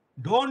tong,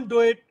 don't do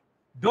it,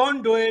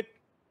 don't do it,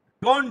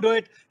 don't do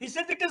it. He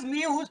says, it is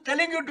me who's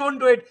telling you don't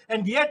do it,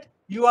 and yet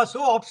you are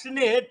so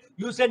obstinate,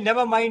 you say,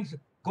 never mind,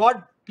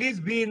 God, please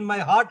be in my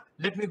heart,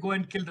 let me go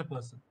and kill the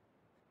person.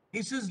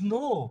 He says,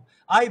 no,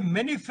 I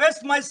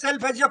manifest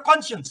myself as your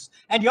conscience,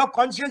 and your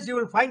conscience, you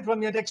will find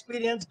from your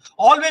experience,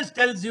 always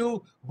tells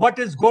you what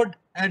is good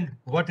and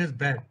what is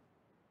bad.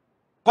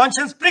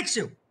 Conscience pricks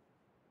you.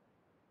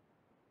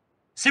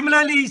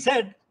 Similarly, he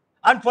said,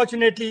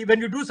 unfortunately,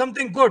 when you do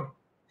something good,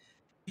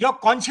 your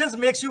conscience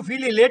makes you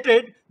feel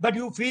elated, but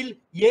you feel,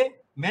 ye,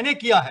 maine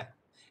kiya hai.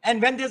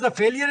 And when there's a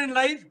failure in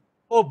life,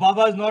 oh,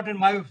 Baba is not in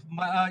my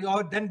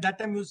or then that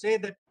time you say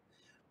that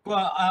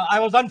I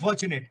was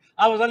unfortunate,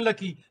 I was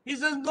unlucky. He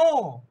says,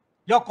 no,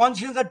 your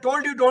conscience had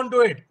told you don't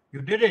do it.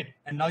 You did it,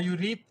 and now you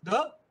reap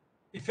the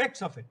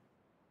effects of it.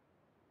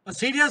 A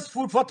serious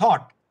food for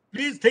thought.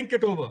 Please think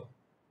it over.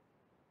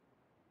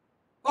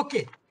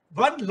 Okay,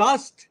 one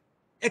last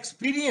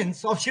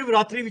experience of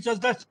Shivratri, which was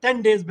just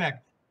 10 days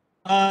back.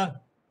 Hi,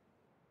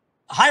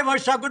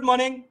 Varsha, good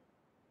morning.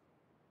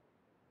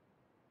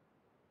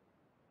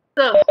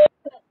 Sir,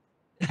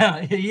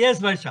 Yes,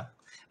 Varsha.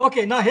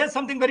 Okay, now here's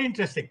something very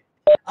interesting.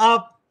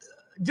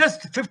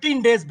 Just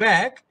 15 days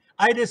back,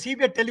 I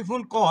received a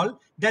telephone call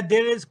that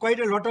there is quite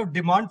a lot of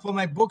demand for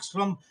my books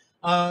from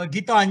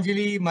Gita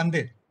Anjali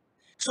Mandir.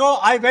 So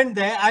I went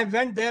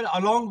there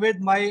along with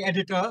my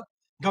editor,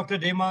 Dr.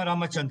 Dema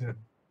Ramachandran.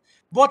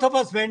 Both of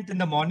us went in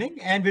the morning,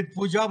 and with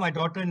Pooja, my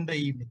daughter, in the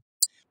evening.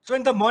 So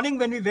in the morning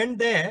when we went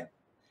there,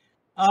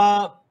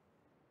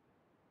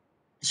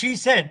 she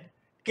said,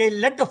 okay,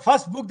 let the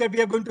first book that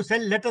we are going to sell,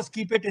 let us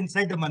keep it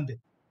inside the mandir.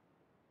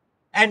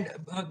 And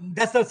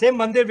that's the same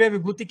mandir where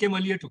Vibhuti came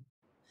earlier too.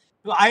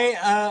 So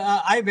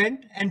I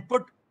went and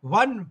put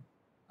one,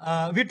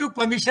 we took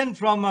permission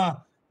from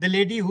the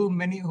lady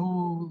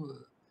who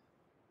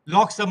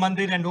locks the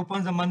mandir and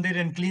opens the mandir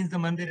and cleans the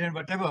mandir and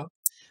whatever.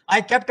 I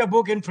kept a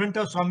book in front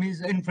of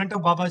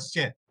Baba's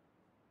chair.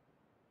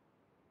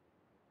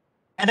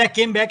 And I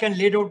came back and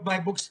laid out my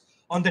books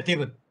on the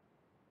table.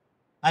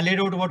 I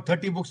laid out about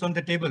 30 books on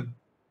the table.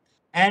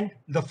 And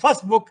the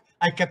first book,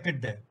 I kept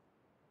it there.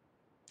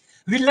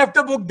 We left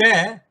the book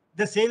there,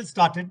 the sale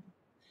started.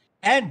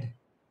 And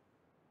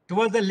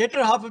towards the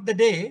later half of the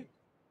day,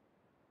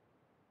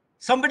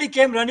 somebody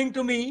came running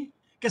to me,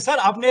 कि sir,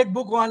 आपने एक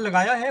book वहाँ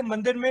लगाया है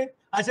मंदिर में?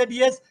 I said,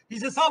 yes. He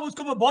said, साहब,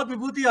 उसको में बहुत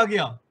विभूति आ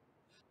गया.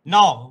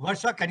 Now,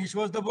 Varsha, can you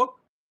show us the book?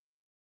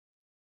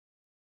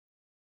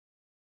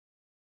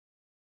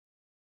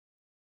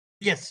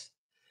 Yes.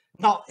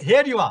 Now,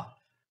 here you are.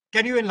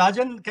 Can you enlarge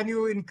and can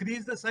you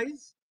increase the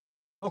size?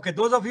 Okay,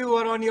 those of you who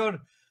are on your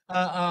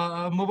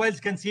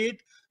mobiles can see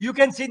it. You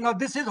can see now,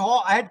 this is how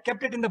I had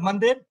kept it in the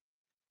mandir,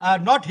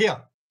 not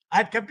here. I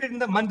had kept it in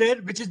the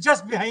mandir, which is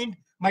just behind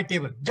my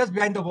table, just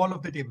behind the wall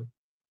of the table.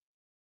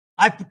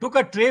 I took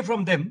a tray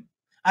from them.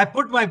 I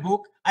put my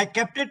book. I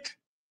kept it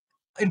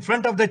in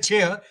front of the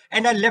chair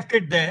and I left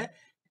it there.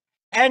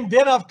 And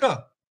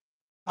thereafter,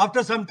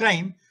 after some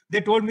time,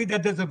 they told me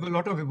that there's a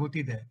lot of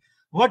vibhuti there.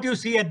 What you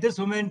see at this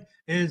moment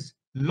is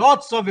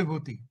lots of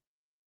vibhuti.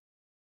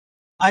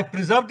 I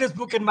preserved this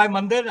book in my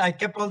mandir. I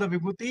kept all the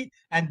vibhuti,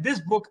 and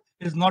this book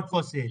is not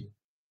for sale.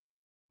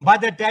 By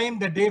the time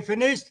the day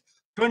finished,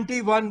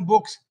 21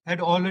 books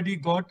had already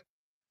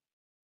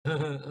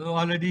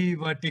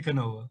were taken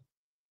over.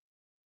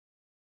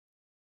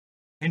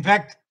 In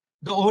fact,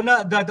 the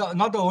owner,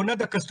 not the owner,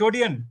 the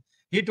custodian,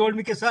 he told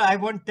me, sir, I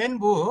want 10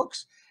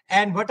 books.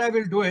 And what I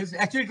will do is,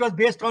 actually, it was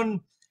based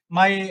on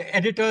my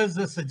editor's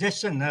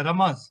suggestion,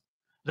 Rama's.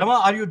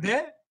 Rama, are you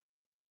there?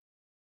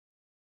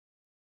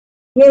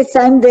 Yes,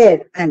 I'm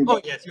there. Oh,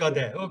 yes, you are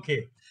there.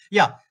 Okay.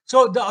 Yeah.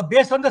 So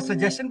based on the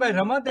suggestion by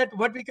Rama, that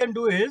what we can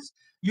do is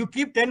you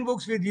keep 10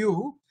 books with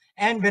you,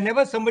 and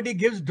whenever somebody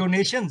gives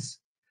donations,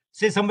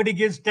 say somebody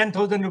gives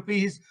 10,000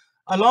 rupees,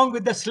 along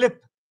with the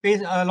slip,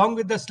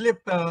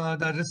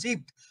 the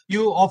receipt,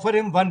 you offer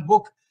him one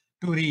book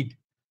to read.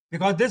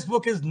 Because this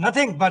book is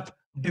nothing but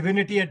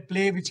divinity at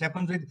play, which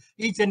happens with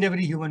each and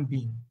every human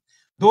being.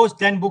 Those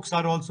 10 books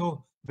are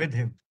also with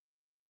him.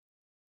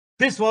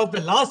 This was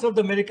the last of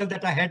the miracle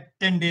that I had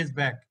 10 days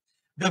back.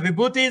 The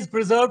Vibhuti is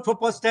preserved for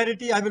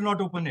posterity. I will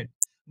not open it.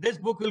 This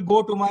book will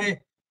go to my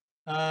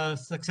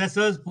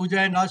successors, Pooja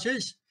and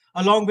Ashish,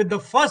 along with the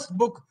first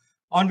book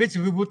on which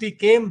Vibhuti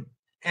came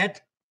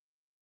at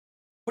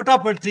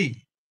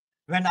Puttaparthi,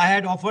 when I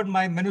had offered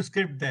my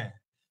manuscript there,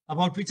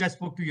 about which I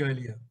spoke to you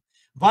earlier.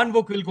 One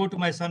book will go to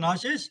my son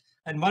Ashish,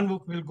 and one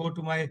book will go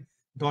to my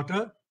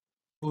daughter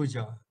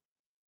Pooja.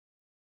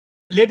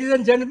 Ladies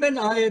and gentlemen,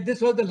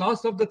 this was the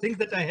last of the things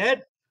that I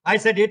had. I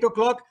said 8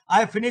 o'clock.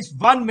 I finished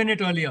 1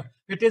 minute earlier.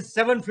 It is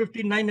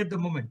 7:59 at the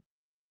moment.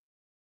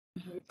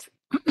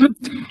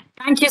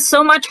 Thank you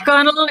so much,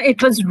 Colonel.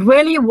 It was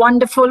really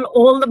wonderful,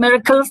 all the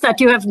miracles that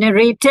you have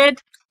narrated.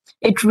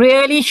 It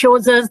really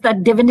shows us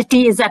that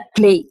divinity is at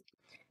play.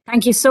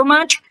 Thank you so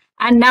much.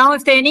 And now,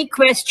 if there are any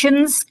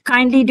questions,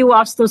 kindly do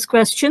ask those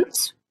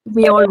questions.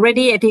 We are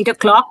already at 8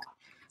 o'clock.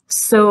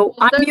 So Was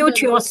that unmute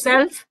the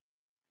yourself.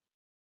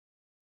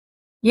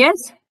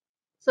 Yes?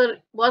 Sir,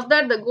 was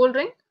that the gold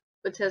ring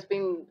which has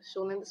been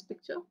shown in this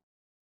picture?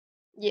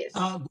 Yes.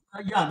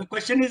 Yeah, the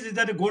question is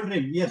that a gold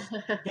ring? Yes.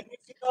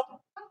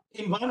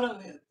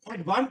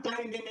 At one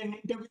time in an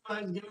interview,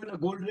 I was given a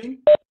gold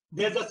ring.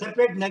 There's a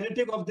separate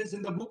narrative of this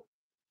in the book.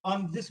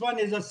 This one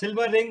is a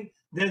silver ring.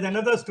 There's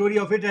another story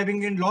of it having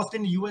been lost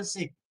in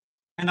USA,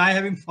 and I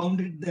having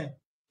found it there.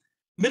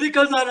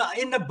 Miracles are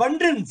in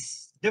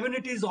abundance.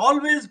 Divinity is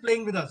always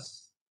playing with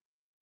us,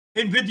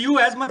 and with you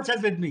as much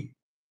as with me.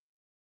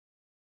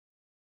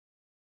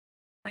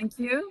 Thank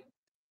you.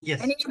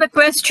 Yes. Any other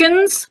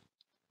questions?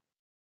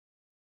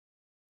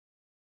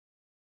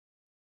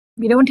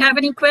 We don't have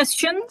any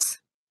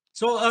questions.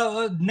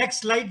 So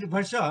next slide,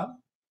 Varsha,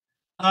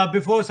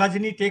 before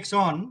Sajani takes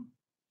on.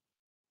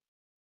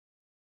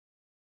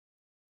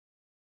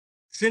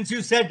 Since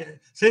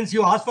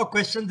you asked for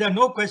questions, there are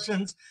no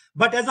questions.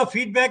 But as a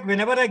feedback,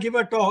 whenever I give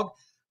a talk,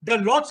 there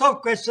are lots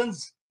of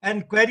questions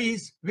and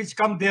queries which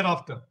come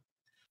thereafter.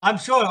 I'm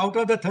sure out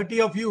of the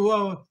 30 of you who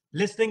are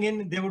listening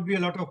in, there would be a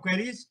lot of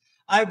queries.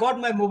 I've got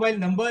my mobile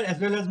number as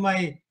well as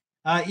my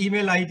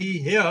email ID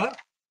here.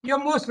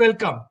 You're most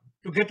welcome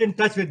to get in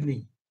touch with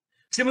me.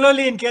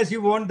 Similarly, in case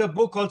you want the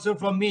book also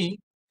from me,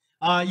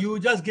 you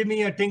just give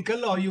me a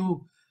tinkle or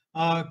you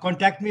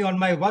contact me on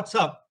my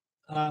WhatsApp.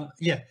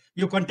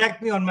 You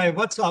contact me on my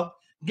WhatsApp.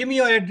 Give me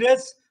your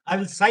address. I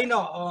will sign,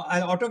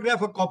 I'll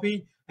autograph a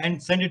copy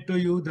and send it to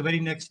you the very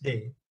next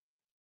day.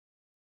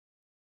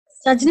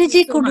 Sajani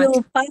ji, could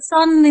you pass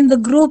on in the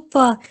group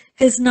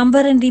his number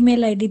and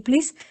email ID,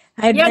 please?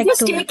 I'd Yeah, like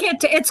just to. take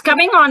it. It's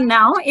coming on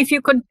now. If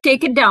you could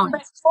take it down.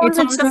 It's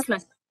on the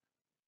slide.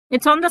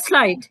 It's on the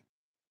slide.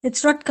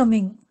 It's not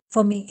coming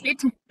for me.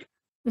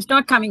 It's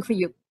not coming for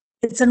you.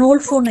 It's an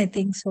old phone, I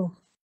think so.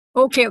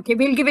 Okay.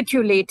 We'll give it to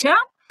you later.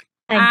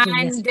 Thank you.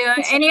 And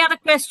Yes. any other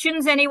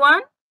questions,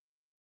 anyone?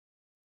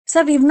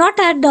 Sir, we've not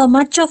had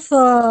much of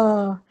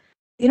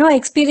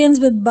experience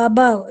with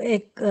Baba.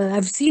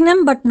 I've seen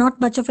him, but not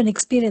much of an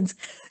experience.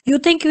 You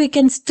think we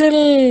can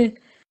still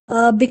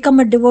become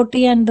a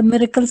devotee and the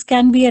miracles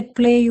can be at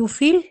play, you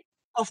feel?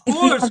 Of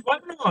course, why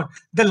not?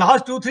 The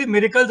last 2-3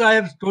 miracles I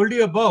have told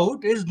you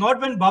about is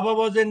not when Baba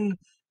was in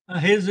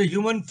his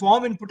human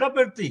form in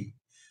Puttaparthi.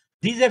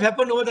 These have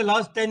happened over the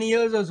last 10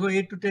 years or so,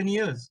 8 to 10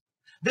 years.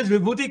 This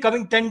Vibhuti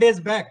coming 10 days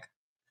back.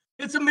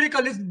 It's a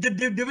miracle. It's the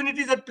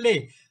divinity is at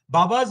play.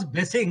 Baba's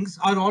blessings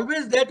are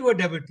always there to a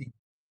devotee.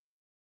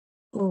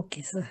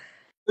 Okay, sir.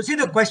 You see,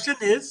 the question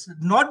is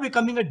not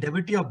becoming a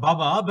devotee of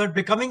Baba, but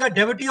becoming a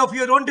devotee of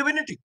your own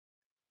divinity.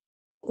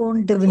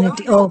 Own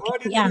divinity. Your Okay.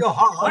 God is Yeah. in your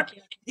heart.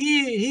 Okay.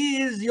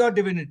 He is your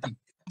divinity.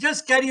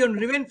 Just carry on,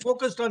 remain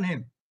focused on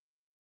him.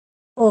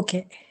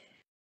 Okay.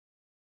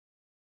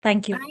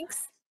 Thank you.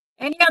 Thanks.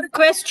 Any other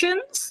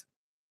questions?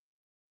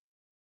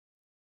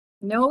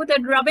 No,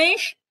 then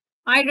Ramesh,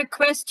 I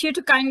request you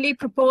to kindly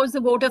propose the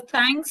vote of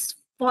thanks,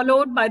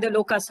 followed by the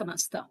Loka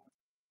Samasta.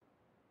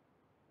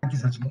 Thank you,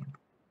 Sajani.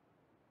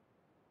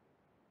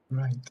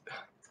 Right.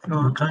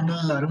 So,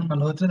 Colonel Arun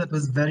Malhotra, that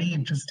was very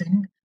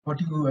interesting. What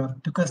you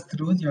took us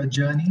through, your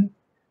journey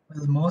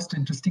was most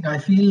interesting. I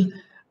feel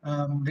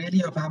really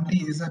your family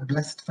is a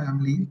blessed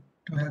family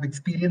to have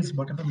experienced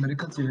whatever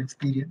miracles you've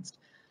experienced.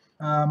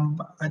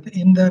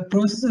 In the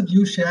process of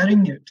you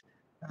sharing it,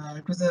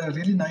 it was a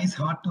really nice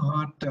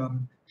heart-to-heart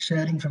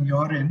sharing from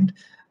your end.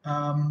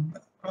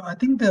 I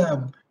think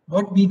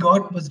what we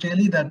got was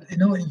really that,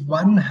 if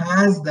one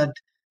has that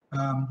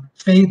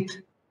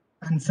faith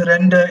and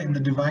surrender in the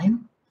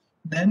divine,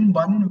 then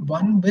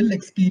one will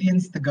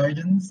experience the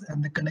guidance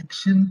and the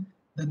connection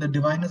that the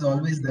divine is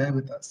always there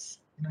with us.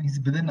 He's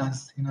within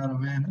us in our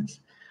awareness.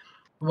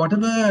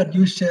 Whatever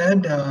you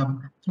shared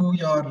through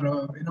your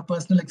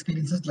personal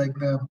experiences, like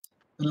the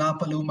La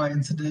Paloma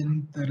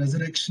incident, the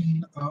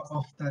resurrection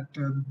of that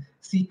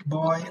Sikh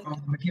boy, or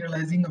the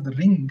materializing of the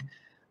ring,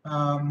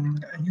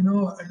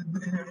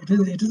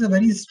 it is a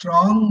very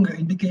strong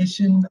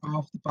indication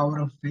of the power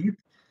of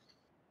faith.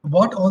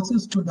 What also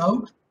stood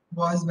out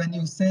was when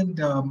you said,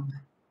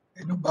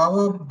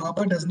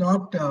 Baba does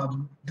not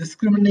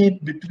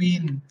discriminate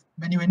between,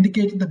 when you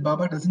indicated that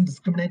Baba doesn't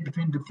discriminate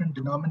between different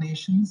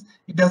denominations.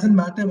 It doesn't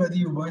matter whether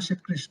you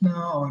worship Krishna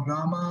or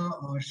Rama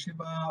or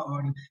Shiva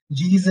or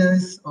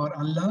Jesus or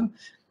Allah,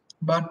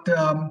 but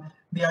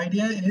the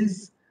idea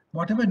is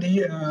whatever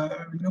day,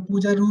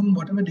 puja room,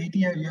 whatever deity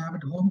you have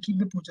at home, keep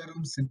the puja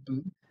room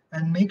simple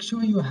and make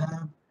sure you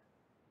have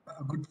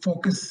a good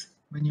focus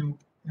when you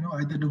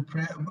either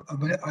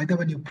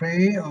when you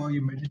pray or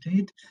you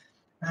meditate,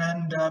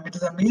 And it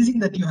is amazing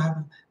that you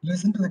have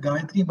listened to the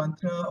Gayatri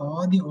Mantra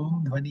or the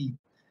Om Dhvani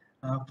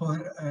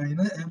for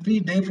every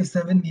day for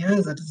 7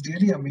 years. That is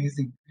really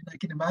amazing. And I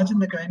can imagine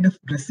the kind of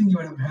blessing you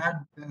would have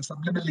had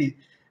subliminally,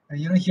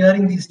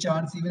 hearing these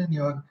chants even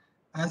in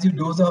as you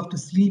doze off to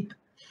sleep.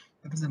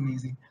 That is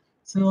amazing.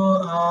 So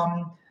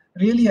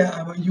really,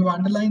 you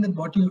underline that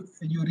what you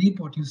reap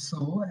what you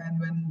sow. And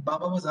when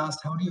Baba was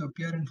asked, how do you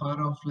appear in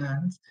far off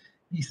lands?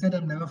 He said,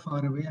 I'm never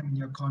far away, I'm in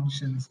your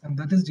conscience. And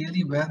that is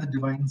really where the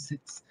divine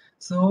sits.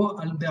 So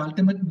the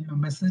ultimate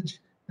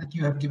message that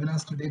you have given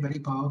us today very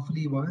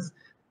powerfully was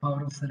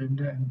power of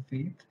surrender and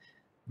faith.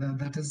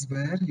 That is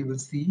where you will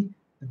see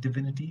the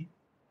divinity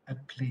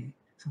at play.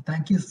 So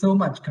thank you so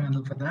much,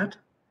 Colonel, for that.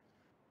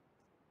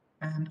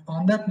 And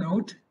on that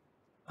note,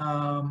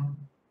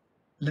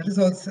 let us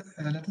all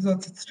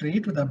sit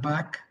straight with our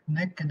back,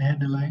 neck, and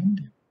head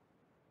aligned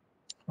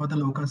for the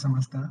Loka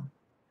Samasta.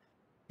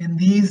 In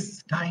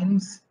these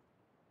times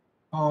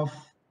of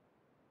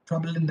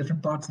trouble in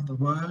different parts of the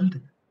world,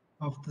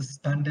 of this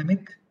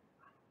pandemic,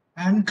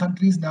 and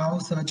countries now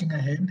surging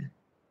ahead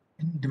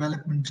in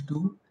development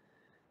too,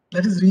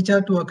 let us reach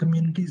out to our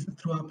communities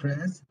through our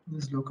prayers to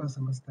this Loka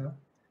Samasta.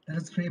 Let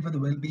us pray for the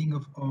well-being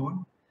of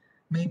all.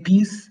 May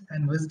peace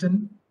and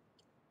wisdom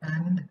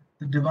and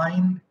the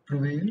divine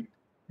prevail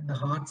in the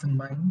hearts and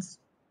minds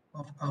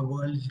of our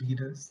world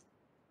leaders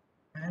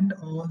and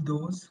all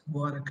those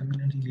who are our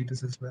community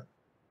leaders as well.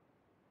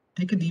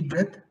 Take a deep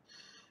breath.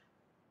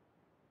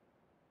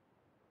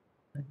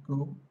 Let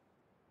go.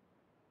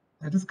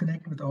 Let us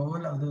connect with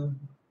all other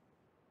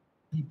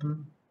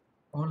people,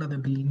 all other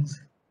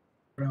beings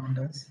around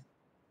us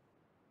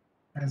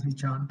as we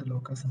chant the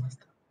Loka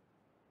Samasta.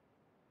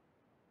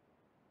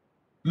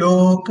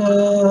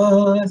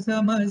 Loka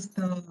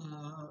Samasta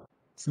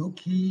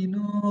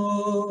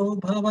Sukhino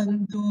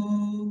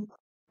Bhavantu.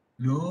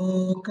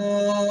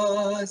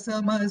 Loka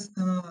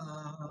Samasta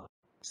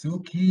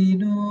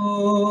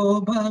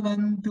Sukhino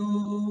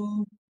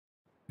Bhavantu.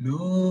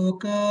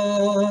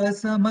 Loka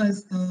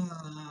Samasta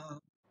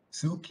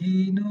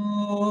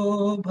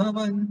Sukhino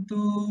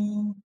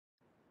Bhavantu.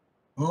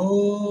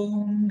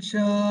 Om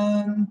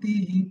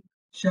Shanti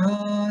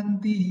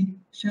Shanti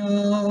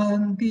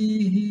Shanti.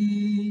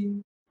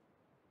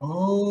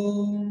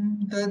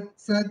 Om Tat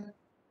Sat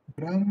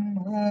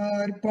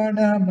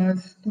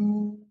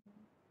Brahmarpanamastu.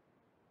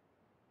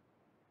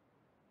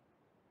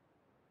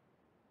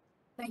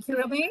 Thank you,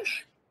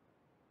 Ramesh.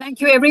 Thank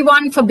you,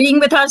 everyone, for being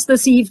with us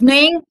this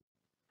evening.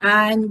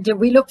 And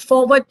we look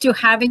forward to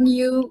having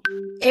you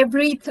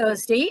every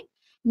Thursday.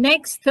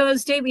 Next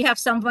Thursday, we have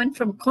someone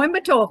from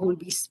Coimbatore who will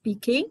be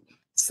speaking,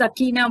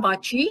 Sakina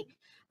Vachi,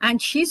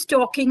 and she's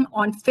talking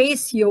on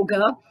face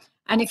yoga.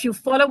 And if you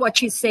follow what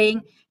she's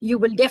saying, you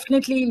will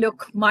definitely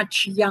look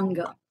much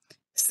younger.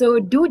 So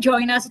do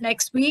join us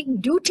next week.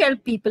 Do tell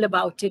people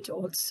about it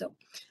also.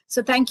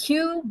 So thank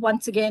you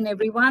once again,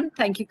 everyone.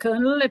 Thank you,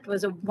 Colonel. It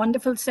was a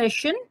wonderful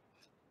session.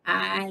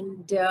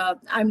 And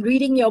I'm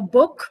reading your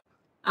book.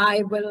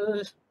 I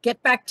will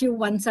get back to you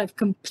once I've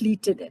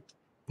completed it.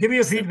 Give me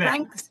your So feedback.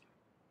 thanks.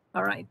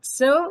 All right.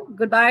 So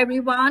goodbye,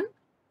 everyone.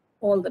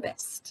 All the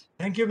best.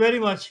 Thank you very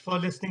much for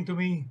listening to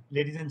me,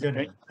 ladies and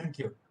gentlemen. Thank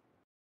you.